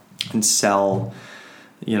and sell,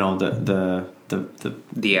 the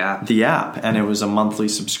app. And it was a monthly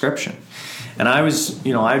subscription. And I was,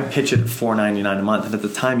 I'd pitch it at $4.99 a month. And at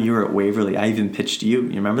the time you were at Waverly, I even pitched you.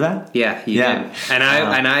 You remember that? Yeah, you did. And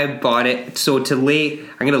I bought it. So I'm going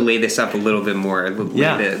to lay this up a little bit more,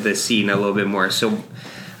 lay the scene a little bit more. So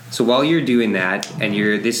while you're doing that, and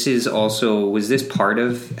was this part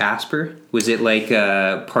of Asper? Was it like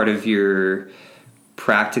part of your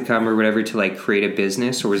practicum or whatever to like create a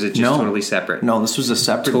business, or was it just totally separate? No, this was a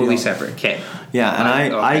separate totally deal. Separate. Okay. Yeah,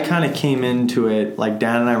 and I kind of came into it, like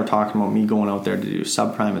Dan and I were talking about me going out there to do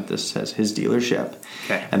subprime at this as his dealership.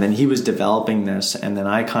 Okay. And then he was developing this, and then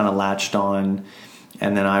I kind of latched on,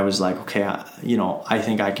 and then I was like, okay, I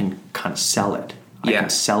think I can kind of sell it. I can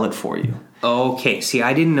sell it for you. Okay. See,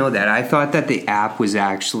 I didn't know that. I thought that the app was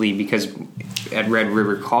actually, because at Red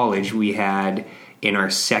River College we had, in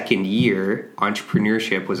our second year,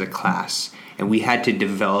 entrepreneurship was a class, and we had to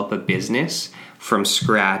develop a business from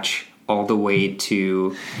scratch all the way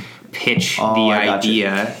to pitch the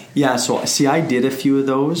idea. Yeah, so see, I did a few of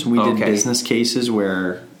those. We did business cases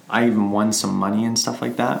where I even won some money and stuff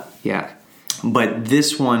like that. Yeah. But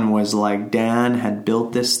this one was like Dan had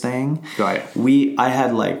built this thing. Got it. We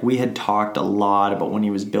had talked a lot about when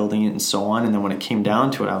he was building it and so on, and then when it came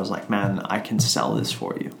down to it, I was like, man, I can sell this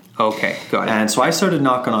for you. Okay, got it. And so I started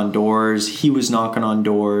knocking on doors. He was knocking on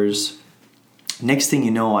doors. Next thing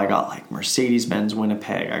you know, I got like Mercedes-Benz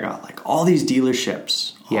Winnipeg. I got like all these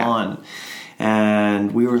dealerships on.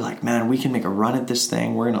 And we were like, man, we can make a run at this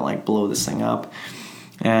thing. We're going to like blow this thing up.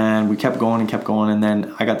 And we kept going. And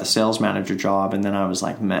then I got the sales manager job. And then I was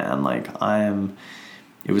like, man, like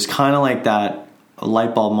it was kind of like that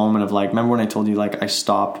light bulb moment of like, remember when I told you like I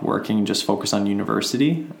stopped working and just focused on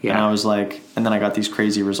university? Yeah. And I was like, and then I got these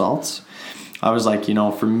crazy results. I was like,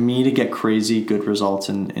 for me to get crazy good results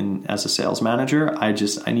in as a sales manager, I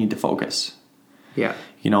need to focus. Yeah.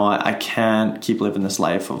 I can't keep living this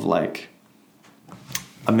life of like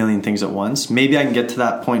a million things at once. Maybe I can get to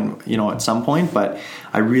that point, at some point, but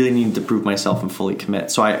I really need to prove myself and fully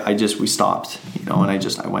commit. So we stopped, and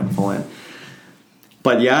I went full in.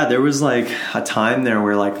 But yeah, there was like a time there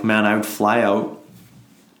where like, man, I would fly out,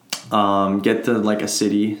 get to like a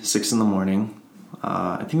city, 6 a.m.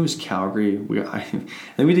 I think it was Calgary. I think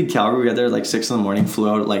we did Calgary. We got there at like 6 a.m, flew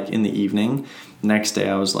out like in the evening. Next day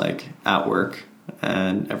I was like at work,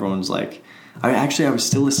 and everyone's like, I was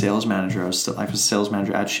still a sales manager. I was a sales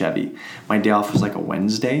manager at Chevy. My day off was like a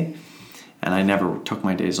Wednesday, and I never took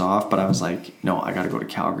my days off, but I was like, no, I got to go to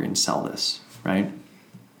Calgary and sell this. Right.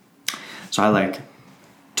 So I like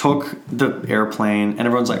took the airplane, and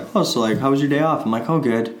everyone's like, oh, so like, how was your day off? I'm like, oh,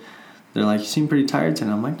 good. They're like, you seem pretty tired today.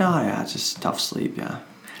 I'm like, no, yeah, it's just tough sleep, yeah.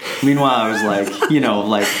 Meanwhile, I was like,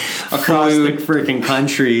 like across the freaking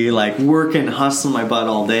country, like working, hustling my butt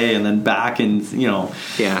all day, and then back and, Yeah.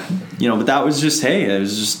 But that was just, hey, it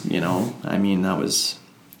was just, that was,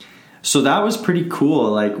 so that was pretty cool.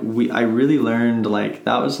 Like I really learned, like,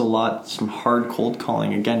 that was some hard cold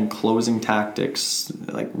calling, again, closing tactics,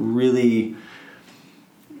 like really.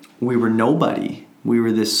 We were nobody. We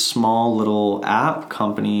were this small little app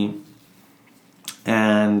company,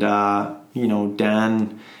 and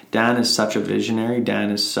Dan is such a visionary.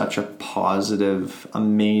 Dan is such a positive,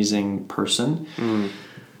 amazing person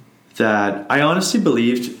that I honestly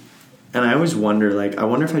believed, and I always wonder, like, I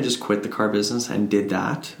wonder if I just quit the car business and did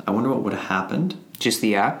that. I wonder what would have happened. Just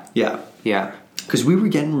the app? Yeah. Yeah. Because we were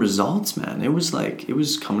getting results, man. It was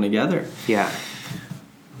coming together. Yeah.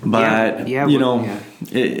 But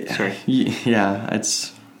sorry.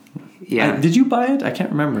 It's did you buy it? I can't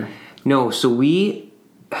remember. No, so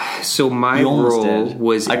my role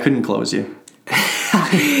was I couldn't close you.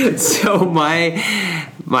 So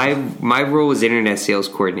my role was internet sales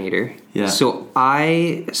coordinator. Yeah. So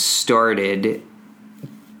I started,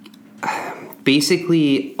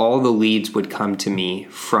 basically all the leads would come to me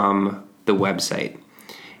from the website.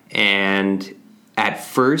 And at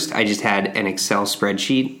first I just had an Excel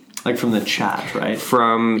spreadsheet. Like from the chat, right?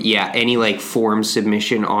 From, any like form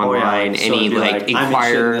submission online, So any like I'm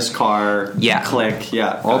inquire in this car, click,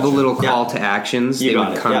 all the little call to actions, they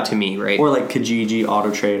would come to me, right? Or like Kijiji,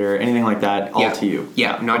 Auto Trader, anything like that, all to you.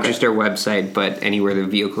 Yeah, not just our website, but anywhere the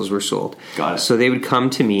vehicles were sold. Got it. So they would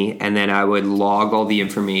come to me, and then I would log all the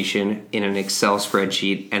information in an Excel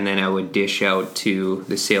spreadsheet, and then I would dish out to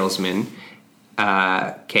the salesman.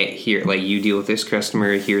 Okay, here, like you deal with this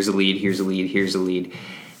customer. Here's a lead. Here's a lead. Here's a lead.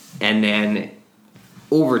 And then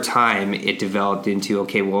over time, it developed into,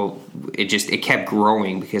 it kept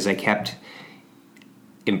growing because I kept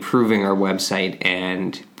improving our website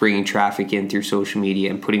and bringing traffic in through social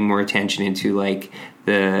media and putting more attention into like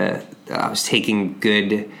I was taking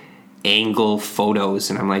good angle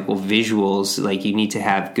photos, and I'm like, how like you need to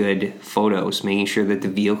have good photos, making sure that the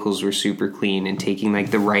vehicles were super clean and taking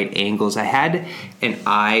like the right angles. I had an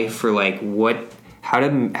eye for like how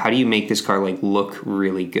do you make this car like look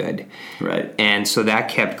really good, right? And so that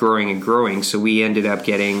kept growing and growing. So we ended up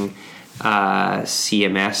getting a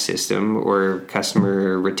CMS system, or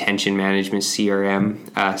customer retention management,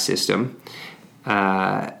 CRM system,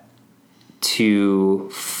 to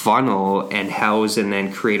funnel and house and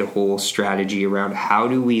then create a whole strategy around how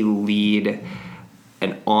do we lead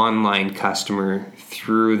an online customer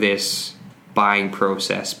through this buying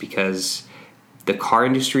process, because the car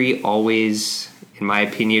industry always, in my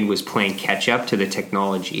opinion, was playing catch up to the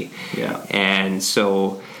technology. Yeah. And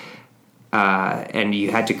so, and you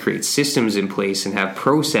had to create systems in place and have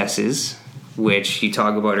processes, which you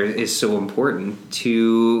talk about is so important,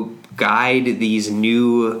 to guide these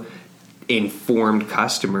new informed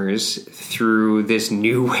customers through this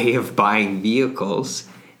new way of buying vehicles.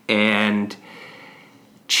 And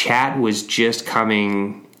chat was just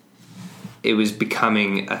becoming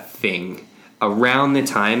a thing around the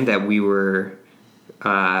time that we were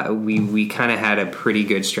we kind of had a pretty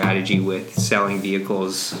good strategy with selling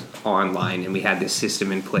vehicles online, and we had this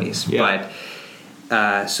system in place. Yeah.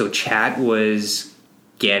 But so chat was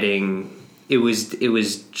it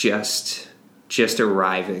was just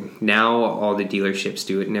arriving. Now all the dealerships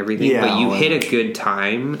do it and everything, but you hit a good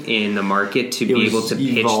time in the market to be able to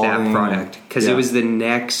pitch that product, because it was the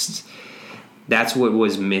next. That's what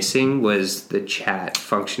was missing, was the chat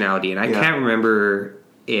functionality, and I can't remember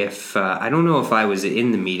if I don't know if I was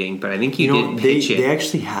in the meeting, but I think you did pitch it. They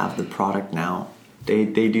actually have the product now. They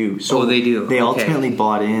do. So they do. They ultimately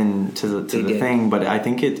bought in to the thing, but I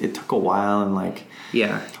think it took a while, and like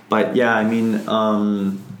But yeah, I mean,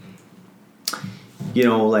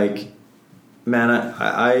 like, man,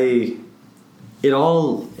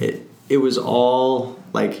 it was all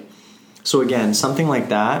like, so again, something like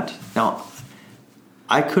that. Now,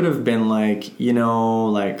 I could have been like,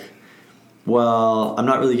 well, I'm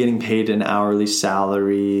not really getting paid an hourly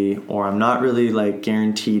salary, or I'm not really like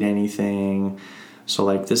guaranteed anything. So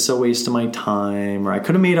like, this is a waste of my time. Or I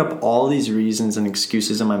could have made up all these reasons and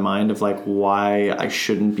excuses in my mind of like why I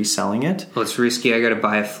shouldn't be selling it. Well, it's risky. I got to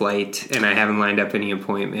buy a flight, and I haven't lined up any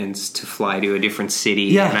appointments to fly to a different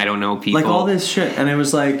city. And I don't know people. Like all this shit. And it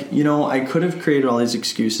was like, I could have created all these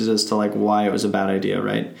excuses as to like why it was a bad idea,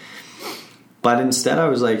 right? But instead I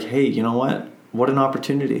was like, hey, you know what? What an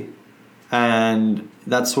opportunity. And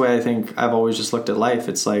that's the way I think I've always just looked at life.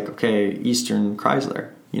 It's like, okay, Eastern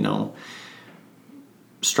Chrysler,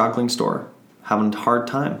 struggling store, having a hard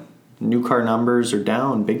time. New car numbers are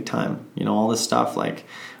down big time. All this stuff. Like,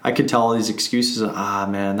 I could tell all these excuses.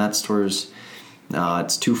 Man, that store's,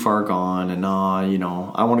 it's too far gone. And I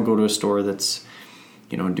want to go to a store that's,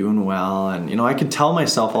 doing well. And, I could tell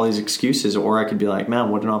myself all these excuses, or I could be like,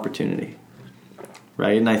 man, what an opportunity.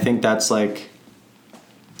 Right. And I think that's like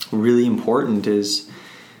really important. Is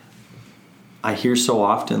I hear so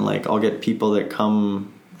often, like, I'll get people that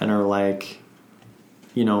come and are like,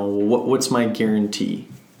 what's my guarantee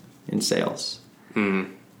in sales? And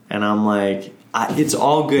I'm like, it's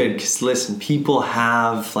all good, because listen, people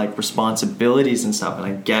have like responsibilities and stuff, and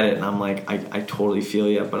I get it, and I'm like, I totally feel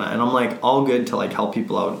you, and I'm like, all good to like help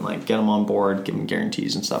people out and like get them on board, give them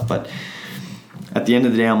guarantees and stuff. But at the end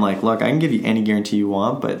of the day, I'm like, look, I can give you any guarantee you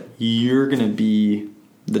want, but you're gonna be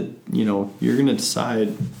you're gonna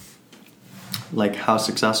decide like how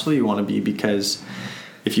successful you want to be, because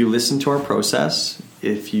if you listen to our process,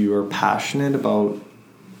 if you are passionate about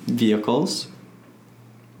vehicles,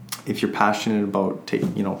 if you're passionate about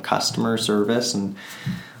customer service, and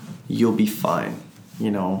you'll be fine.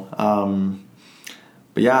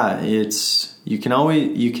 But yeah, you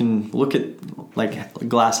can look at like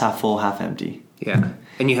glass half full, half empty. Yeah.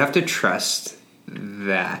 And you have to trust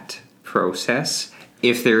that process.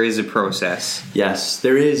 If there is a process. Yes,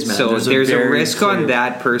 there is, man. So there's a risk on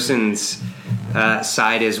that person's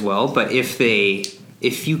side as well. But if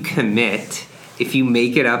you commit, if you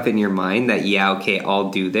make it up in your mind that, yeah, okay, I'll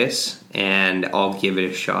do this and I'll give it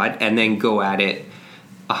a shot, and then go at it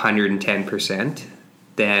 110%,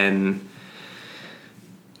 then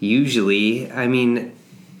usually, I mean,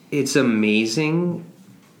 it's amazing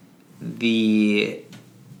the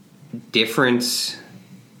difference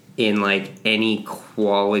in like any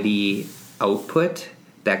quality output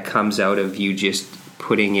that comes out of you just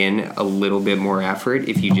putting in a little bit more effort.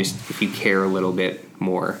 If you care a little bit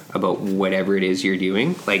more about whatever it is you're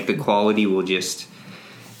doing, like the quality will just,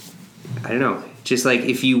 I don't know, just like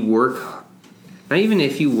if you work, not even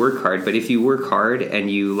if you work hard, but if you work hard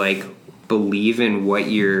and you like believe in what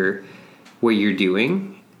you're doing,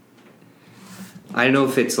 I don't know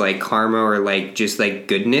if it's like karma or like just like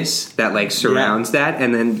goodness that like surrounds that,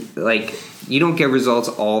 and then like you don't get results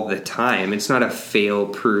all the time. It's not a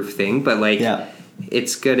fail-proof thing, but like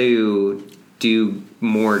it's going to do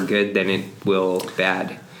more good than it will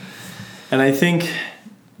bad. And I think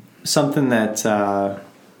something that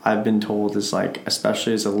I've been told is like,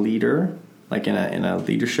 especially as a leader, like in a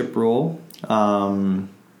leadership role,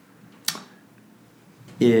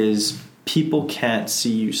 is people can't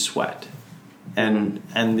see you sweat. And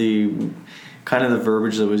the kind of the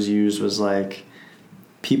verbiage that was used was like,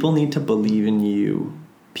 people need to believe in you.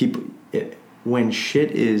 When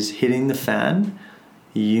shit is hitting the fan,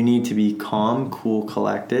 you need to be calm, cool,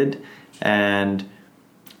 collected, and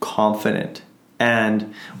confident.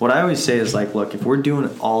 And what I always say is like, look, if we're doing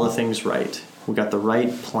all the things right, we got the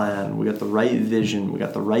right plan, we got the right vision, we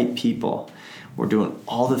got the right people, we're doing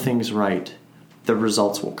all the things right, the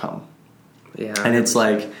results will come. Yeah. And it's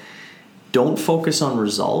like, don't focus on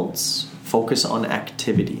results, focus on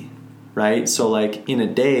activity, right? So like in a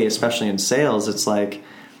day, especially in sales, it's like,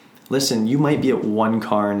 listen, you might be at one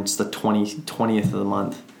car and it's the 20th of the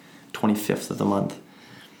month, 25th of the month.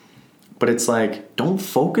 But it's like, don't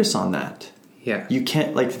focus on that. Yeah. You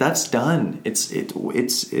can't, like, that's done. It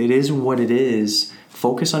is what it is.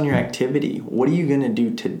 Focus on your activity. What are you going to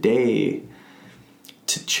do today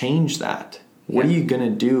to change that? What are you going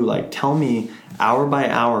to do? Like, tell me hour by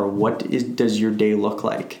hour, does your day look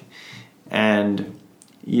like? And,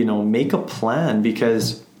 make a plan,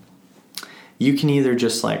 because you can either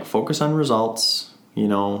just like focus on results,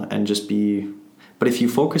 and just but if you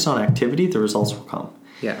focus on activity, the results will come.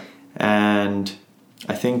 Yeah. And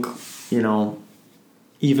I think,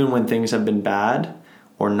 even when things have been bad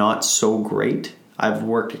or not so great, I've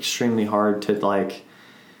worked extremely hard to like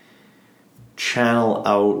channel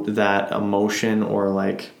out that emotion, or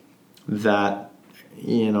like that,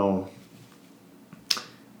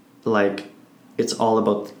 like it's all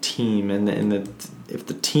about the team, and if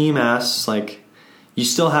the team asks, like, you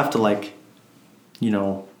still have to like,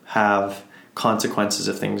 have consequences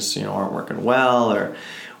if things, aren't working well or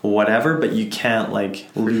whatever, but you can't like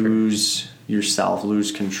lose yourself,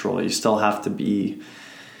 lose control. You still have to be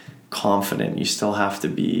confident. You still have to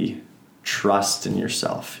be trust in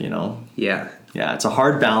yourself, Yeah. Yeah, it's a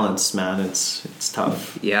hard balance, man. It's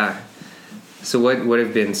tough. Yeah. So what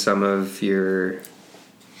have been some of your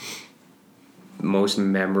most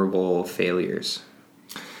memorable failures?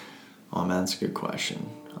 Oh man, that's a good question.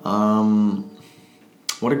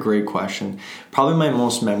 What a great question. Probably my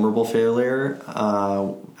most memorable failure,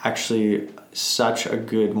 actually such a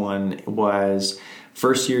good one, was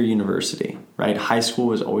first year university, right? High school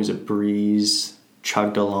was always a breeze,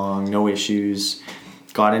 chugged along, no issues,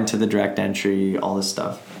 got into the direct entry, all this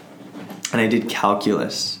stuff. And I did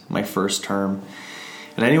calculus my first term.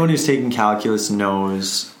 And anyone who's taken calculus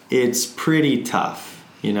knows it's pretty tough,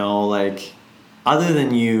 like, other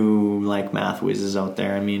than you like math whizzes out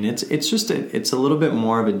there. I mean, it's a little bit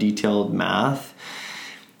more of a detailed math,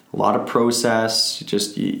 a lot of process.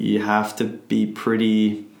 Just you have to be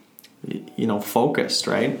pretty, focused,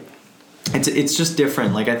 right? It's just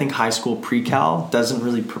different. Like, I think high school pre-cal doesn't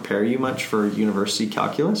really prepare you much for university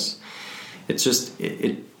calculus. It's just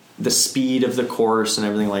the speed of the course and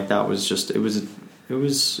everything like that was just it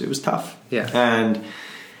was tough. Yeah. And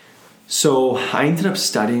so I ended up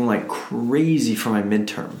studying like crazy for my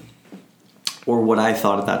midterm, or what I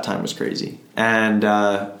thought at that time was crazy. And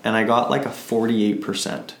I got like a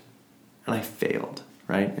 48%, and I failed,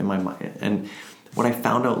 right, in my mind. And what I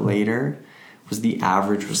found out later was the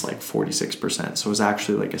average was like 46%. So it was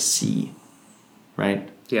actually like a C, right?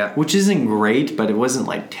 Yeah. Which isn't great, but it wasn't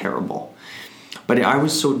like terrible. But I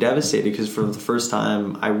was so devastated because for the first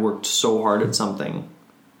time I worked so hard at something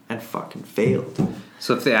and fucking failed.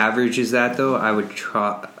 So if the average is that, though, I would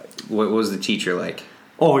try... What was the teacher like?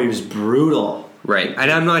 Oh, he was brutal. Right.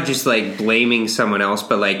 And I'm not just, like, blaming someone else,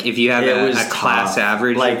 but, like, if you have a class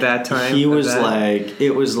average like, at that time... He was like...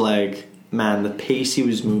 It was like... Man, the pace he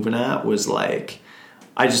was moving at was like...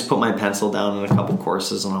 I just put my pencil down in a couple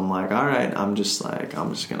courses and I'm like, all right, I'm just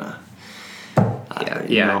gonna...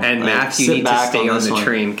 Yeah. And math, you need to stay on the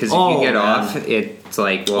train because if you get off, it's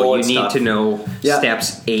like, well, you need tough. To know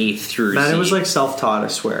steps A through Z. It was like self-taught, I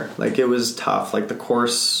swear. Like, it was tough. Like, the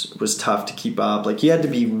course was tough to keep up. Like, you had to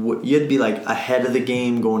be like ahead of the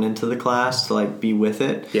game going into the class to like be with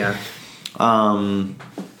it. Yeah.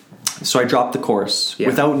 So I dropped the course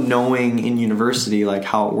without knowing in university like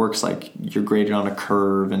how it works. Like, you're graded on a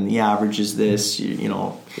curve and the average is this. You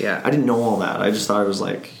know. Yeah. I didn't know all that. I just thought it was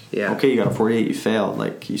like, okay, you got a 48, you failed.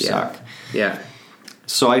 Like, you suck. Yeah.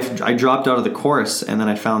 So I dropped out of the course, and then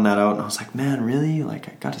I found that out, and I was like, man, really? Like,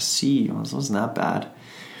 I got a C. It wasn't that bad.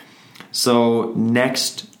 So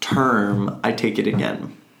next term, I take it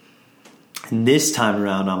again. And this time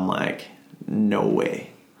around, I'm like, no way.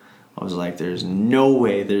 I was like, there's no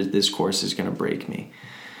way this course is going to break me.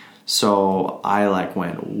 So I like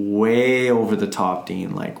went way over the top,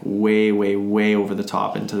 Dean, like way, way, way over the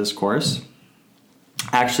top into this course.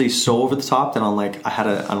 Actually so over the top that I had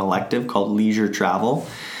an elective called leisure travel.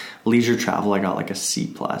 Leisure travel, I got like a C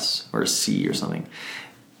plus or a C or something.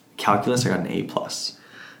 Calculus, I got an A plus.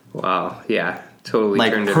 Wow. Yeah. Totally.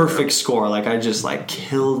 Like turned perfect score. Like, I just like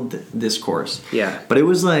killed this course. Yeah. But it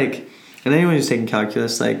was like, and anyone who's taking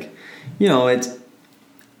calculus, like, you know,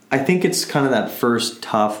 I think it's kind of that first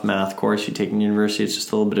tough math course you take in university. It's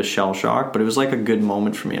just a little bit of shell shock, but it was like a good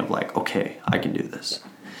moment for me of like, okay, I can do this.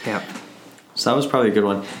 Yeah. So that was probably a good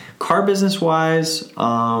one. Car business wise,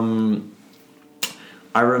 I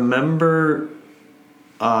remember,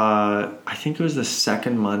 I think it was the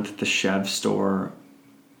second month at the Chev store.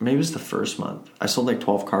 Maybe it was the first month. I sold like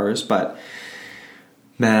 12 cars, but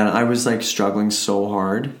man, I was like struggling so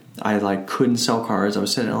hard. I like couldn't sell cars. I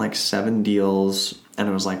was sitting at like 7 deals, and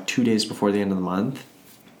it was like 2 days before the end of the month.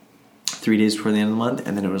 3 days before the end of the month,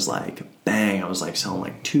 and then it was like bang, I was like selling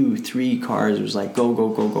like 2-3 cars. It was like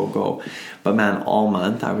go. But man, all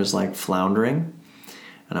month I was like floundering,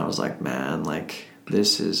 and I was like, man, like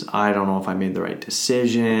I don't know if I made the right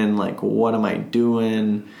decision. Like, what am I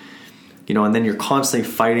doing? You know, and then you're constantly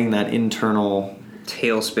fighting that internal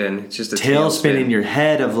tailspin. It's just a tailspin in your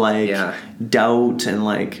head of like doubt and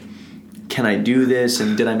like, can I do this?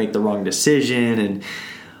 And did I make the wrong decision? And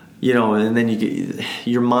you know, and then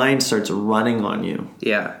your mind starts running on you.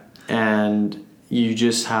 Yeah. And you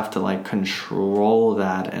just have to like control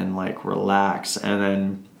that and like relax. And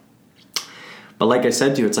then, but like I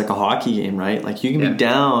said to you, it's like a hockey game, right? Like, you can be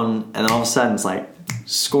down, and then all of a sudden it's like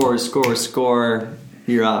score,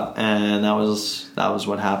 you're up. And that was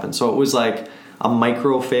what happened. So it was like a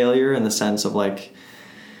micro failure in the sense of like,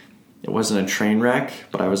 it wasn't a train wreck,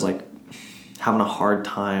 but I was like having a hard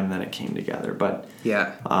time. Then it came together. But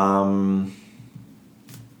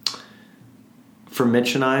for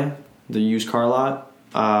Mitch and I, the used car lot,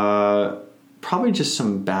 probably just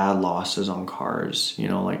some bad losses on cars. You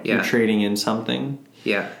know, like you're trading in something,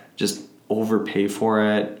 just overpay for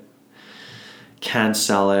it, can't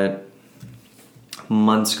sell it,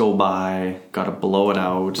 months go by, gotta blow it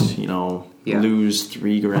out, you know, lose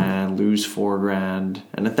 $3,000, lose $4,000.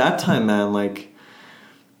 And at that time, man, like,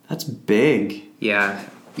 that's big. Yeah.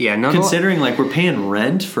 Considering like we're paying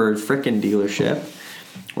rent for a frickin' dealership,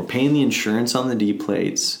 we're paying the insurance on the D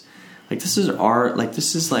plates. Like, this is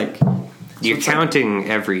like you're counting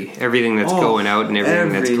everything that's going out and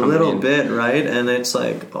everything that's coming in. Every little bit, right? And it's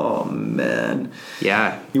like, oh man.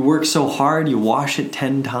 Yeah. You work so hard, you wash it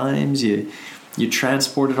 10 times, you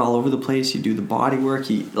transport it all over the place, you do the body work,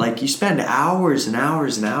 you spend hours and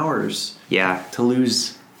hours and hours to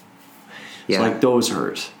lose. So like, those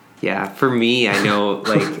hurt. Yeah, for me, I know,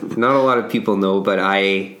 like, not a lot of people know, but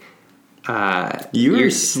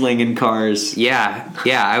you're slinging cars. Yeah,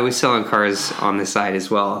 I was selling cars on the side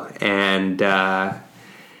as well, and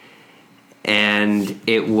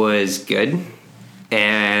it was good.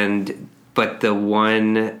 But the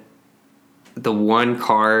one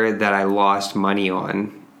car that I lost money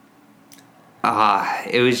on,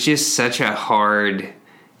 it was just such a hard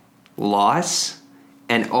loss.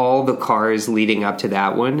 And all the cars leading up to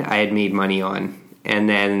that one, I had made money on. And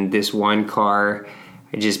then this one car,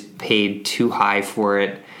 I just paid too high for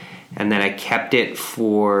it. And then I kept it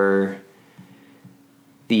for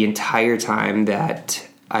the entire time that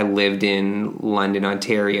I lived in London,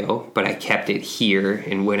 Ontario. But I kept it here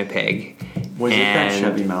in Winnipeg. Was it that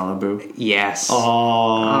Chevy Malibu? Yes.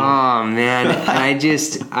 Oh man.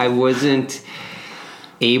 I wasn't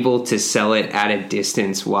able to sell it at a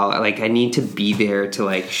distance while like I need to be there to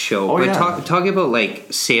like show. Talking about like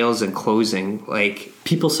sales and closing, like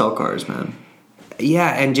people sell cars, man.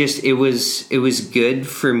 Yeah, and just it was good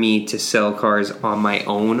for me to sell cars on my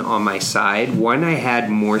own, on my side. One, I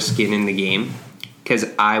had more skin in the game because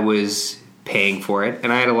I was paying for it,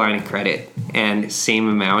 and I had a line of credit, and same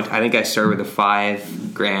amount. I think I started with a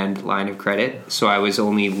 $5,000 line of credit, so I was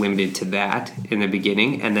only limited to that in the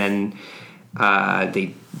beginning, and then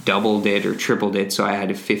they doubled it or tripled it, so I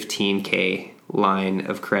had a $15,000 line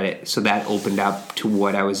of credit, so that opened up to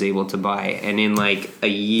what I was able to buy. And in like a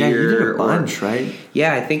year, you did a bunch, right?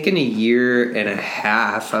 Yeah, I think in a year and a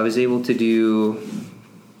half, I was able to do,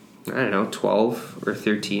 I don't know, 12 or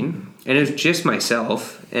 13, and it was just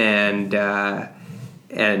myself, and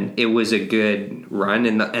it was a good run.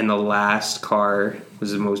 And the last car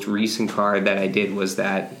was the most recent car that I did was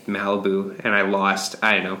that Malibu, and I lost,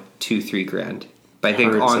 I don't know, $2-3 But I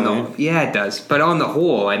think it does. But on the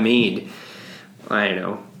whole, I made, I don't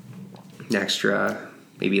know, an extra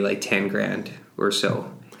maybe like $10,000 or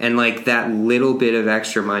so. And like that little bit of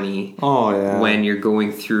extra money when you're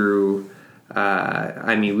going through,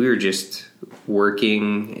 I mean, we were just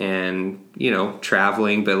working and, you know,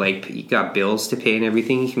 traveling, but like you got bills to pay and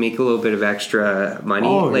everything. You can make a little bit of extra money.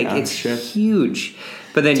 It's huge.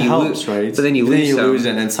 But then lose, right? But then you lose,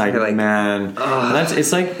 and it's like man,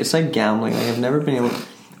 it's like gambling. Like I've never been able. I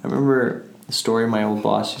remember the story my old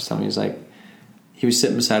boss used to tell me. He was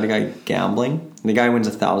sitting beside a guy gambling, and the guy wins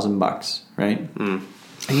 $1,000, right? And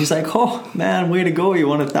he's like, "Oh man, way to go! You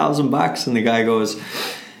won $1,000." And the guy goes,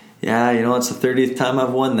 "Yeah, you know, it's the 30th time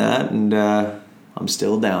I've won that, and I'm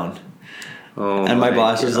still down." And my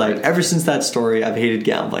boss is like, ever since that story, I've hated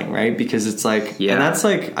gambling, right? Because it's like, and that's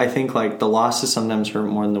like, I think like the losses sometimes hurt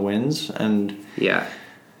more than the wins. And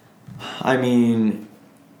I mean,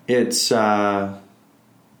 it's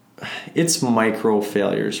micro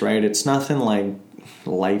failures, right? It's nothing like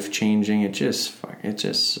life changing. It just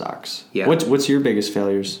sucks. Yeah. What's your biggest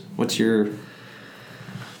failures? What's your?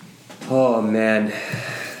 Oh man.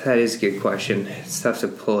 That is a good question. It's tough to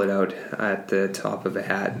pull it out at the top of a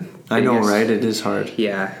hat. I know, right? It is hard.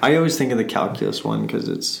 Yeah. I always think of the calculus one because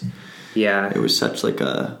it's... Yeah. It was such like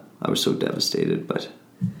I was so devastated, but...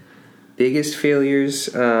 Biggest failures...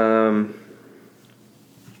 I don't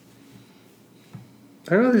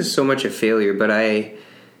know if this is so much a failure, but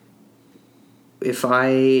if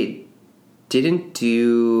I didn't get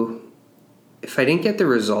the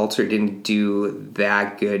results or didn't do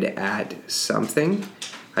that good at something...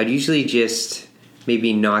 I'd usually just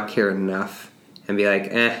maybe not care enough and be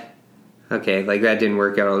like, okay, like that didn't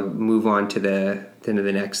work out. I'll move on to the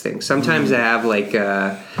next thing. Sometimes I have I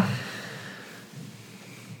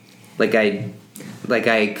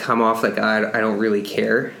come off like I don't really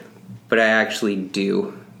care, but I actually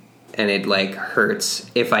do, and it like hurts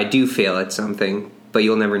if I do fail at something, but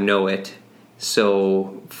you'll never know it.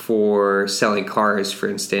 So for selling cars, for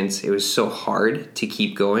instance, it was so hard to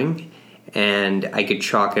keep going. And I could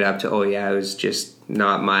chalk it up to, it was just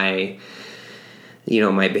not my,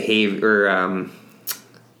 my behavior,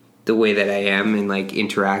 the way that I am and like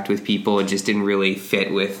interact with people. It just didn't really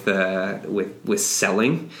fit with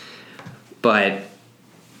selling. But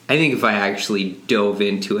I think if I actually dove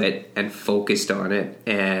into it and focused on it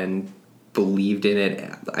and believed in it,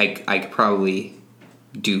 I could probably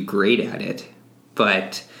do great at it.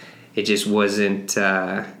 But it just wasn't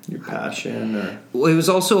your passion, or well, it was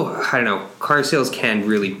also, I don't know, car sales can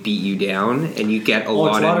really beat you down, and you get a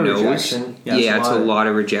lot of no's. Rejection. Yeah, it's a lot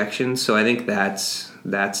of rejection. So I think that's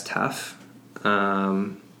tough.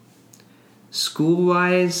 School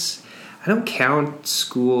wise, I don't count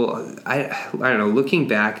school. I don't know. Looking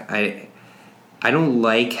back, I don't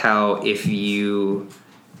like how if you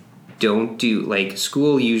don't do like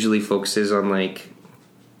school usually focuses on like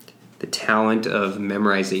the talent of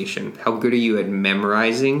memorization. How good are you at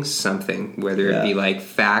memorizing something, whether it be like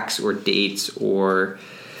facts or dates or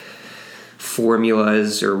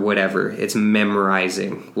formulas or whatever. It's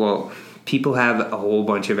memorizing. Well, people have a whole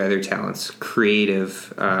bunch of other talents,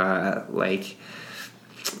 creative, like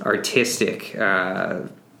artistic,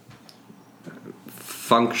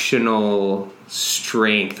 functional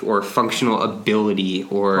strength or functional ability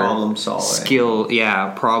or problem solving skill,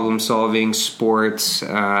 problem solving, sports,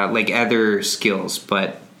 like other skills.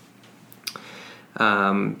 But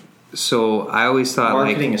so I always thought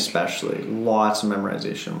marketing, especially lots of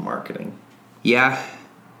memorization marketing.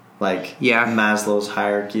 Maslow's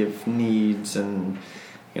hierarchy of needs, and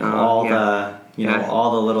all the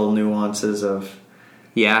all the little nuances of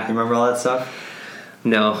Yeah. You remember all that stuff?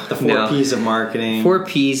 No. The 4 P's of marketing. 4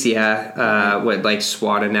 P's, yeah. What, like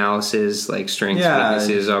SWOT analysis, like strengths,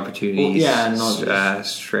 weaknesses, opportunities.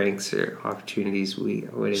 Strengths or opportunities.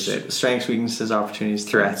 What is it? Strengths, weaknesses, opportunities,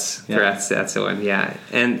 threats. Threats, that's the one, yeah.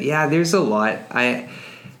 And yeah, there's a lot.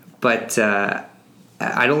 But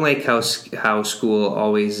I don't like how school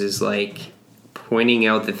always is like pointing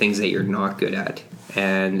out the things that you're not good at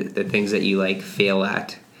and the things that you like fail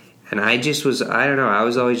at. And I don't know, I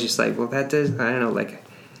was always just like, well, that does, I don't know, like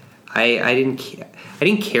I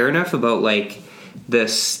didn't care enough about like the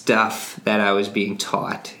stuff that I was being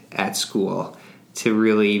taught at school to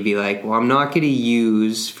really be like, well, I'm not going to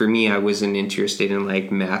use, for me, I wasn't interested in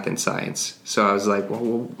like math and science. So I was like,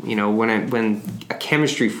 well, you know, when a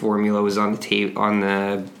chemistry formula was on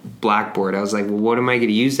the blackboard, I was like, well, what am I going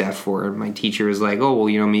to use that for? And my teacher was like, oh, well,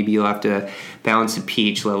 you know, maybe you'll have to balance the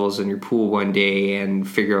pH levels in your pool one day and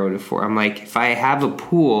figure out I'm like, if I have a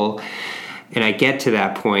pool and I get to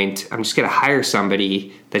that point, I'm just going to hire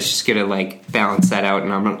somebody that's just going to like balance that out.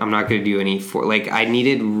 And I'm not going to do any I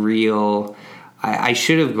needed real, I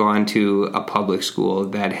should have gone to a public school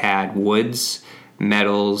that had woods,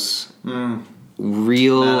 metals,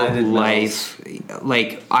 real life.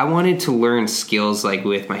 Like I wanted to learn skills like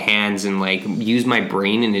with my hands and like use my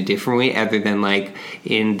brain in a different way other than like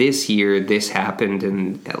in this year this happened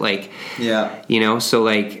and like, you know, so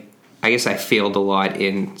like I guess I failed a lot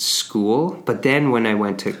in school, but then when I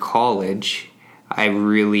went to college, I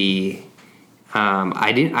really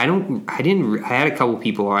I had a couple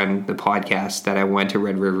people on the podcast that I went to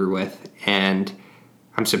Red River with, and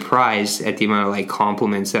I'm surprised at the amount of like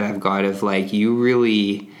compliments that I've got of like, you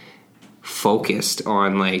really focused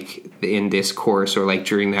on like in this course or like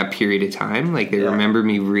during that period of time. Like they remember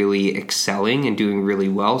me really excelling and doing really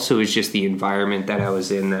well. So it was just the environment that I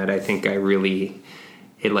was in that I think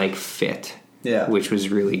it like fit, which was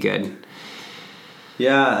really good.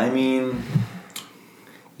 Yeah. I mean,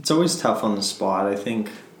 it's always tough on the spot. I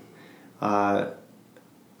think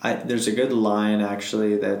there's a good line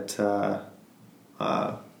actually that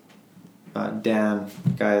Dan,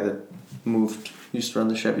 the guy that used to run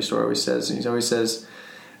the Chevy store, always says. And he always says,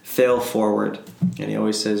 "Fail forward." And he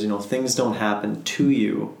always says, you know, things don't happen to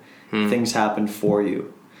you, things happen for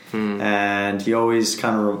you. And he always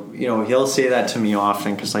kind of, you know, he'll say that to me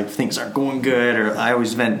often because like things aren't going good, or I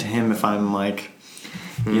always vent to him if I'm like,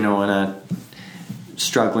 you know,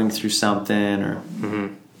 struggling through something, or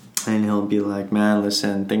and he'll be like, man,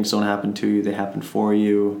 listen, things don't happen to you, they happen for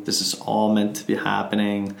you. This is all meant to be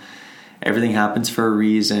happening. Everything happens for a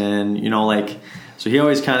reason, you know, like, so he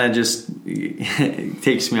always kind of just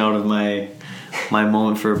takes me out of my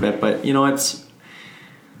moment for a bit. But you know, I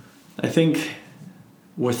think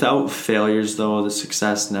without failures though, the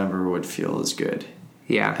success never would feel as good.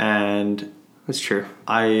 And that's true.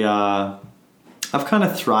 I've kind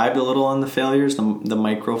of thrived a little on the failures, the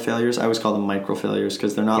micro failures. I always call them micro failures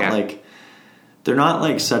because they're not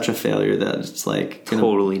like such a failure that it's like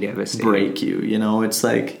totally devastating, break you. You know, it's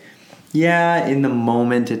like, yeah, in the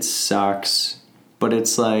moment it sucks, but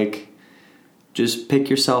it's like just pick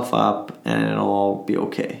yourself up and it'll all be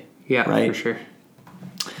okay. Yeah, right? For sure.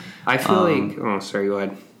 I feel like. Oh, sorry. Go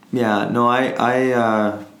ahead. Yeah. No.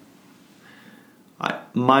 I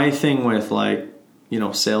my thing with like, you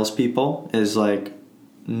know, salespeople is like,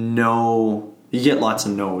 no, you get lots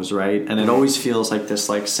of no's, right? And it always feels like this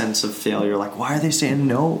like sense of failure. Like, why are they saying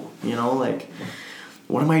no? You know, like,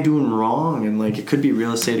 what am I doing wrong? And like, it could be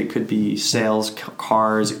real estate, it could be sales,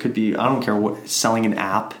 cars, it could be, I don't care what, selling an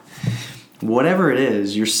app, whatever it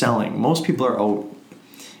is you're selling. Most people are out,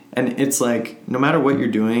 and it's like, no matter what you're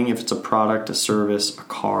doing, if it's a product, a service, a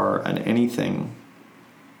car, and anything,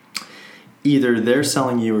 either they're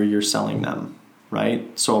selling you or you're selling them.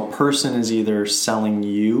 Right? So a person is either selling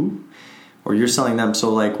you or you're selling them. So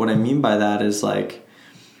like what I mean by that is like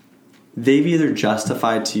they've either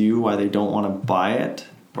justified to you why they don't want to buy it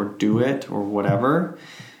or do it or whatever,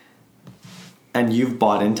 and you've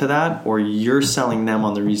bought into that, or you're selling them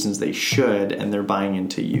on the reasons they should and they're buying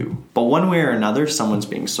into you. But one way or another, someone's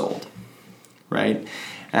being sold. Right?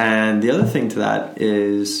 And the other thing to that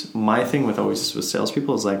is, my thing with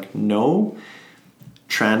salespeople is like, no,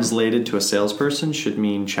 translated to a salesperson should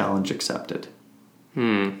mean challenge accepted.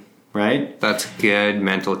 Right? That's a good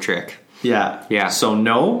mental trick. Yeah. So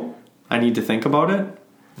no, I need to think about it.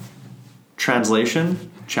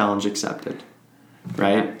 Translation, challenge accepted.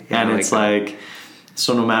 Right? Yeah, and it's like,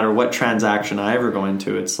 so no matter what transaction I ever go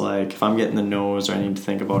into, it's like, if I'm getting the no's or I need to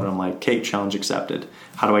think about it, I'm like, okay, challenge accepted.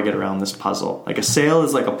 How do I get around this puzzle? Like a sale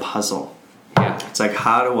is like a puzzle. Yeah. It's like,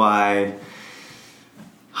 how do I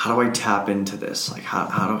how do I tap into this? Like,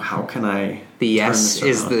 how can I? The yes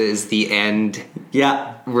is the end.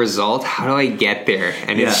 Yeah. Result. How do I get there?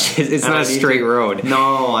 And it's not a straight road.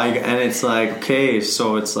 No, and it's like, okay,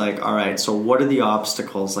 so it's like, all right, so what are the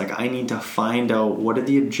obstacles? Like, I need to find out what are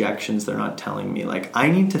the objections they're not telling me. Like, I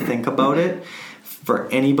need to think about it. For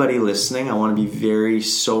anybody listening, I want to be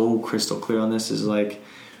so crystal clear on this, is like,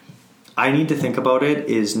 I need to think about it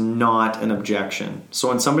is not an objection. So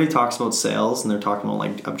when somebody talks about sales and they're talking about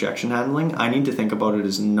like objection handling, I need to think about it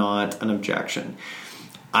as not an objection.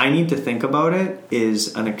 I need to think about it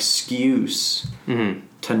is an excuse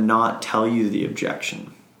to not tell you the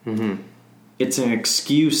objection. Mm-hmm. It's an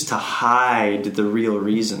excuse to hide the real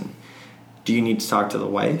reason. Do you need to talk to the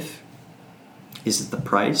wife? Is it the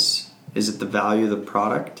price? Is it the value of the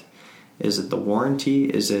product? Is it the warranty?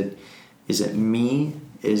 Is it me?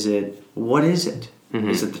 Is it, what is it? Mm-hmm.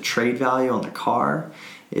 Is it the trade value on the car?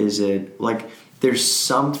 Is it like, there's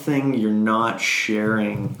something you're not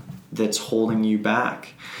sharing that's holding you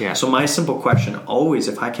back. Yeah. So my simple question always,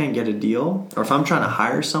 if I can't get a deal, or if I'm trying to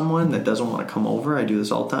hire someone that doesn't want to come over, I do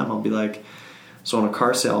this all the time. I'll be like, so on a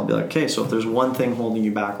car sale, I'll be like, okay, so if there's one thing holding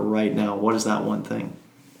you back right now, what is that one thing?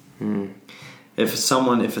 If it's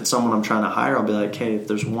someone I'm trying to hire, I'll be like, hey, if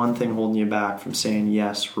there's one thing holding you back from saying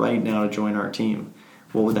yes right now to join our team,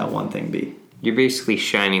 what would that one thing be? You're basically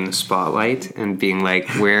shining the spotlight and being like,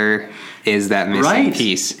 where is that missing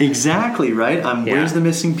piece? Exactly, right? Where's the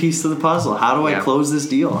missing piece to the puzzle? How do I close this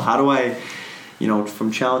deal? How do I,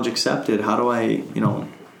 from challenge accepted, how do I,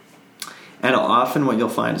 and often what you'll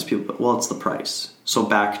find is people, well, it's the price. So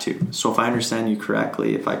if I understand you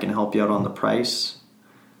correctly, if I can help you out on the price,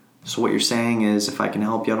 so what you're saying is if I can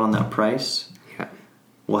help you out on that price,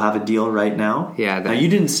 we'll have a deal right now. Yeah. Now you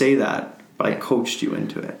didn't say that, but I coached you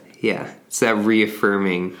into it. Yeah, it's that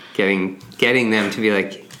reaffirming, getting them to be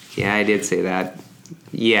like, yeah, I did say that.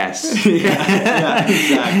 Yes. yeah,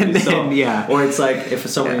 exactly. So, or it's like if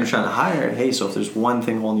it's someone you're trying to hire, hey, so if there's one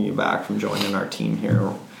thing holding you back from joining our team here,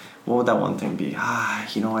 what would that one thing be? I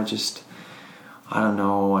don't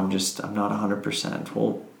know. I'm not 100%.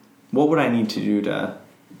 Well, what would I need to do to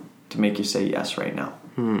make you say yes right now?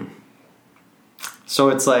 So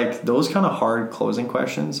it's like those kind of hard closing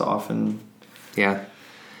questions often. Yeah.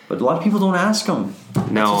 But a lot of people don't ask them.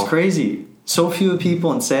 No. It's crazy. So few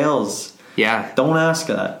people in sales. Yeah. Don't ask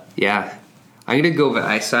that. Yeah. I'm going to go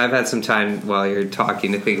back. So I've had some time while you're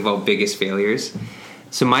talking to think about biggest failures.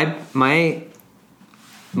 So I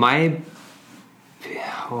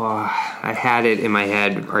had it in my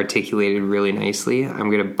head articulated really nicely. I'm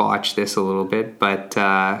going to botch this a little bit, but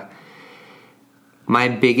my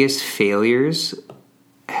biggest failures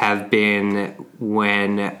have been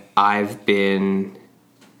when I've been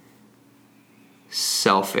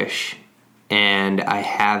selfish, and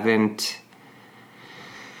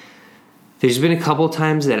there's been a couple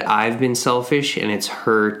times that I've been selfish and it's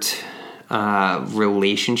hurt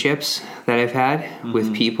relationships that I've had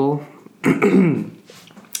with people,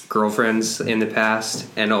 girlfriends in the past,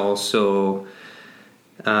 and also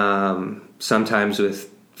sometimes with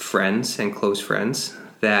friends and close friends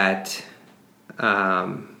that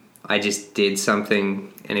I just did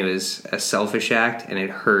something and it was a selfish act and it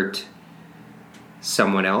hurt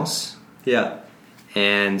someone else. Yeah.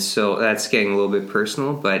 And so that's getting a little bit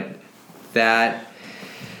personal, but that's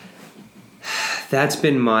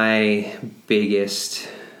been my biggest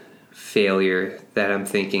failure that I'm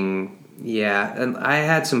thinking, and I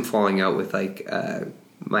had some falling out with like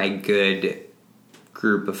my good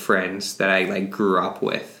group of friends that I like grew up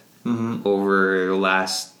with over the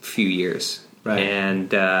last few years. Right.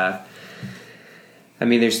 And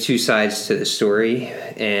there's two sides to the story,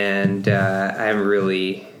 and I haven't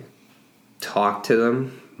really talked to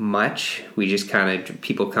them much. We just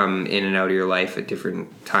people come in and out of your life at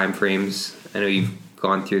different time frames. I know you've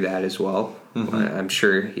gone through that as well. I'm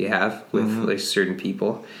sure you have with like certain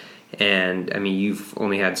people. And you've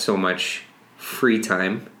only had so much free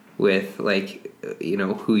time with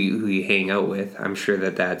who you hang out with. I'm sure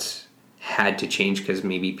that's had to change because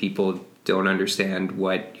maybe people don't understand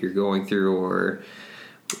what you're going through or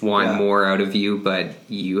want more out of you, but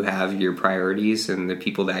you have your priorities, and the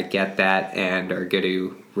people that get that and are going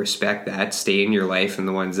to respect that stay in your life, and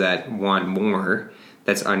the ones that want more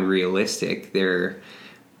that's unrealistic, they're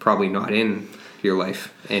probably not in your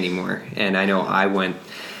life anymore. And I know I went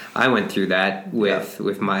through that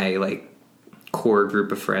with my like core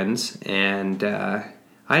group of friends, and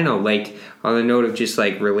I know, like, on the note of just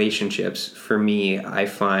like relationships, for me, I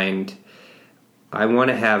find I want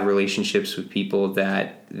to have relationships with people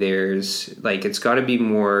that there's like, it's got to be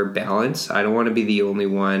more balance. I don't want to be the only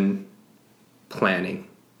one planning,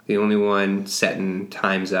 the only one setting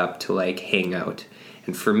times up to like hang out.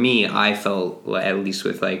 And for me, I felt, at least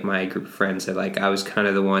with like my group of friends, that like I was kind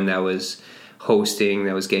of the one that was hosting,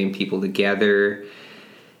 that was getting people together.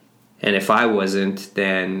 And if I wasn't,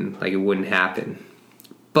 then like it wouldn't happen.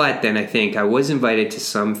 But then I think I was invited to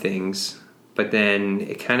some things, but then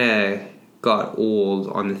it kind of got old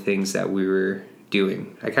on the things that we were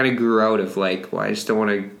doing. I kind of grew out of like, well, I just don't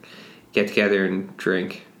want to get together and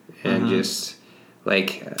drink and just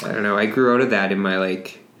like, I don't know. I grew out of that in my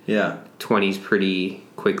like 20s pretty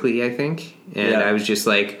quickly, I think. And I was just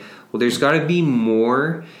like, well, there's got to be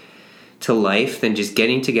more to life than just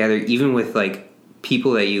getting together, even with like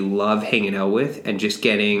people that you love hanging out with, and just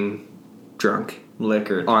getting drunk,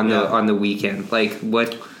 liquored on the weekend. Like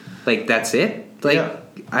what? Like that's it. Like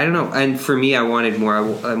I don't know. And for me, I wanted more.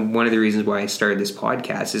 One of the reasons why I started this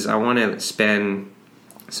podcast is I want to spend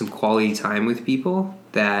some quality time with people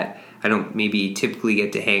that I don't maybe typically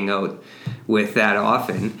get to hang out with that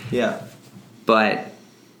often. Yeah. But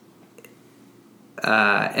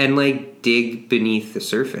and like dig beneath the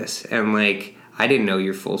surface, and like I didn't know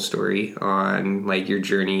your full story on like your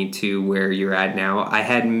journey to where you're at now. I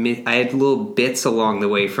had little bits along the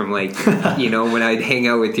way from like when I'd hang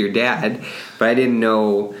out with your dad, but I didn't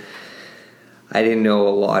know a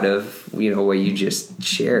lot of what you just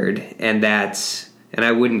shared, and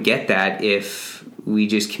I wouldn't get that if we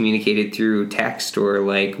just communicated through text or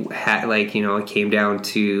I came down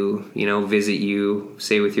to visit you,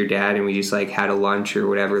 say with your dad, and we just like had a lunch or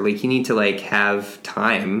whatever. Like you need to like have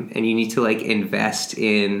time, and you need to like invest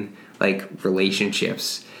in like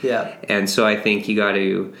relationships. Yeah. And so I think you got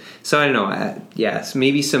to. So I don't know. Yes,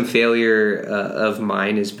 maybe some failure of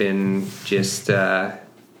mine has been just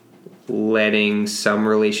letting some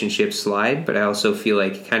relationships slide, but I also feel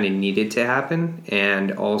like it kind of needed to happen,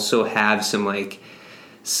 and also have some like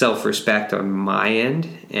self-respect on my end,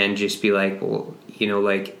 and just be like, well,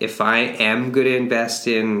 like if I am going to invest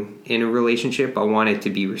in a relationship, I want it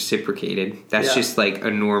to be reciprocated. That's just like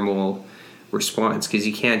a normal response, because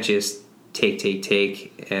you can't just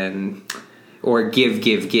take and or give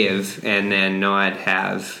and then not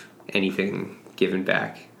have anything given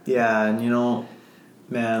back. Yeah. And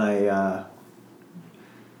man, I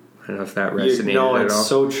don't know if that resonated at all. It's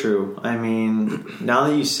so true. I mean, now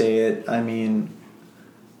that you say it, I mean,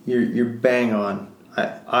 you're bang on.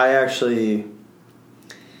 I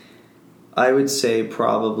would say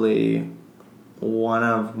probably one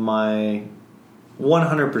of my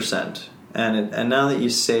 100%. And now that you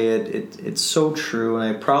say it, it's so true.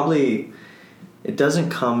 And it doesn't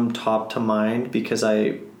come top to mind because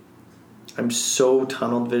I'm so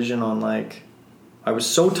tunnel vision on I was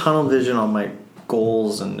so tunnel vision on my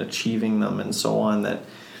goals and achieving them and so on that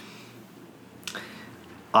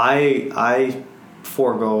I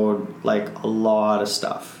forego like a lot of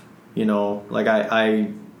stuff, like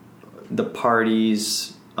the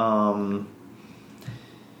parties,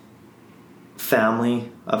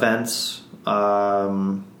 family events,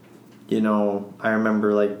 I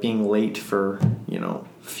remember like being late for,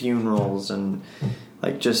 funerals and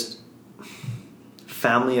like just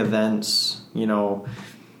family events,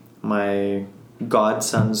 my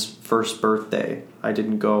godson's first birthday, I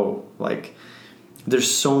didn't go. Like there's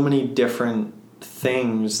so many different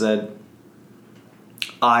things that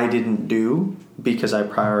I didn't do because I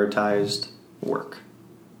prioritized work,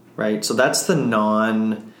 right? So that's the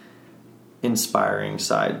non-inspiring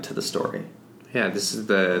side to the story. Yeah, this is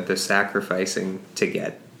the sacrificing to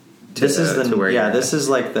get to this is to where you're at. This is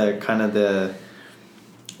like the kind of the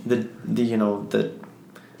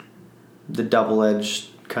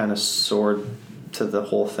double-edged kind of sword to the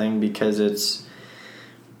whole thing, because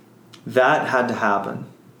that had to happen.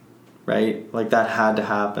 Right? Like that had to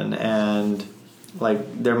happen. And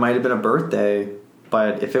like there might have been a birthday,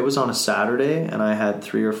 but if it was on a Saturday and I had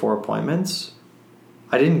 3 or 4 appointments,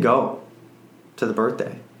 I didn't go to the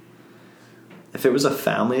birthday. If it was a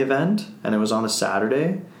family event and it was on a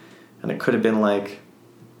Saturday, and it could have been like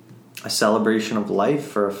a celebration of life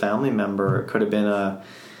for a family member, it could have been a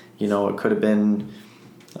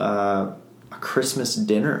Christmas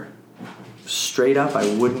dinner, straight up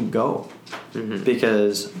I wouldn't go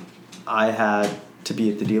because I had to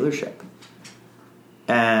be at the dealership.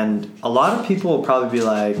 And a lot of people will probably be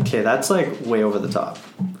like, okay, that's like way over the top,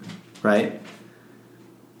 right?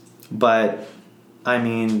 But I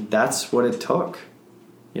mean, that's what it took.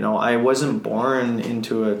 I wasn't born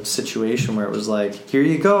into a situation where it was like, here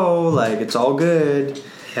you go, like it's all good.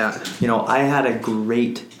 Yeah. I had a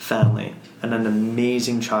great family and an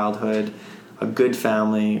amazing childhood, a good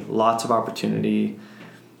family, lots of opportunity,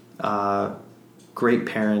 great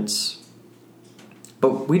parents.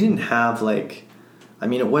 But we didn't have like I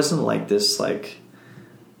mean, it wasn't like this, like,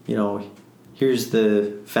 you know, here's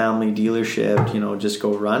the family dealership, you know, just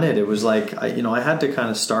go run it. It was like, I had to kind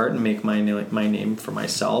of start and make my name for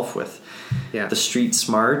myself with the street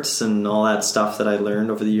smarts and all that stuff that I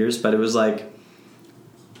learned over the years. But it was like,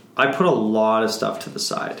 I put a lot of stuff to the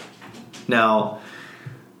side. Now,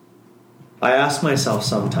 I ask myself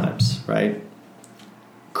sometimes, right,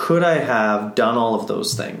 could I have done all of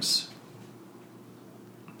those things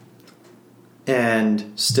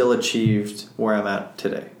and still achieved where I'm at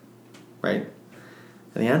today, right?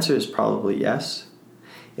 And the answer is probably yes.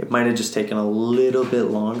 It might have just taken a little bit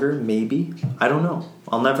longer, maybe. I don't know.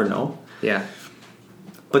 I'll never know. Yeah.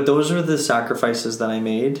 But those are the sacrifices that I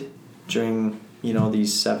made during, you know,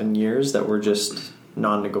 these 7 years that were just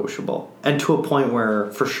non-negotiable. And to a point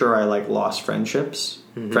where, for sure, I, like, lost friendships.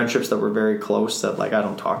 Mm-hmm. Friendships that were very close that, like, I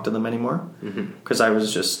don't talk to them anymore. Because I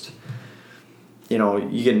was just, you know,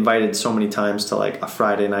 you get invited so many times to, like, a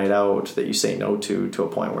Friday night out that you say no to a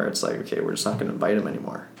point where it's like, okay, we're just not going to invite them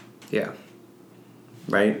anymore. Yeah.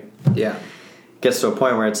 Right? Yeah. Gets to a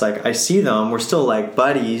point where it's like, I see them, we're still, like,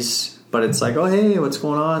 buddies, but it's like, oh, hey, what's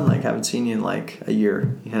going on? Like, haven't seen you in, like, a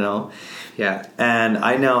year, you know? Yeah. And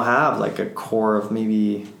I now have, like, a core of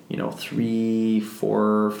maybe, you know,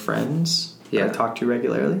 3-4 friends that I talk to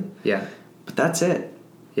regularly. Yeah. But that's it.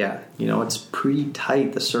 Yeah. You know, it's pretty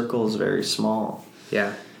tight. The circle is very small.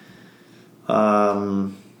 Yeah.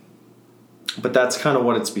 But that's kind of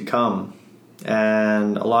what it's become.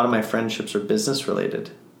 And a lot of my friendships are business related.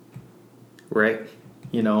 Right.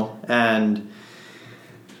 You know, and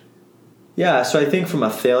yeah, so I think from a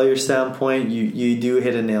failure standpoint, you do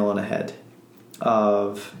hit a nail on the head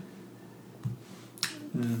of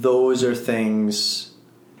those are things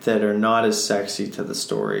that are not as sexy to the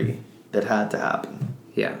story that had to happen.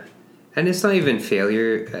 Yeah. And it's not even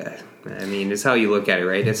failure. I mean, it's how you look at it,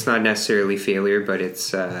 right? It's not necessarily failure, but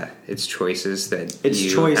it's choices that it's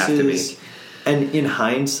you choices, have to make. And in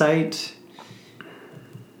hindsight,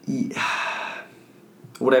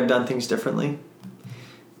 would I have done things differently?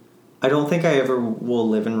 I don't think I ever will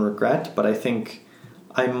live in regret, but I think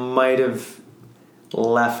I might have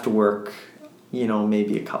left work, you know,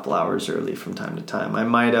 maybe a couple hours early from time to time. I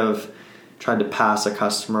might have tried to pass a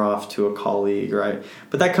customer off to a colleague,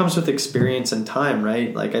 but that comes with experience and time,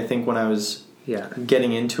 right? Like, I think when I was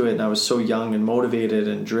getting into it and I was so young and motivated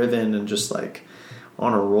and driven and just like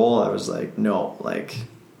on a roll, I was like, no, like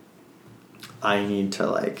I need to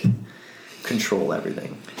like control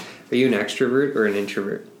everything. Are you an extrovert or an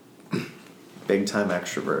introvert? Big time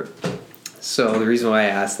extrovert. So the reason why I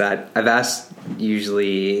asked that, I've asked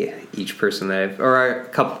usually each person or a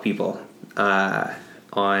couple people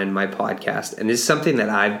on my podcast, and it's something that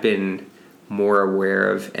I've been more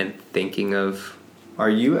aware of and thinking of. Are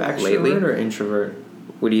you extrovert lately, or introvert?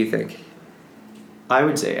 What do you think? I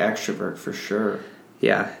would say extrovert for sure.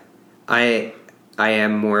 Yeah, I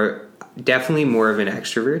am definitely more of an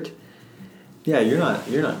extrovert. Yeah, you're not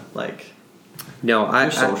like, no,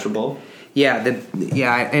 you're sociable.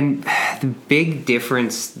 And the big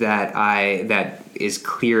difference that is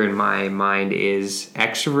clear in my mind is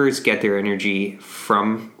extroverts get their energy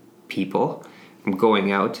from people, from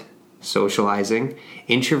going out, socializing.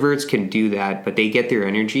 Introverts can do that, but they get their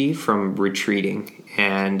energy from retreating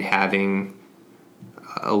and having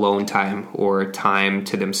alone time or time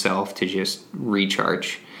to themselves to just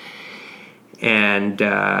recharge. And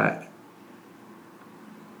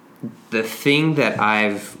the thing that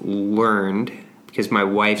I've learned, because my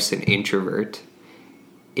wife's an introvert,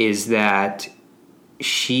 is that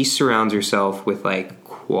she surrounds herself with like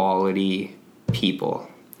quality people.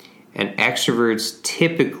 And extroverts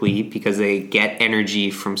typically, because they get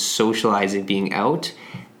energy from socializing, being out,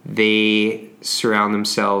 they surround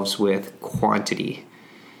themselves with quantity.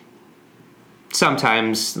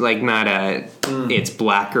 Sometimes, like, not it's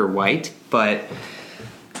black or white, but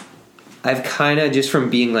I've kind of, just from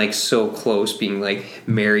being like so close, being like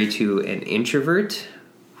married to an introvert,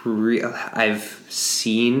 I've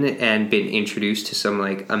seen and been introduced to some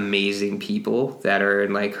like amazing people that are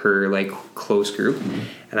in like her like close group,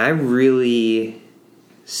 and I really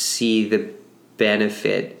see the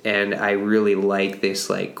benefit, and I really like this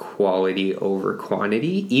like quality over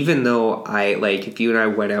quantity. Even though I like, if you and I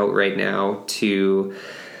went out right now to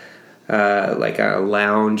like a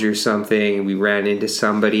lounge or something, we ran into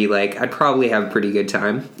somebody, like I'd probably have a pretty good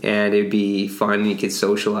time and it'd be fun. You could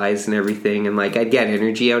socialize and everything, and like I'd get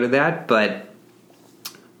energy out of that. But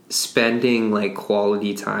spending like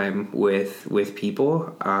quality time with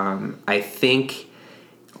people, I think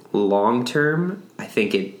long term, I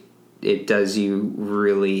think it it does you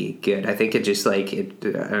really good. I think it just like it.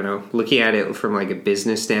 I don't know. Looking at it from like a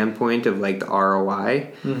business standpoint of like the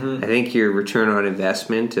ROI, I think your return on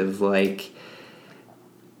investment of like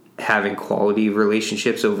having quality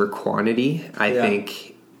relationships over quantity. I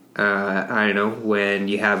think I don't know, when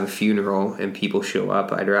you have a funeral and people show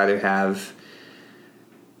up, I'd rather have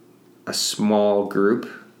a small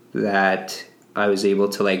group that I was able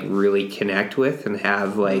to like really connect with and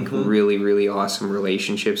have like really, really awesome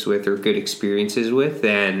relationships with or good experiences with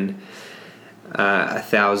than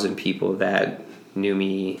 1,000 people that knew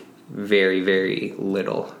me very, very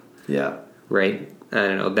little. Yeah. Right? I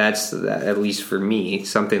don't know. That's, at least for me,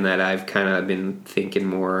 something that I've kind of been thinking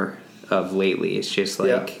more of lately. It's just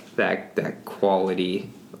like that quality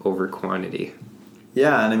over quantity.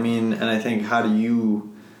 Yeah, and I mean, and I think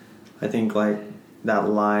I think like that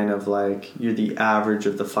line of like you're the average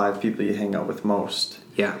of the 5 people you hang out with most.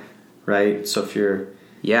 Yeah. Right? So if you're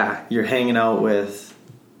hanging out with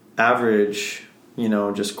average,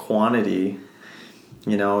 just quantity,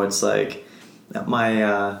 it's like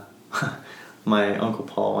my my Uncle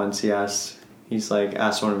Paul once he asked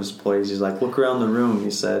one of his employees, he's like, look around the room.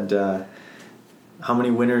 He said, how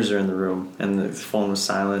many winners are in the room? And the phone was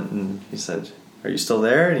silent, and he said, are you still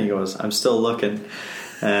there? And he goes, I'm still looking.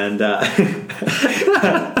 And but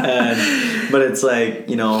it's like,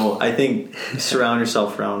 I think surround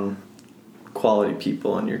yourself around quality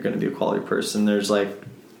people and you're going to be a quality person. There's like,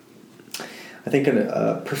 I think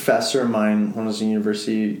a professor of mine when I was in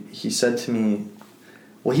university, he said to me,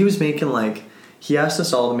 well, he was making like, he asked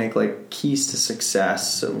us all to make like keys to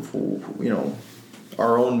success of,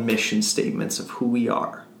 our own mission statements of who we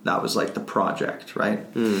are. That was like the project, right?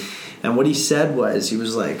 And what he said was, he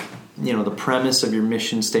was like, the premise of your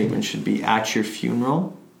mission statement should be, at your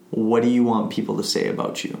funeral, what do you want people to say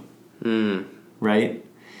about you? Right?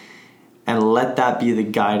 And let that be the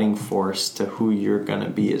guiding force to who you're going to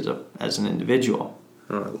be as an individual.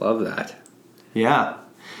 Oh, I love that. Yeah.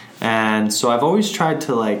 And so I've always tried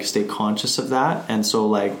to like stay conscious of that. And so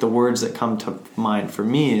like the words that come to mind for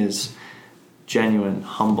me is genuine,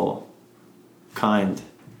 humble, kind,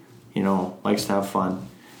 likes to have fun,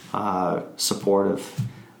 supportive,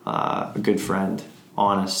 a good friend,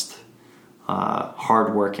 honest,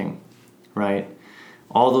 hardworking, right?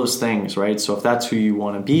 All those things, right? So if that's who you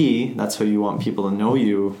want to be, that's how you want people to know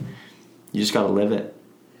you, you just got to live it.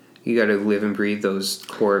 You got to live and breathe those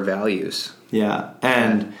core values. Yeah.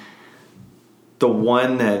 And the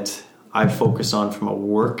one that I focus on from a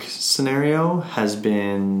work scenario has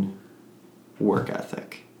been work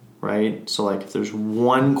ethic, right? So like if there's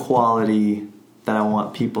one quality that I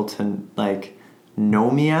want people to like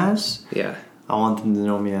know me as, I want them to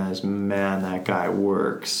know me as, man, that guy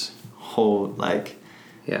works.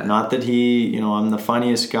 Not that he, I'm the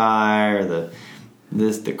funniest guy or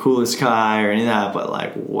the coolest guy or any of that, but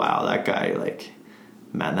like, wow, that guy, like,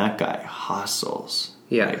 man, that guy hustles.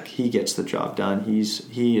 Yeah. Like, he gets the job done. He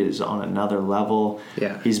is on another level.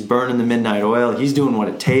 Yeah. He's burning the midnight oil. He's doing what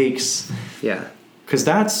it takes. Yeah. Because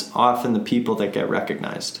that's often the people that get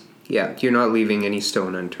recognized. Yeah. You're not leaving any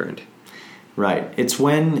stone unturned. Right. It's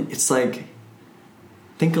when, it's like,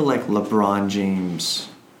 think of like LeBron James,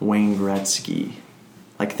 Wayne Gretzky.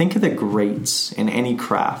 Like, think of the greats in any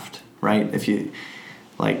craft, right? If you,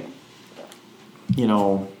 like,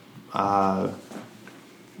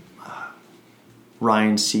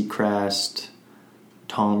 Ryan Seacrest,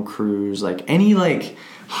 Tom Cruise, like any like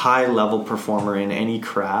high level performer in any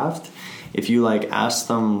craft, if you like ask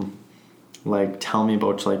them, like, tell me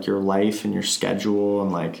about like your life and your schedule,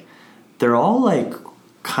 and like they're all like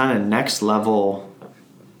kind of next level,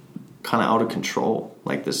 kind of out of control,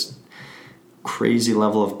 like this crazy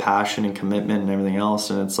level of passion and commitment and everything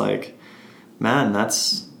else. And it's like, man,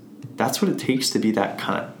 that's what it takes to be that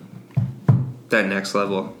kind of that next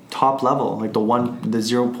level, top level, like the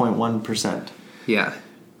 0.1%. Yeah.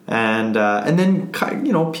 And then,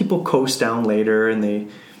 people coast down later and they,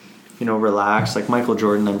 relax. Like Michael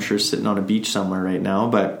Jordan, I'm sure, sitting on a beach somewhere right now.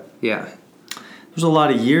 But yeah, there's a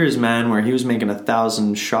lot of years, man, where he was making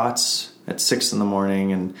 1,000 shots at 6 a.m.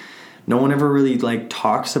 and no one ever really like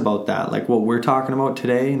talks about that. Like what we're talking about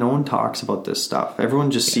today, no one talks about this stuff.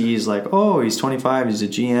 Everyone just sees like, oh, he's 25, he's a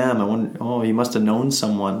GM. He must have known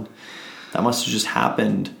someone. That must have just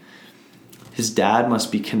happened. His dad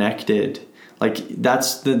must be connected. Like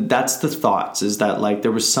that's the thoughts, is that like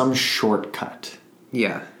there was some shortcut.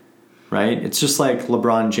 Yeah. Right? It's just like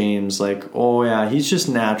LeBron James, like, oh yeah, he's just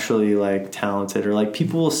naturally like talented, or like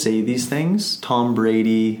people will say these things. Tom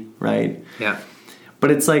Brady, right? Yeah.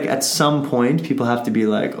 But it's like at some point people have to be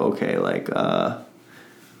like, okay, like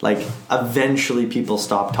like eventually people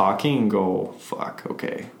stop talking and go, fuck,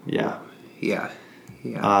 okay, yeah. Yeah.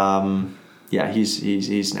 Yeah,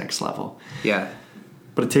 he's next level. Yeah.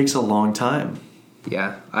 But it takes a long time.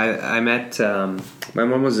 Yeah. I met, my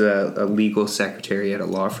mom was a legal secretary at a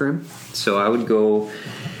law firm. So I would go,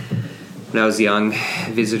 when I was young,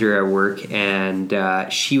 visit her at work, and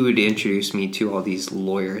she would introduce me to all these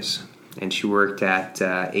lawyers. And she worked at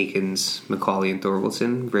Aikens, Macaulay, and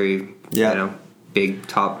Thorvaldson, very, big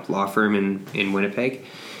top law firm in Winnipeg.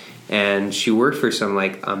 And she worked for some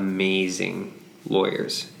like amazing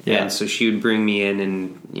lawyers. Yeah. And so she would bring me in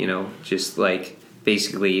and, just like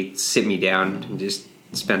basically sit me down and just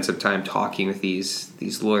spend some time talking with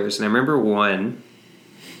these lawyers. And I remember one,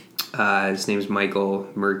 his name's Michael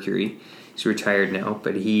Mercury. He's retired now,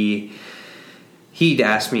 but he'd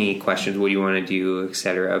ask me questions, what do you want to do,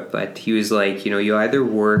 etc. But he was like, you either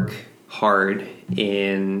work hard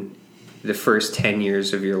in the first 10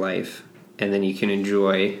 years of your life and then you can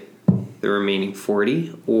enjoy the remaining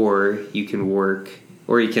 40, or you can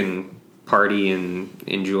party and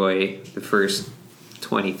enjoy the first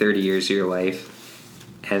 20, 30 years of your life,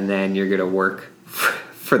 and then you're going to work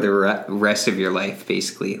for the rest of your life,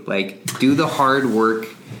 basically. Like, do the hard work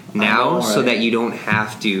now so that you don't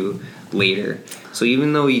have to later. So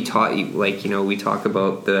even though we talk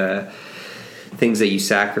about the things that you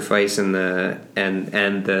sacrifice and the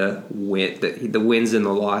wins and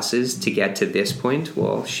the losses to get to this point,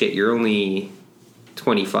 well, shit, you're only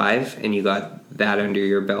 25 and you got that under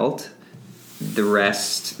your belt. The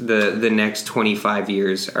rest, the next 25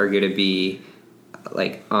 years are going to be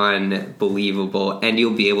like unbelievable, and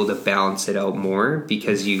you'll be able to balance it out more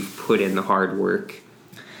because you've put in the hard work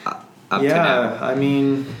up to now. I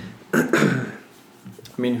mean,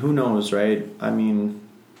 who knows, right? I mean,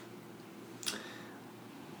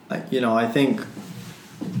 I think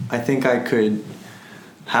I could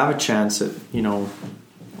have a chance at,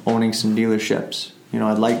 owning some dealerships.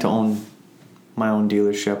 I'd like to own my own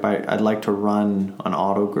dealership. I'd like to run an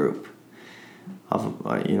auto group of,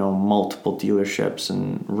 multiple dealerships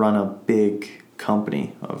and run a big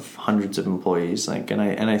company of hundreds of employees. And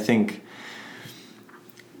I think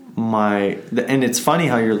and it's funny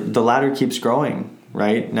how the ladder keeps growing,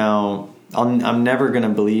 right? Now, I'm never going to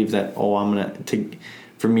believe that,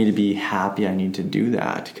 for me to be happy, I need to do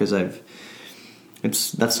that, because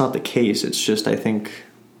that's not the case. It's just, I think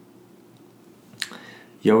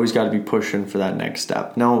you always got to be pushing for that next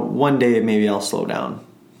step. Now, one day maybe I'll slow down,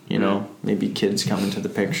 maybe kids come into the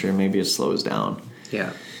picture, maybe it slows down.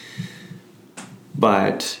 Yeah.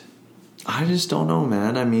 But I just don't know,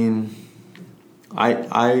 man. I mean,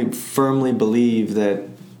 I firmly believe that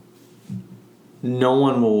no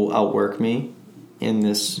one will outwork me in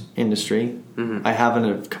this industry. Mm-hmm. I have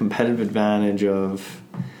a competitive advantage of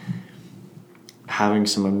having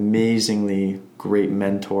some amazingly great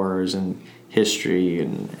mentors and history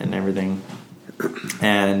and everything.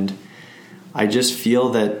 And I just feel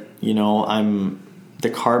that, the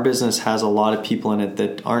car business has a lot of people in it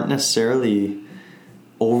that aren't necessarily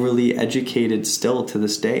overly educated still to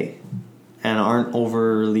this day, and aren't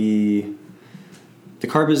overly... The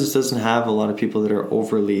car business doesn't have a lot of people that are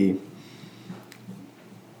overly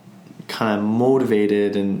kind of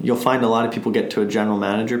motivated, and you'll find a lot of people get to a general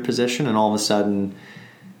manager position and all of a sudden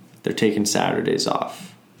they're taking Saturdays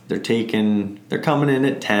off. They're coming in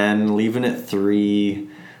at 10, leaving at 3.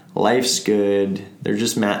 Life's good. They're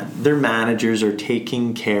just their managers are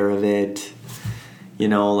taking care of it.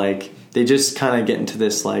 They just kind of get into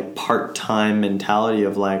this like part-time mentality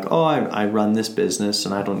of like, oh, I run this business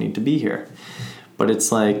and I don't need to be here. But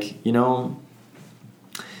it's like,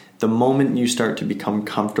 the moment you start to become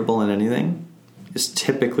comfortable in anything is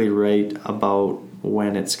typically right about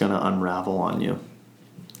when it's going to unravel on you.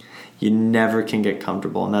 You never can get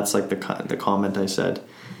comfortable. And that's like the comment I said.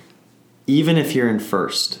 Even if you're in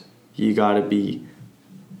first, you got to be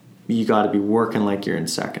working like you're in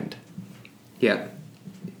second. Yeah.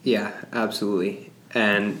 Yeah, absolutely.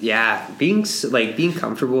 And yeah, being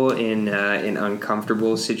comfortable in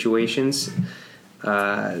uncomfortable situations,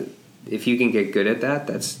 if you can get good at that,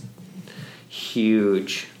 that's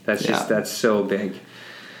huge. That's so big.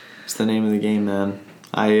 It's the name of the game, man.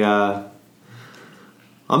 I'm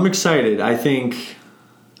excited. I think,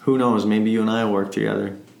 who knows, maybe you and I will work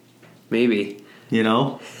together. Maybe.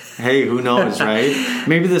 Hey, who knows, right?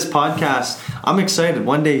 Maybe this podcast, I'm excited.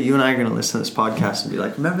 One day you and I are going to listen to this podcast and be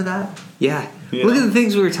like, remember that? Yeah. Look at the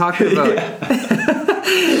things we were talking about.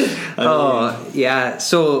 Yeah.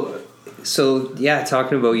 So yeah,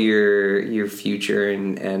 talking about your future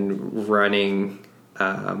and running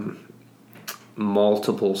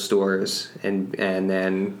multiple stores and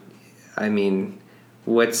then, I mean,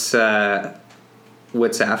 what's after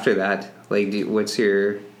that? Like, what's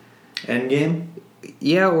your end game?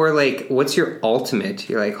 Yeah, or like, what's your ultimate?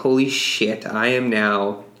 You're like, holy shit, I am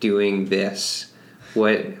now doing this.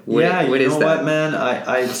 What is that? What, man?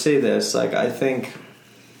 I'd say this. Like, I think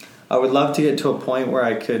I would love to get to a point where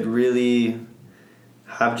I could really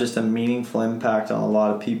have just a meaningful impact on a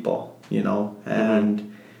lot of people,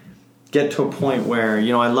 and get to a point where,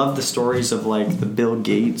 I love the stories of like the Bill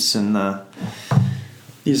Gates and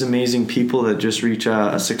these amazing people that just reach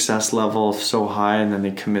a success level so high and then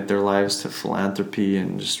they commit their lives to philanthropy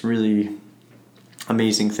and just really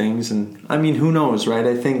amazing things. And I mean, who knows, right?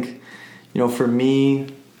 I think, for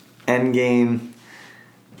me, end game,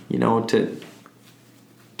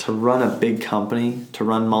 to run a big company, to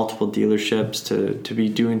run multiple dealerships, to be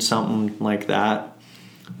doing something like that,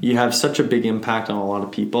 you have such a big impact on a lot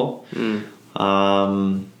of people. And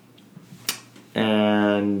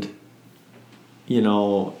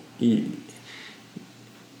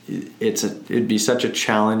it'd be such a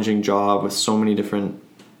challenging job with so many different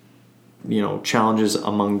challenges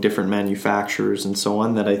among different manufacturers and so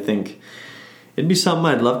on, that I think it'd be something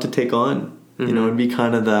I'd love to take on. It'd be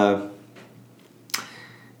kind of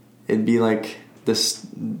it'd be like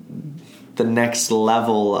the next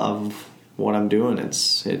level of what I'm doing.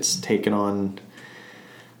 It's taken on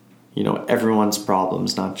everyone's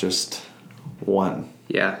problems, not just one.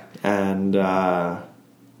 Yeah. And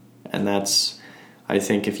that's, I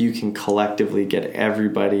think, if you can collectively get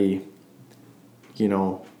everybody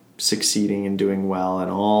succeeding and doing well and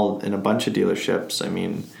all in a bunch of dealerships, I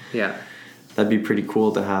mean, yeah, that'd be pretty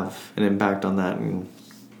cool to have an impact on that. And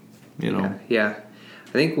yeah.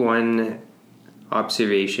 I think one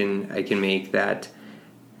observation I can make that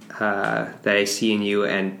I see in you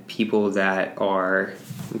and people that are,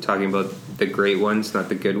 I'm talking about the great ones, not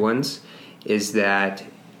the good ones, is that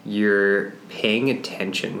you're paying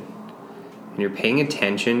attention, and you're paying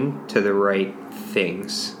attention to the right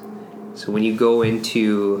things. So when you go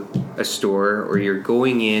into a store, or you're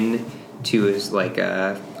going in to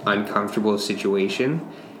a uncomfortable situation,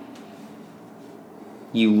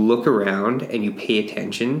 you look around and you pay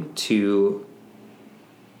attention to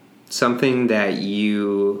something that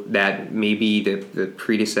maybe the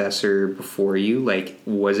predecessor before you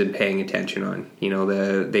wasn't paying attention on.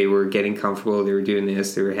 They were getting comfortable, they were doing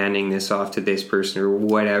this, they were handing this off to this person or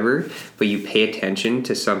whatever, but you pay attention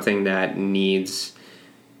to something that needs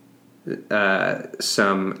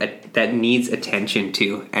attention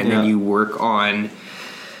to, and then you work on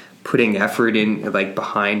putting effort in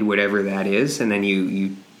behind whatever that is, and then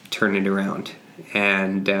you turn it around.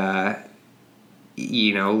 And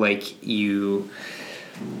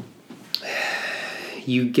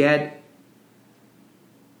you get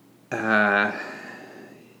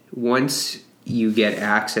once you get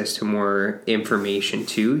access to more information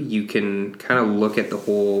too, you can kind of look at the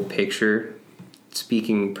whole picture.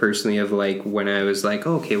 Speaking personally of when I was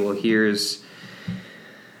okay, well, here's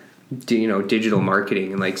digital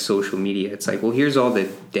marketing and social media, it's well, here's all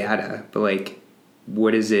the data, but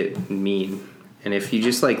what does it mean? And if you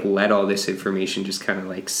just let all this information just kind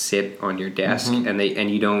of sit on your desk, and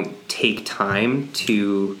you don't take time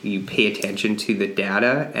you pay attention to the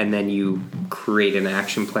data, and then you create an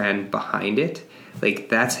action plan behind it,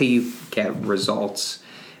 that's how you get results.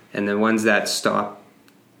 And the ones that stop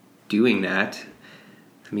doing that,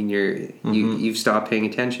 I mean, you've stopped paying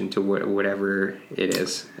attention to whatever it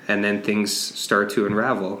is, and then things start to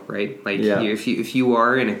unravel, right? If you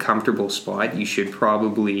are in a comfortable spot, you should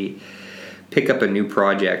probably pick up a new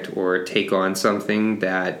project or take on something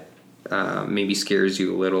that maybe scares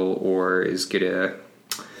you a little or is gonna.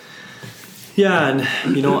 Yeah, and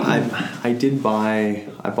I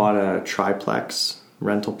bought a triplex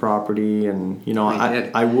rental property, and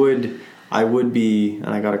I would be, and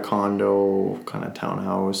I got a condo, kind of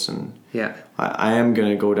townhouse, and I am going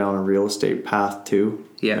to go down a real estate path too.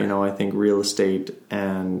 Yeah. I think real estate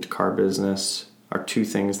and car business are two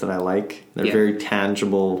things that I like. They're very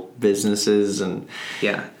tangible businesses, and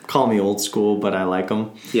call me old school, but I like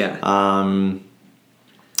them. Yeah.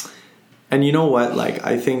 And you know what?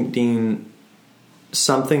 I think, Dean,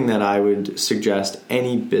 something that I would suggest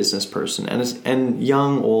any business person, and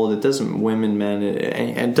young, old, it doesn't, women, men,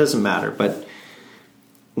 it doesn't matter. But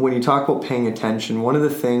when you talk about paying attention, one of the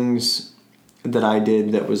things that I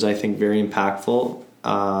did that was, I think, very impactful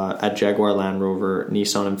at Jaguar Land Rover,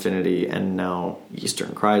 Nissan Infiniti, and now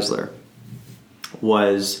Eastern Chrysler,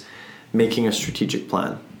 was making a strategic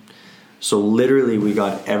plan. So literally, we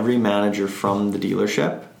got every manager from the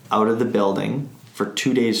dealership out of the building for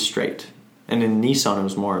 2 days straight. And in Nissan, it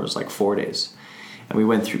was 4 days. And we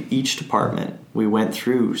went through each department. We went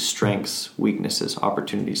through strengths, weaknesses,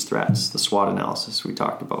 opportunities, threats, the SWOT analysis we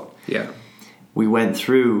talked about. Yeah. We went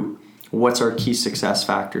through what's our key success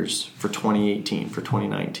factors for 2018, for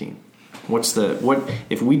 2019.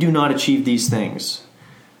 If we do not achieve these things,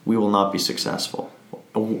 we will not be successful.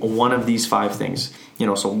 One of these 5 things,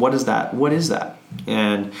 so what is that? What is that?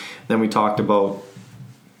 And then we talked about,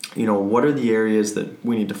 what are the areas that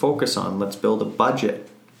we need to focus on? Let's build a budget.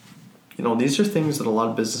 These are things that a lot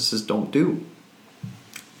of businesses don't do.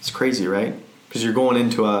 It's crazy, right? Because if you don't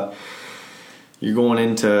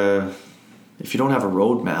have a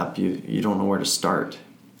roadmap, you don't know where to start.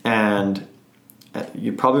 And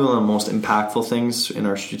probably one of the most impactful things in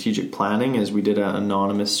our strategic planning is we did an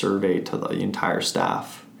anonymous survey to the entire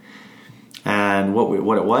staff. And what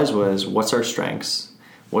it was what's our strengths?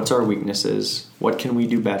 What's our weaknesses? What can we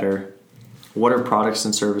do better? What are products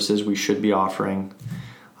and services we should be offering?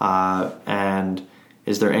 And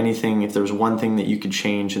is there anything, if there was one thing that you could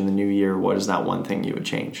change in the new year, what is that one thing you would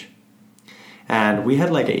change? And we had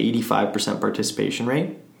like an 85% participation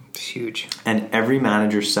rate. It's huge. And every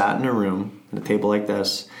manager sat in a room at a table like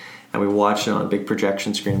this, and we watched it on a big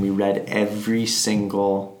projection screen. We read every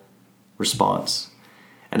single response.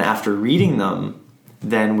 And after reading them,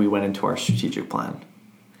 then we went into our strategic plan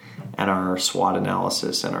and our SWOT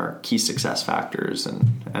analysis and our key success factors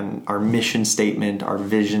and our mission statement, our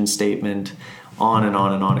vision statement, on and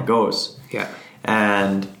on and on it goes. Yeah.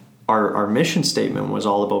 And our mission statement was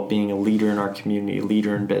all about being a leader in our community, a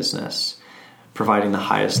leader in business, providing the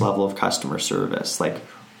highest level of customer service. Like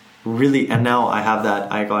really, and now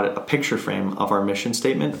I got a picture frame of our mission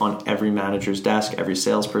statement on every manager's desk, every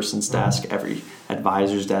salesperson's desk, every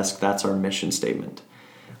advisor's desk. That's our mission statement.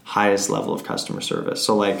 Highest level of customer service.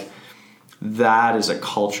 So like that is a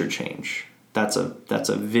culture change. That's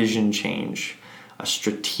a vision change, a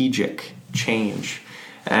strategic change.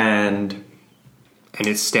 And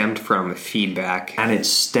it stemmed from feedback. And it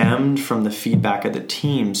stemmed from the feedback of the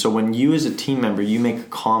team. So when you as a team member, you make a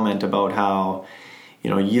comment about how,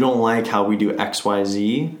 you don't like how we do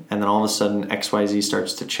XYZ, and then all of a sudden XYZ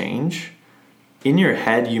starts to change. In your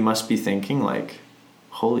head, you must be thinking like,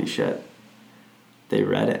 holy shit, they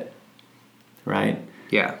read it, right?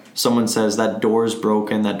 Yeah. Someone says that door's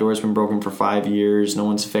broken, that door's been broken for 5 years, no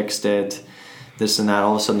one's fixed it, this and that,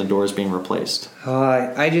 all of a sudden the door is being replaced.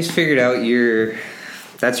 I just figured out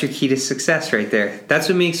that's your key to success right there. That's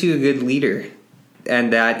what makes you a good leader.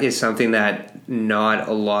 And that is something that not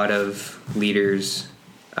a lot of leaders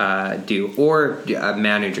do, or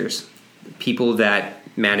managers. People that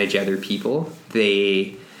manage other people,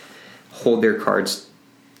 they hold their cards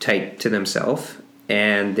tight to themselves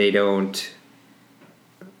and they don't,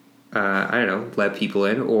 let people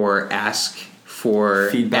in or ask for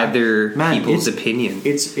feedback. Other people's opinion.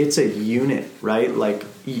 It's a unit, right? Like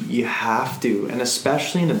you have to, and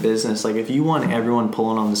especially in a business, like if you want everyone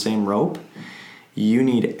pulling on the same rope, you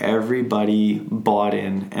need everybody bought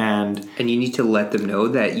in, and you need to let them know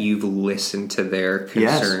that you've listened to their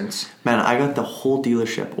concerns. Yes. Man, I got the whole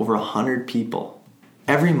dealership, over 100 people.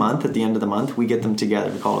 Every month, at the end of the month, we get them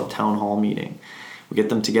together. We call it a town hall meeting. We get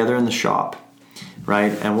them together in the shop,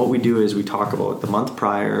 right? And what we do is we talk about the month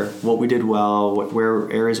prior, what we did well,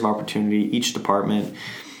 where areas of opportunity, each department.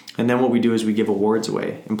 And then what we do is we give awards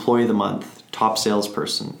away. Employee of the month, top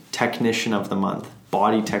salesperson, technician of the month,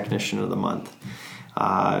 body technician of the month,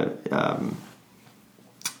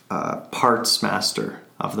 parts master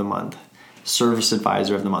of the month, service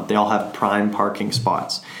advisor of the month. They all have prime parking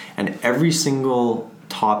spots. And every single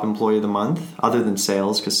top employee of the month, other than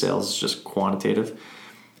sales, because sales is just quantitative,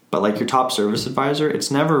 but like your top service advisor,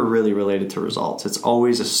 it's never really related to results. It's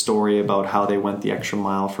always a story about how they went the extra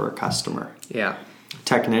mile for a customer. Yeah.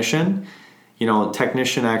 Technician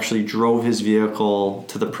actually drove his vehicle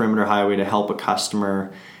to the perimeter highway to help a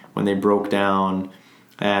customer when they broke down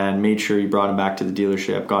and made sure he brought him back to the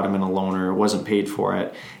dealership, got him in a loaner, wasn't paid for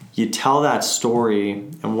it. You tell that story,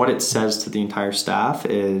 and what it says to the entire staff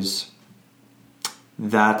is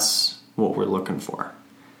that's what we're looking for,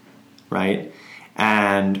 right?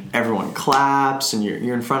 And everyone claps, and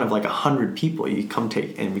you're in front of like 100 people. You come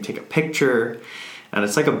and we take a picture, and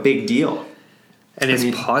it's like a big deal. And it's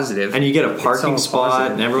positive. And you get a parking spot,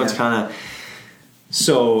 positive, and everyone's kind of...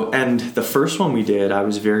 So, and the first one we did, I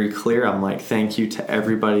was very clear. I'm like, thank you to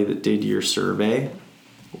everybody that did your survey.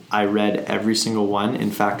 I read every single one.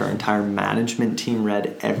 In fact, our entire management team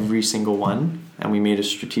read every single one. And we made a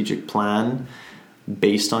strategic plan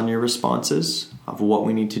based on your responses of what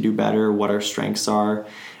we need to do better, what our strengths are.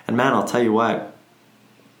 And man, I'll tell you what,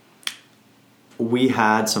 we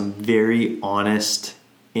had some very honest,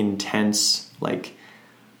 intense, like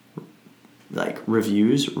like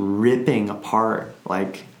reviews ripping apart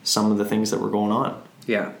like some of the things that were going on.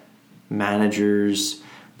 Yeah. Managers,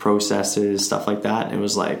 processes, stuff like that. And it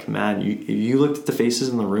was like, man, you looked at the faces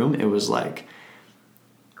in the room, it was like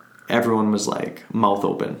everyone was like mouth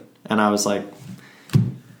open. And I was like,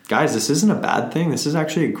 guys, this isn't a bad thing. This is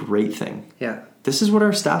actually a great thing. Yeah. This is what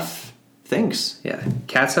our staff thinks. Yeah.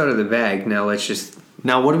 Cat's out of the bag. Now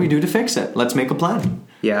what do we do to fix it? Let's make a plan.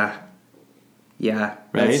 Yeah. Yeah.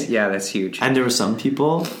 Right? That's huge. And there were some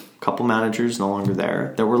people, a couple managers no longer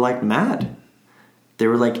there, that were like mad. They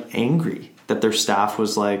were like angry that their staff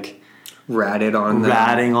was like ratting on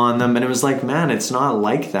them. And it was like, man, it's not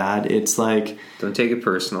like that. It's like, don't take it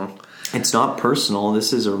personal. It's not personal.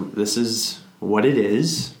 This is what it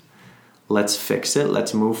is. Let's fix it.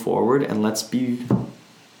 Let's move forward, and let's be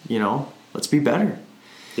better.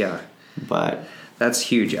 Yeah. But that's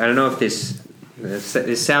huge. I don't know if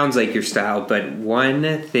this sounds like your style, but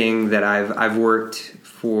one thing that I've worked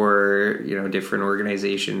for, different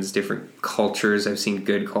organizations, different cultures. I've seen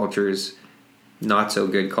good cultures, not so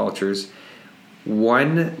good cultures.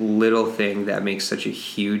 One little thing that makes such a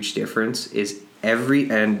huge difference is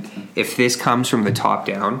and if this comes from the top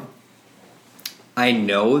down, I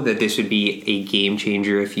know that this would be a game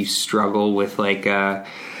changer if you struggle with like a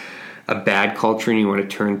bad culture and you want to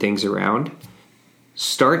turn things around.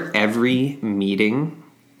 Start every meeting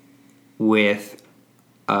with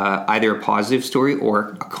either a positive story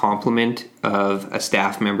or a compliment of a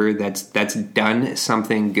staff member that's done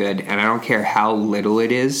something good. And I don't care how little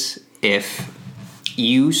it is. If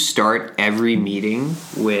you start every meeting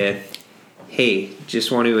with, hey,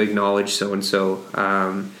 just want to acknowledge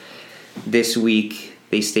so-and-so. This week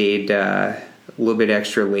they stayed a little bit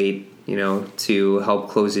extra late, to help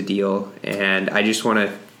close a deal. And I just want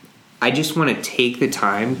to take the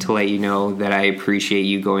time to let you know that I appreciate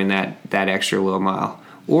you going that extra little mile.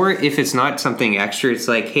 Or if it's not something extra, it's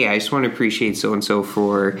like, hey, I just want to appreciate so-and-so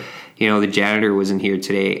for, the janitor wasn't here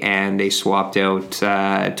today and they swapped out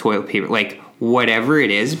toilet paper, like whatever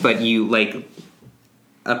it is, but you like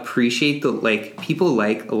appreciate people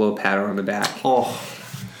like a little pat on the back. Oh,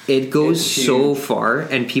 it goes so far,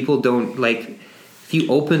 and people don't if you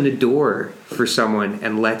open the door for someone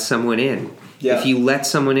and let someone in. Yeah. If you let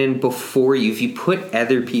someone in before you, if you put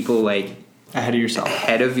other people ahead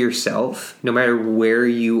of yourself, no matter where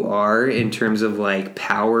you are in terms of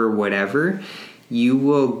power, whatever, you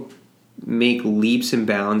will make leaps and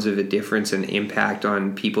bounds of a difference and impact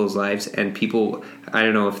on people's lives. And people, I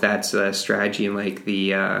don't know if that's a strategy in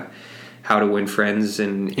the how to win friends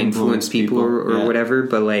and influence people or whatever,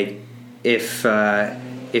 but if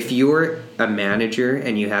you're a manager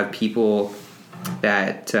and you have people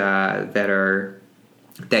that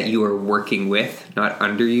you are working with, not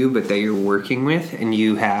under you, but that you're working with, and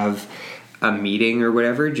you have a meeting or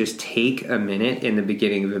whatever, just take a minute in the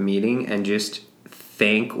beginning of a meeting and just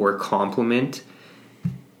thank or compliment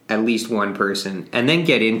at least one person, and then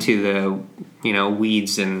get into the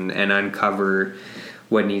weeds and uncover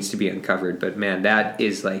what needs to be uncovered. But man, that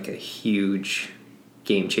is a huge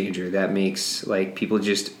game changer. That makes people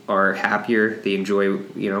just are happier. They enjoy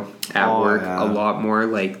at work a lot more.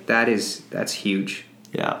 That's huge.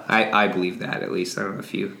 Yeah, I believe that, at least. I don't know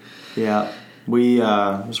if you. Yeah, we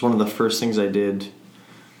it was one of the first things I did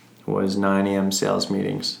was 9 a.m. sales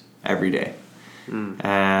meetings every day.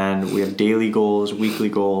 And we have daily goals, weekly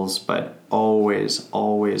goals, but always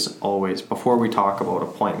before we talk about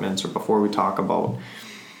appointments or before we talk about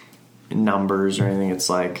numbers or anything,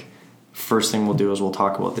 it's first thing we'll do is we'll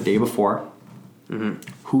talk about the day before,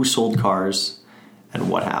 who sold cars and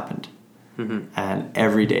what happened. And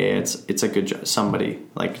every day it's a good job. Somebody,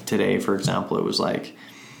 today, for example, it was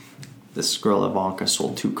this girl Ivanka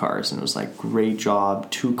sold 2 cars, and it was great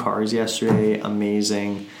job, 2 cars yesterday,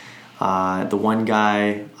 amazing. The one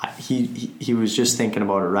guy, he was just thinking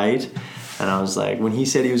about it, right? And I was like, when he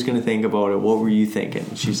said he was going to think about it, what were you thinking?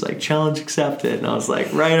 And she's like, challenge accepted. And I was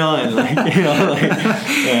like, right on,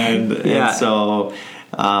 and so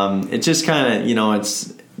it just kind of,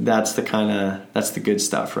 that's the good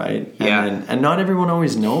stuff, right? Yeah. And not everyone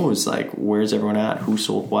always knows where's everyone at, who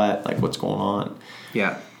sold what, what's going on.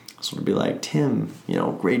 Yeah. So it'd be Tim,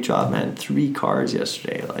 great job, man, 3 cars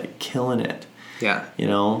yesterday, killing it. Yeah.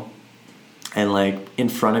 And in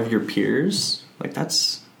front of your peers,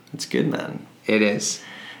 that's good, man. It is.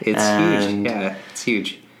 It's huge. Yeah, it's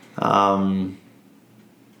huge.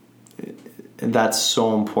 That's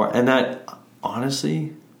so important. And that,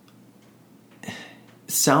 honestly, it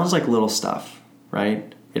sounds like little stuff,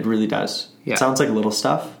 right? It really does. Yeah. It sounds like little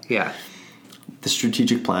stuff. Yeah. The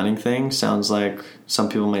strategic planning thing sounds like some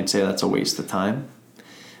people might say that's a waste of time.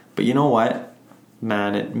 But you know what?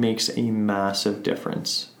 man, it makes a massive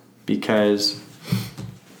difference. Because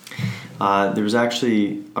there was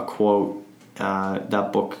actually a quote,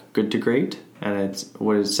 that book, Good to Great, and it's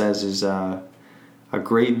what it says is a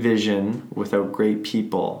great vision without great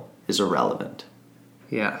people is irrelevant.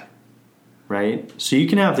 Yeah. Right? So you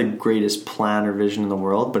can have the greatest plan or vision in the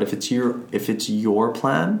world, but if it's your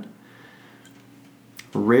plan,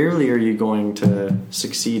 rarely are you going to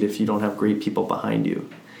succeed if you don't have great people behind you.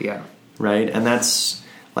 Yeah. Right? And that's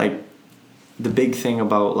like the big thing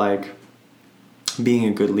about like being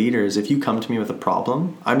a good leader is if you come to me with a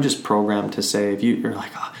problem, I'm just programmed to say, if you're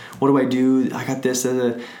like, oh, what do I do? I got this.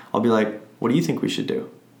 I'll be like, what do you think we should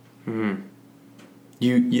do? Mm-hmm.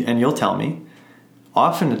 You and you'll tell me.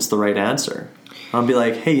 Often it's the right answer. I'll be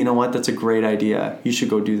like, hey, you know what? That's a great idea. You should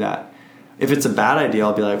go do that. If it's a bad idea,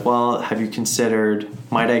 I'll be like, well, have you considered,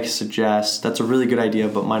 might I suggest, that's a really good idea,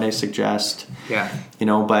 but might I suggest, Yeah.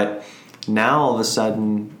 But now all of a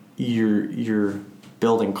sudden you're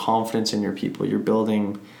building confidence in your people. You're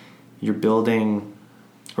building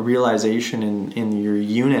a realization in your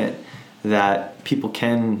unit that people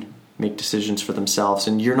can make decisions for themselves,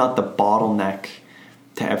 and you're not the bottleneck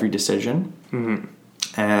to every decision. Mm-hmm.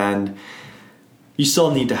 And you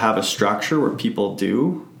still need to have a structure where people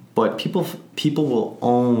do, but people will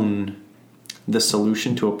own the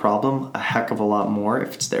solution to a problem a heck of a lot more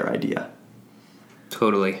if it's their idea.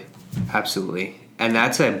 Totally. Absolutely. And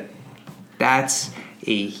that's a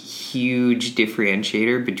huge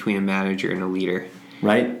differentiator between a manager and a leader.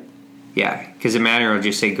 Right? Yeah. Because a manager will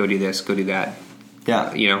just say, go do this, go do that.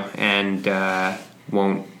 Yeah. And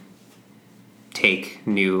won't take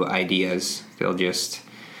new ideas. They'll just,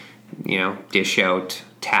 dish out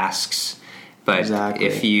tasks. But exactly.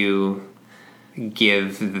 if you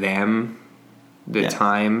give them the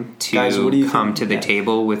time to come to the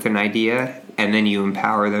table with an idea, and then you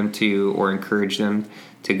empower them to, or encourage them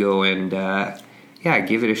to go and,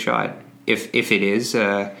 give it a shot. If it is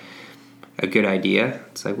a good idea,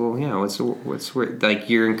 it's like, well, what's like,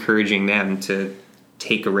 you're encouraging them to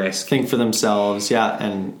take a risk, think for themselves. Yeah.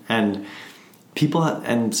 And people,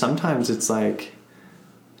 and sometimes it's like,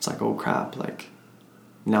 oh crap, like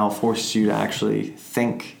now it forces you to actually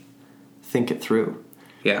think it through.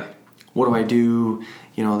 Yeah. What do I do?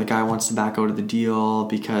 The guy wants to back out of the deal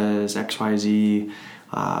because XYZ,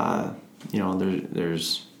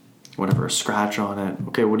 there's whatever, a scratch on it.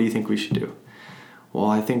 Okay, what do you think we should do? Well,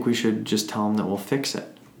 I think we should just tell him that we'll fix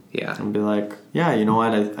it. Yeah. And be like, yeah, you know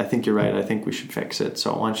what? I think you're right. I think we should fix it.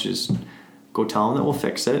 So why don't you just go tell him that we'll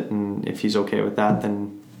fix it, and if he's okay with that,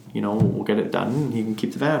 then we'll get it done and he can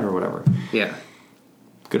keep the van or whatever. Yeah.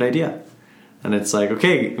 Good idea. And it's like,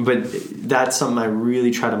 okay, but that's something I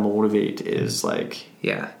really try to motivate is like,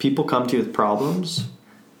 yeah, people come to you with problems.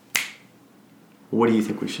 What do you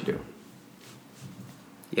think we should do?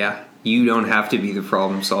 Yeah. You don't have to be the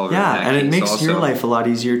problem solver. Yeah, in that and it case makes also. your life a lot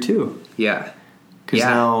easier too. Yeah. Because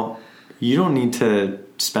now you don't need to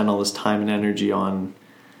spend all this time and energy on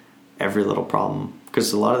every little problem.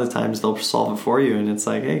 Because a lot of the times they'll solve it for you, and it's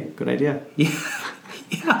like, hey, good idea.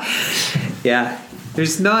 Yeah.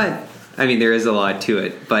 There's not. I mean, there is a lot to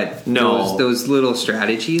it, but those little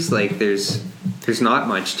strategies, like there's not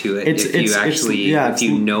much to it if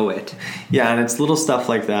you know it. Yeah, and it's little stuff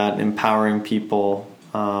like that, empowering people,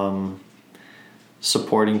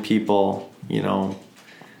 supporting people.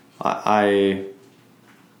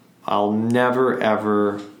 I'll never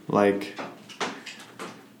ever like.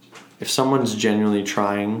 If someone's genuinely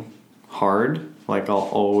trying hard, like I'll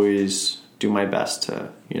always do my best to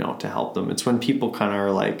help them. It's when people kind of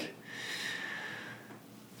are like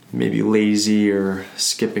maybe lazy or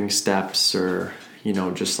skipping steps or,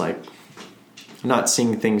 just like not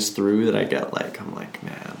seeing things through that I get like, I'm like,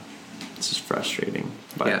 man, this is frustrating.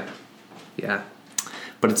 But, yeah.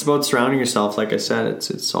 But it's about surrounding yourself. Like I said,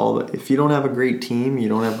 it's all, if you don't have a great team, you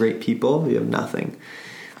don't have great people, you have nothing.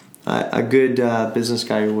 A good business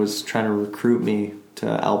guy was trying to recruit me to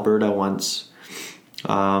Alberta once.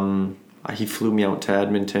 He flew me out to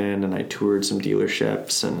Edmonton, and I toured some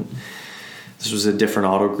dealerships, and this was a different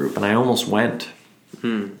auto group, and I almost went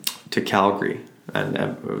to Calgary, and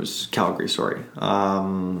it was Calgary, sorry.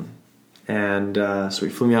 So he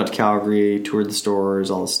flew me out to Calgary, toured the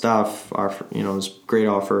stores, all the stuff. It was a great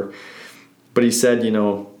offer. But he said,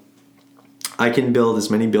 I can build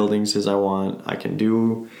as many buildings as I want. I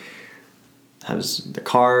can have the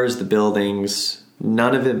cars, the buildings.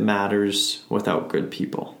 None of it matters without good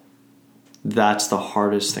people. That's the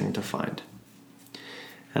hardest thing to find.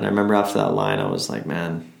 And I remember after that line, I was like,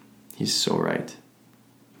 man, he's so right.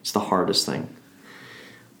 It's the hardest thing.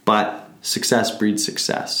 But success breeds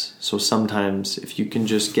success. So sometimes if you can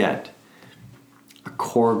just get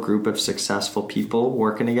core group of successful people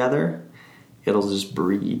working together, it'll just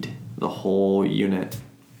breed the whole unit,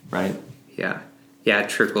 right? Yeah, it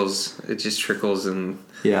trickles. It just trickles, and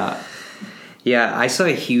yeah. I saw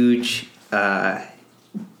a huge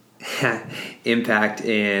impact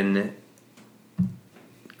in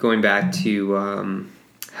going back to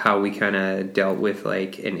how we kind of dealt with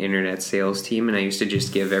like an internet sales team, and I used to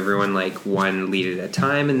just give everyone like one lead at a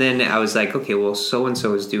time, and then I was like, okay, well, so and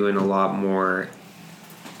so is doing a lot more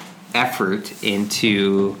effort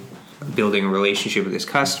into building a relationship with this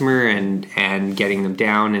customer and getting them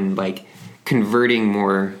down and like converting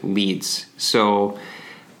more leads. So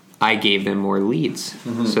I gave them more leads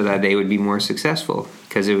so that they would be more successful,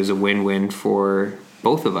 because it was a win-win for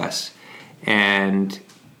both of us. And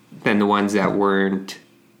then the ones that weren't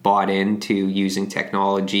bought into using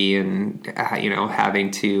technology and,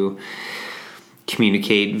 having to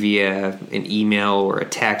communicate via an email or a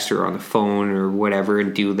text or on the phone or whatever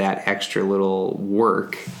and do that extra little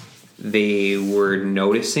work, they were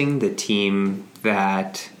noticing the team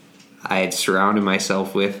that I had surrounded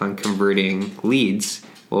myself with on converting leads.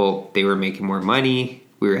 Well, they were making more money.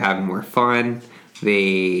 We were having more fun.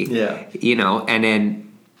 And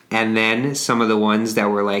then some of the ones that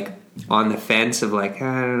were like on the fence of like,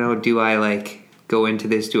 I don't know, do I like go into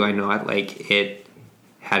this? Do I not? Like, it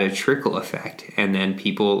had a trickle effect. And then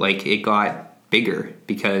people, like, it got bigger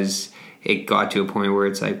because it got to a point where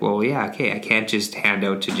it's like, well, yeah, okay, I can't just hand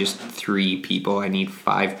out to just 3 people. I need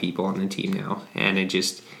 5 people on the team now. And it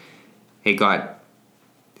got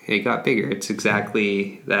bigger. It's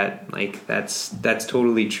exactly that. Like, that's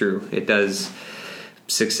totally true. It does.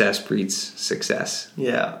 Success breeds success.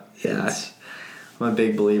 Yeah. I'm a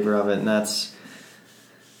big believer of it, and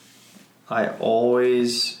I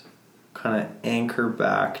always kind of anchor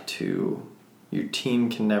back to your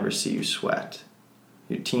team can never see you sweat.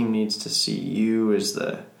 Your team needs to see you as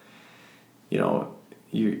the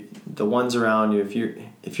ones around you.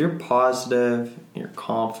 If you're positive, you're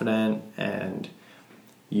confident, and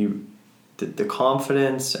the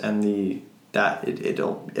confidence and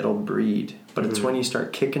it'll breed. But it's when you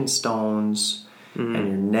start kicking stones and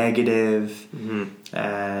you're negative,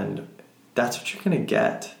 and that's what you're gonna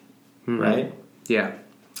get, right? Yeah.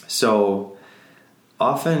 So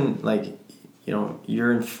often, like,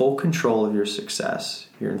 you're in full control of your success.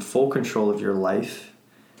 You're in full control of your life.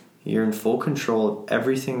 You're in full control of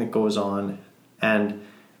everything that goes on, and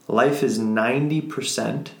life is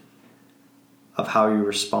 90% of how you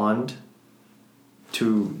respond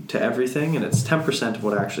to everything, and it's 10% of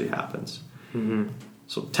what actually happens.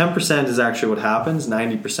 So 10% is actually what happens,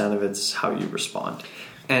 90% of it's how you respond.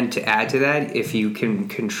 And to add to that, if you can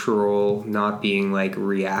control not being like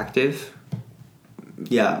reactive.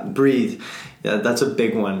 Yeah, breathe. Yeah, that's a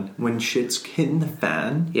big one. When shit's hitting the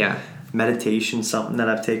fan. Yeah. Meditation's something that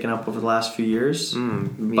I've taken up over the last few years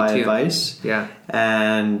me too. Advice. Yeah.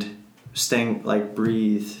 And staying, like,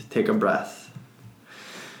 breathe, take a breath.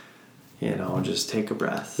 Just take a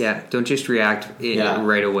breath. Yeah, don't just react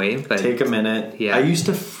right away. But take a minute. Yeah. I used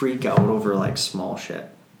to freak out over, like, small shit,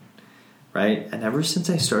 right? And ever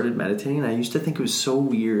since I started meditating, I used to think it was so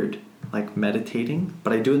weird, like, meditating.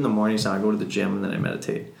 But I do it in the mornings now. I go to the gym and then I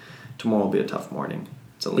meditate. Tomorrow will be a tough morning.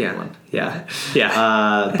 It's a late one. Yeah.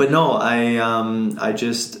 But no, I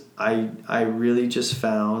really just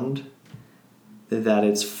found that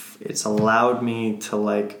it's allowed me to,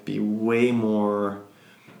 like, be way more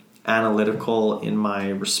analytical in my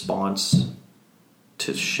response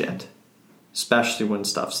to shit, especially when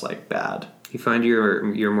stuff's like bad. You find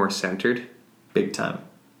you're more centered? Big time.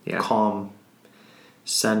 Yeah. Calm,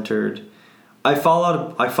 centered. I fall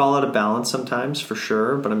out of balance sometimes, for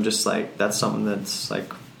sure, but I'm just like, that's something that's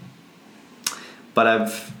like, but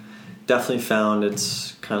I've definitely found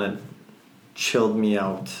it's kind of chilled me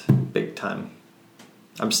out big time.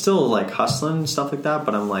 I'm still like hustling and stuff like that,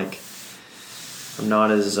 but I'm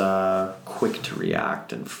not as quick to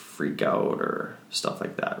react and freak out or stuff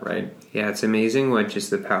like that, right? Yeah, it's amazing what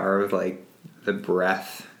just the power of like the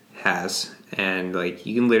breath has. And like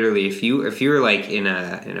you can literally, if you're like in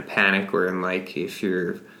a panic, or in like if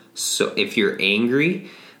you're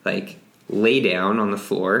angry, like lay down on the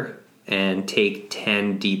floor and take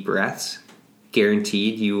 10 deep breaths.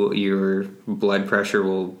 Guaranteed, your blood pressure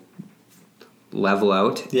will level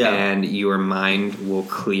out, and your mind will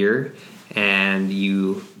clear, and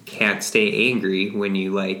you can't stay angry when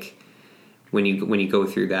you go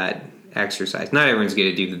through that exercise. Not everyone's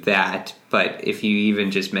going to do that, but if you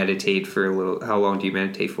even just meditate for a little, how long do you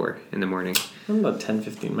meditate for in the morning? About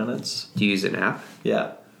 10-15 minutes. Do you use an app?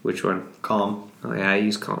 Yeah. Which one? Calm. Oh yeah, I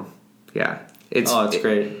use Calm. Yeah. It's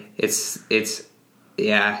great. It's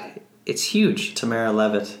It's huge. Tamara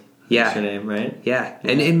Levitt. Yeah. That's her name, right? Yeah.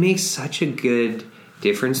 And it makes such a good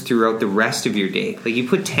difference throughout the rest of your day. Like, you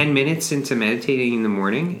put 10 minutes into meditating in the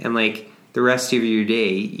morning, and like the rest of your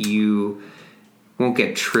day, you won't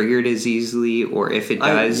get triggered as easily, or if it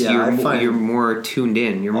does, you're more tuned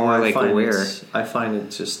in. You're more aware. I find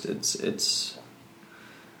it just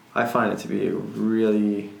I find it to be a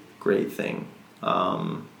really great thing.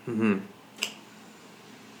 But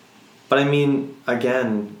I mean,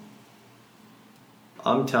 again,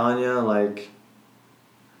 I'm telling you, like,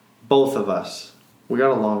 both of us, we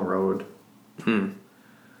got a long road.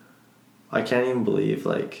 I can't even believe,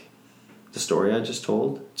 like, the story I just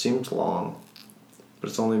told. It seems long, but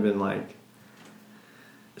it's only been like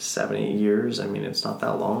 70 years. I mean, it's not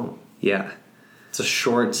that long. Yeah. It's a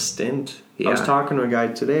short stint. Yeah. I was talking to a guy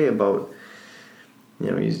today about,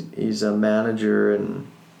 he's a manager, and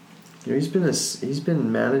he's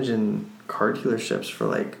been managing car dealerships for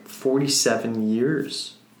like 47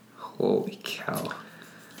 years. Holy cow.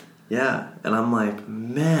 Yeah, and I'm like,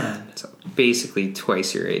 man, it's basically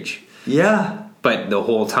twice your age. Yeah. But the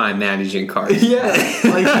whole time managing cars. Yeah.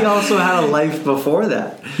 Like, he also had a life before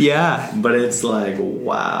that. Yeah. But it's like,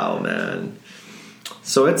 wow, man.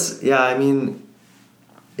 So it's, yeah, I mean,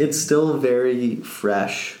 it's still very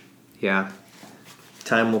fresh. Yeah.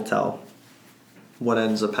 Time will tell what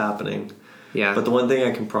ends up happening. Yeah. But the one thing I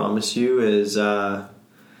can promise you is I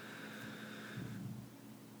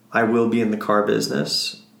will be in the car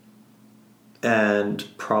business and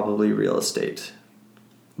probably real estate.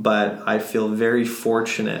 But I feel very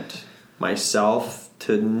fortunate myself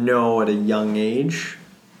to know at a young age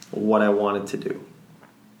what I wanted to do.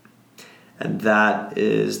 And that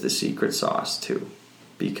is the secret sauce too.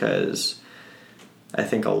 Because I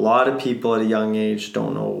think a lot of people at a young age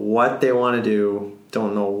don't know what they want to do,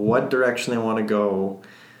 don't know what direction they want to go.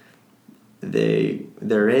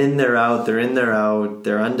 They're in, they're out, they're in, they're out,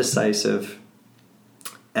 they're undecisive.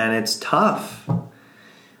 And it's tough.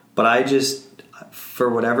 But I just, for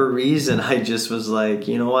whatever reason, I just was like,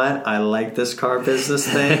 you know what? I like this car business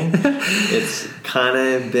thing. It's kind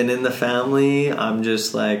of been in the family. I'm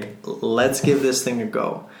just like, let's give this thing a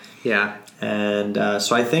go. Yeah. And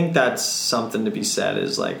so I think that's something to be said,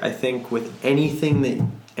 is like, I think with anything that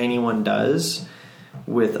anyone does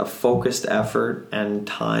with a focused effort and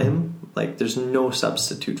time, like, there's no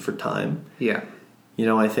substitute for time. Yeah.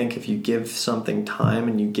 I think if you give something time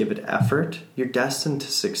and you give it effort, you're destined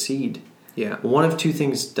to succeed. Yeah. One of two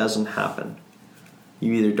things doesn't happen.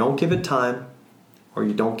 You either don't give it time or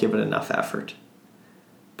you don't give it enough effort.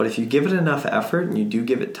 But if you give it enough effort and you do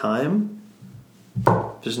give it time,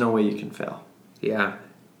 there's no way you can fail. Yeah.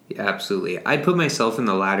 Yeah, absolutely. I'd put myself in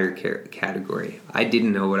the latter category. I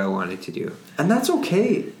didn't know what I wanted to do. And that's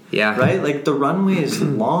okay. Yeah. Right? Like, the runway is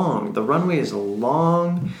long. The runway is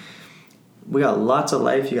long. We got lots of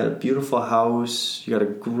life. You got a beautiful house. You got a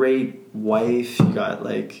great wife. You got,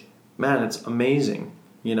 like, man, it's amazing.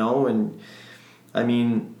 And I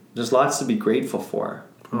mean, there's lots to be grateful for.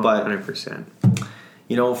 Oh, but 100%.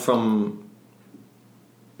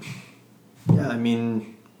 I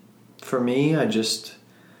mean, for me, I haven't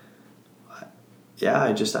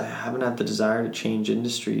had the desire to change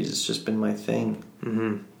industries. It's just been my thing.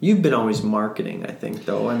 Mm-hmm. You've been always marketing, I think,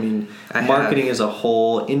 though. I mean, marketing as a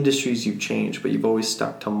whole, industries you've changed, but you've always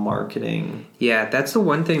stuck to marketing. Yeah, that's the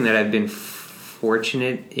one thing that I've been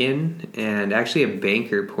fortunate in. And actually, a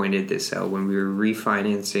banker pointed this out when we were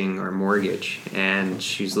refinancing our mortgage. And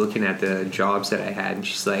she was looking at the jobs that I had, and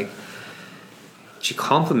she's like, she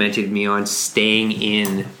complimented me on staying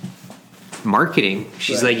in marketing.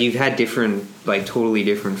 She's like, you've had different, like, totally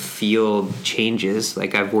different field changes.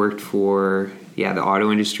 Like, I've worked for the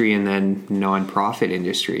auto industry and then nonprofit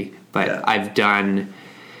industry, but I've done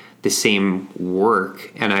the same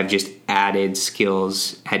work and I've just added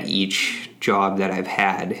skills at each job that I've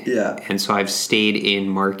had. And so I've stayed in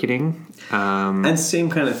marketing. And same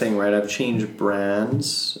kind of thing, right? I've changed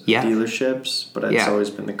brands, dealerships, but it's always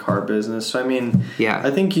been the car business. So I mean, I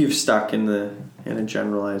think you've stuck in a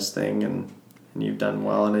generalized thing, and you've done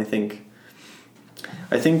well. And I think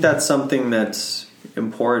that's something that's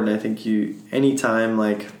important. I think anytime,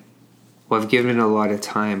 like, well, I've given a lot of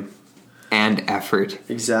time and effort.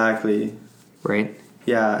 Exactly. Right.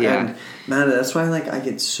 Yeah. And man, that's why, like, I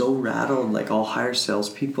get so rattled. Like, I'll hire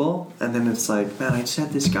salespeople, and then it's like, man, I just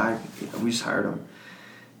had this guy. We just hired him.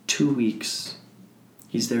 2 weeks.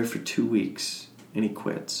 He's there for 2 weeks, and he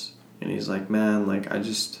quits. And he's like, man, like, I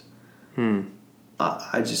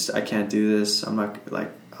can't do this. I'm not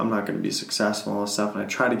going to be successful and all this stuff. And I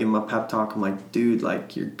try to give him a pep talk. I'm like, dude,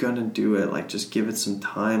 like, you're going to do it. Like, just give it some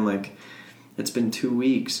time. Like, it's been 2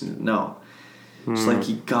 weeks. No. It's like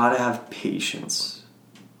you gotta have patience.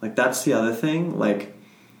 Like that's the other thing. Like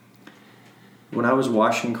when I was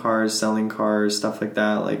washing cars, selling cars, stuff like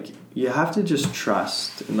that, like you have to just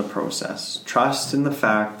trust in the process. Trust in the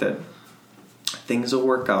fact that things will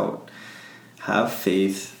work out. Have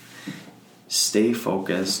faith. Stay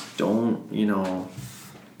focused. Don't,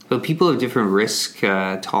 But people have different risk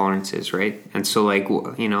tolerances, right? And so,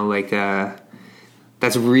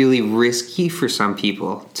 that's really risky for some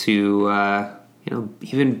people to,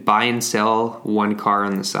 even buy and sell one car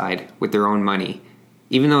on the side with their own money.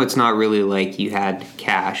 Even though it's not really like you had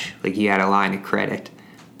cash, like you had a line of credit.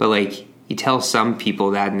 But, like, you tell some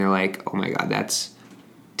people that and they're like, oh, my God, that's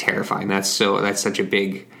terrifying. That's such a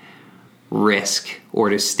big risk. Or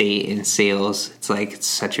to stay in sales, it's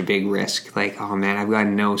such a big risk. Like, oh man, I've got to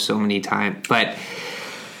know so many times. But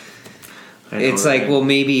it's like, well,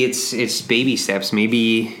 maybe it's baby steps.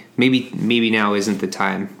 Maybe now isn't the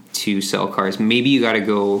time to sell cars. Maybe you got to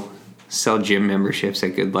go sell gym memberships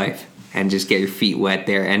at Good Life and just get your feet wet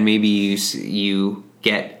there. And maybe you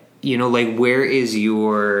get, where is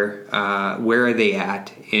your where are they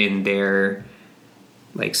at in their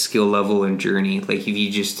like skill level and journey? Like if you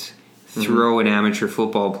just throw an amateur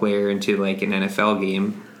football player into like an NFL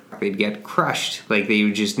game, they'd get crushed. Like they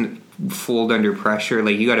would just fold under pressure.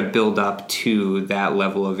 Like you got to build up to that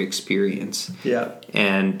level of experience. Yeah.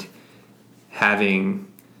 And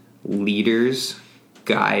having leaders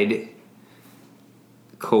guide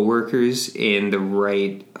coworkers in the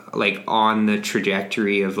right, like on the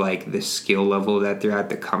trajectory of like the skill level that they're at,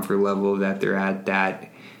 the comfort level that they're at, that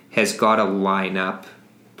has got to line up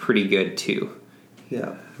pretty good too.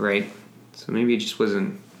 Yeah. Right? So maybe it just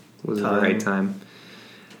wasn't the right time.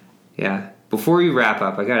 Yeah. Before we wrap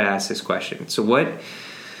up, I got to ask this question. So what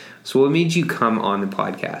made you come on the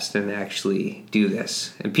podcast and actually do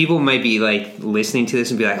this? And people might be like listening to this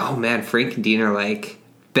and be like, oh man, Frank and Dean are like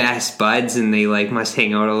best buds and they like must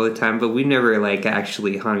hang out all the time, but we never like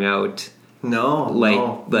actually hung out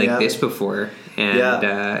this before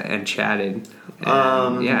and chatted.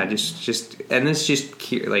 And, just and it's just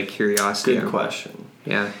curiosity. Good question.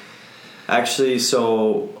 Yeah. Actually,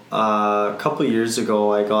 so a couple of years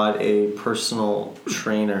ago, I got a personal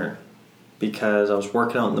trainer because I was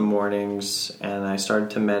working out in the mornings and I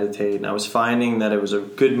started to meditate, and I was finding that it was a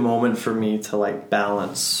good moment for me to like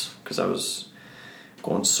balance because I was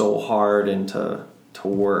going so hard into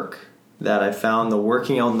work that I found the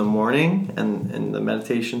working out in the morning and the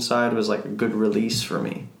meditation side was like a good release for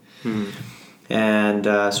me. And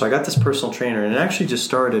so I got this personal trainer, and it actually just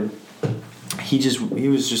started. He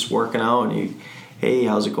was just working out, and hey,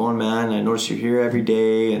 how's it going, man? I notice you're here every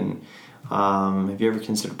day, and have you ever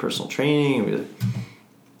considered personal training?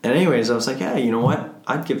 And anyways, I was like, yeah, you know what?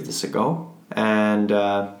 I'd give this a go, and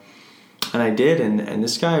I did, and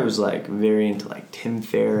this guy was like very into like Tim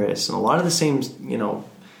Ferriss and a lot of the same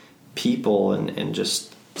people and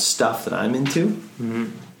just stuff that I'm into. Mm-hmm.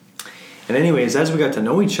 And anyways, as we got to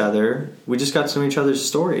know each other, we just got to know each other's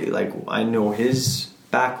story. Like I know his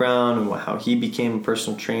background and how he became a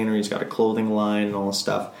personal trainer. He's got a clothing line and all this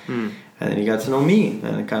stuff. And then he got to know me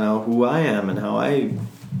and kind of who I am and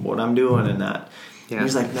what I'm doing and that. Yeah. And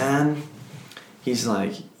he's like, man,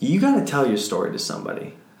 you got to tell your story to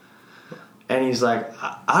somebody. And he's like,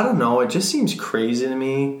 I don't know. It just seems crazy to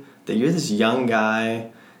me that you're this young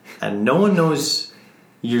guy and no one knows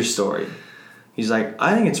your story. He's like,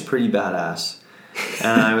 I think it's pretty badass.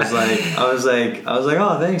 And I was like,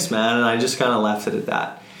 oh, thanks, man. And I just kind of left it at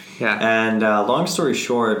that. Yeah. And long story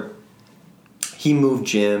short, he moved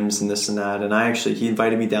gyms and this and that. And he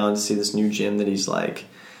invited me down to see this new gym that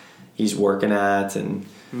he's working at. And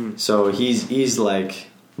so he's like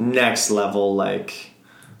next level, like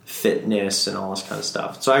fitness and all this kind of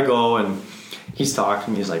stuff. So I go and he's talking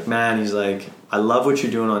to me. He's like, man, I love what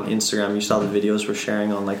you're doing on Instagram. You saw the videos we're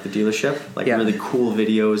sharing on like the dealership, like really cool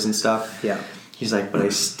videos and stuff. Yeah. He's like, but I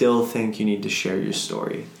still think you need to share your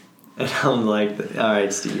story. And I'm like, all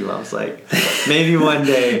right, Steve. I was like, maybe one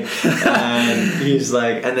day. And he's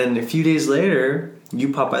like, and then a few days later,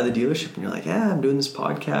 you pop by the dealership and you're like, yeah, I'm doing this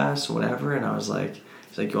podcast or whatever. And I was like,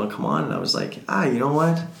 he's like, you want to come on? And I was like, you know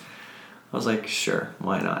what? I was like, sure,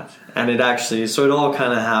 why not? And it all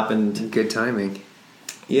kind of happened. Good timing.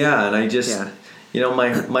 Yeah, and I just,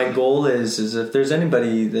 my goal is if there's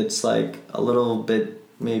anybody that's like a little bit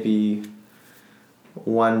maybe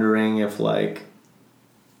wondering if like,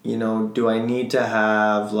 do I need to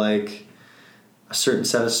have like a certain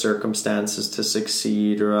set of circumstances to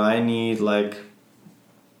succeed, or I need like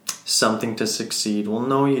something to succeed? Well,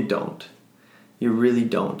 no, you don't. You really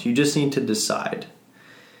don't. You just need to decide.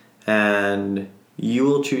 And you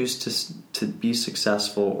will choose to be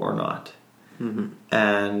successful or not.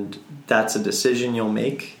 and that's a decision you'll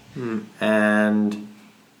make. Mm. And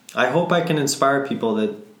I hope I can inspire people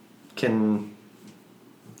that can,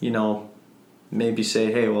 maybe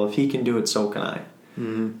say, hey, well, if he can do it, so can I.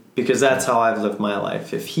 Mm-hmm. Because that's how I've lived my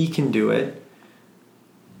life. If he can do it,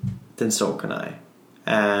 then so can I.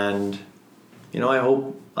 And, I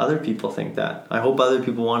hope other people think that. I hope other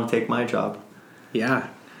people want to take my job. Yeah.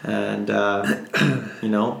 And,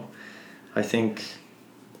 I think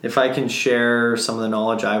if I can share some of the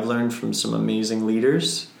knowledge I've learned from some amazing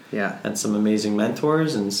leaders, and some amazing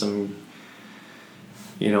mentors, and some,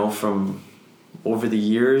 from over the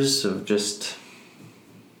years of just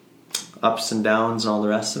ups and downs and all the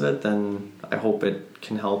rest of it, then I hope it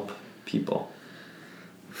can help people.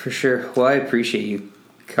 For sure. Well, I appreciate you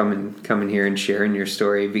coming here and sharing your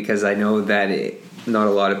story, because I know that not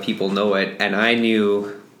a lot of people know it, and I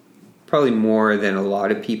knew probably more than a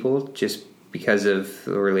lot of people just because of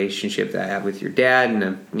the relationship that I have with your dad,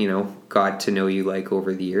 and got to know you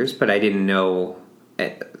over the years, but I didn't know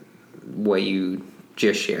what you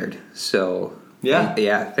just shared. So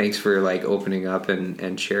thanks for opening up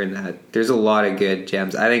and sharing that. There's a lot of good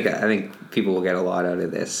gems. I think people will get a lot out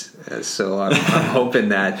of this. So I'm hoping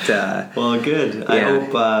that. Well, good. Yeah. I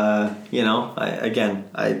hope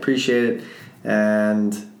I appreciate it,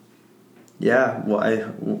 and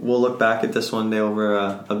we'll look back at this one day over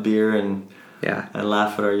a beer and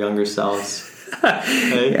laugh at our younger selves.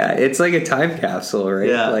 Right? Yeah, it's like a time capsule, right?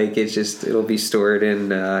 Yeah. It'll be stored in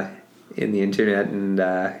the internet, and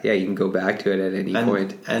you can go back to it at any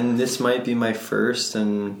point. And this might be my first,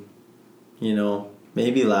 and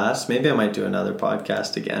maybe last. Maybe I might do another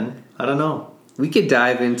podcast again. I don't know. We could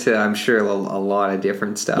dive into, I'm sure, a lot of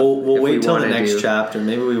different stuff. We'll wait till the next chapter.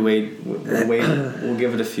 Maybe we'll wait. We'll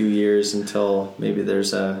give it a few years until maybe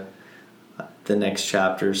there's the next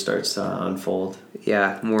chapter starts to unfold.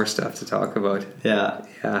 Yeah, more stuff to talk about. Yeah.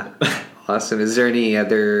 Awesome. Is there any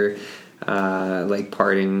other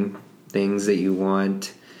parting things that you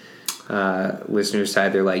want listeners to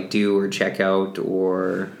either do or check out,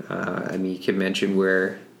 or you can mention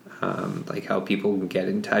where how people can get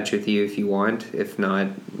in touch with you if you want. If not,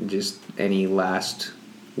 just any last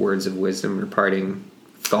words of wisdom or parting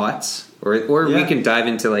thoughts, or we can dive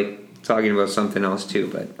into talking about something else too,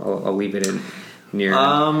 but I'll leave it in near.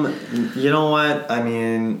 You know what?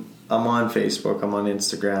 I'm on Facebook, I'm on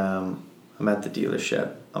Instagram, I'm at the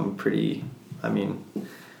dealership.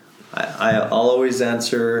 I'll always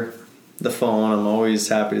answer the phone. I'm always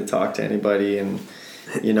happy to talk to anybody, and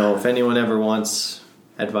if anyone ever wants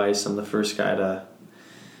advice, I'm the first guy to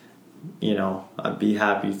I'd be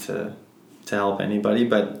happy to help anybody.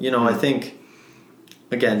 But I think,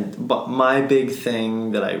 again, but my big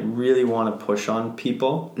thing that I really want to push on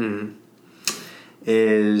people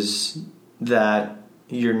is that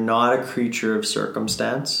you're not a creature of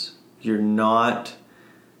circumstance. You're not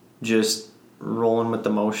just rolling with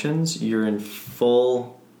the motions. You're in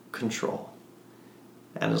full control.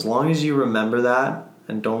 And as long as you remember that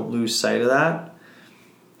and don't lose sight of that,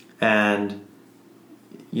 and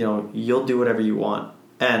you'll do whatever you want.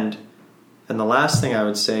 And the last thing I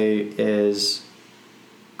would say is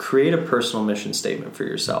create a personal mission statement for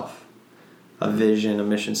yourself, a vision, a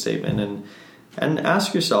mission statement, and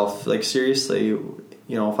ask yourself, seriously,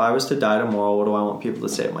 if I was to die tomorrow, what do I want people to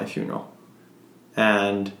say at my funeral?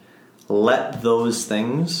 And let those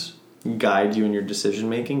things guide you in your decision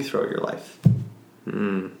making throughout your life.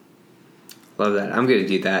 Love that. I'm going to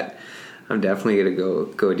do that. I'm definitely going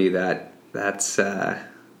to go do that. That's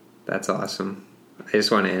awesome. I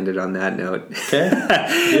just want to end it on that note. Okay.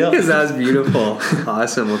 Because that was beautiful.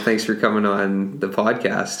 Awesome. Well, thanks for coming on the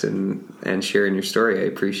podcast and sharing your story. I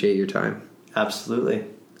appreciate your time. Absolutely.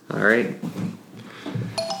 All right.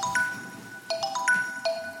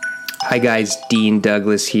 Hi guys, Dean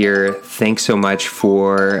Douglas here. Thanks so much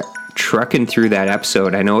for trucking through that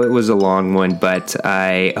episode. I know it was a long one, but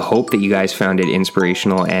I hope that you guys found it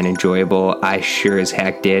inspirational and enjoyable. I sure as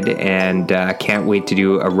heck did, and can't wait to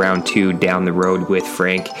do a round 2 down the road with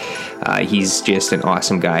Frank. He's just an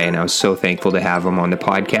awesome guy, and I was so thankful to have him on the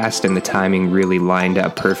podcast, and the timing really lined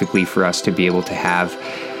up perfectly for us to be able to have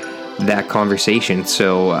that conversation.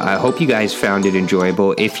 So I hope you guys found it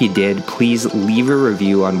enjoyable. If you did, please leave a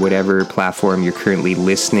review on whatever platform you're currently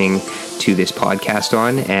listening to this podcast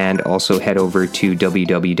on, and also head over to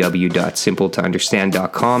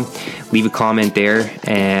www.simpletounderstand.com. Leave a comment there,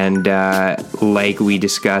 and like we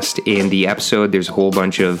discussed in the episode, there's a whole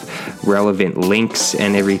bunch of relevant links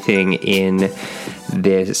and everything in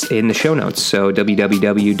the show notes. So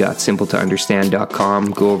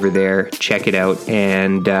www.simpletounderstand.com. Go over there, check it out,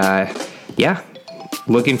 and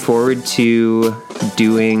looking forward to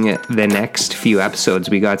doing the next few episodes.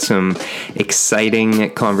 We got some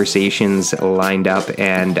exciting conversations lined up,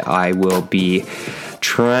 and I will be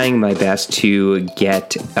trying my best to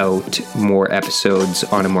get out more episodes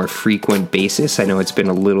on a more frequent basis. I know it's been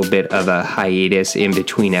a little bit of a hiatus in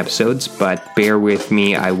between episodes, but bear with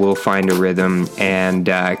me. I will find a rhythm, and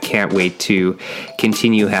can't wait to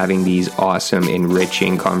continue having these awesome,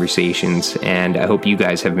 enriching conversations. And I hope you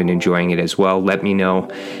guys have been enjoying it as well. Let me know.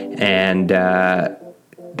 And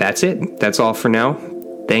that's it. That's all for now.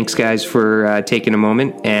 Thanks, guys, for taking a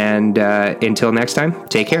moment. And until next time,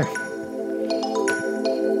 take care.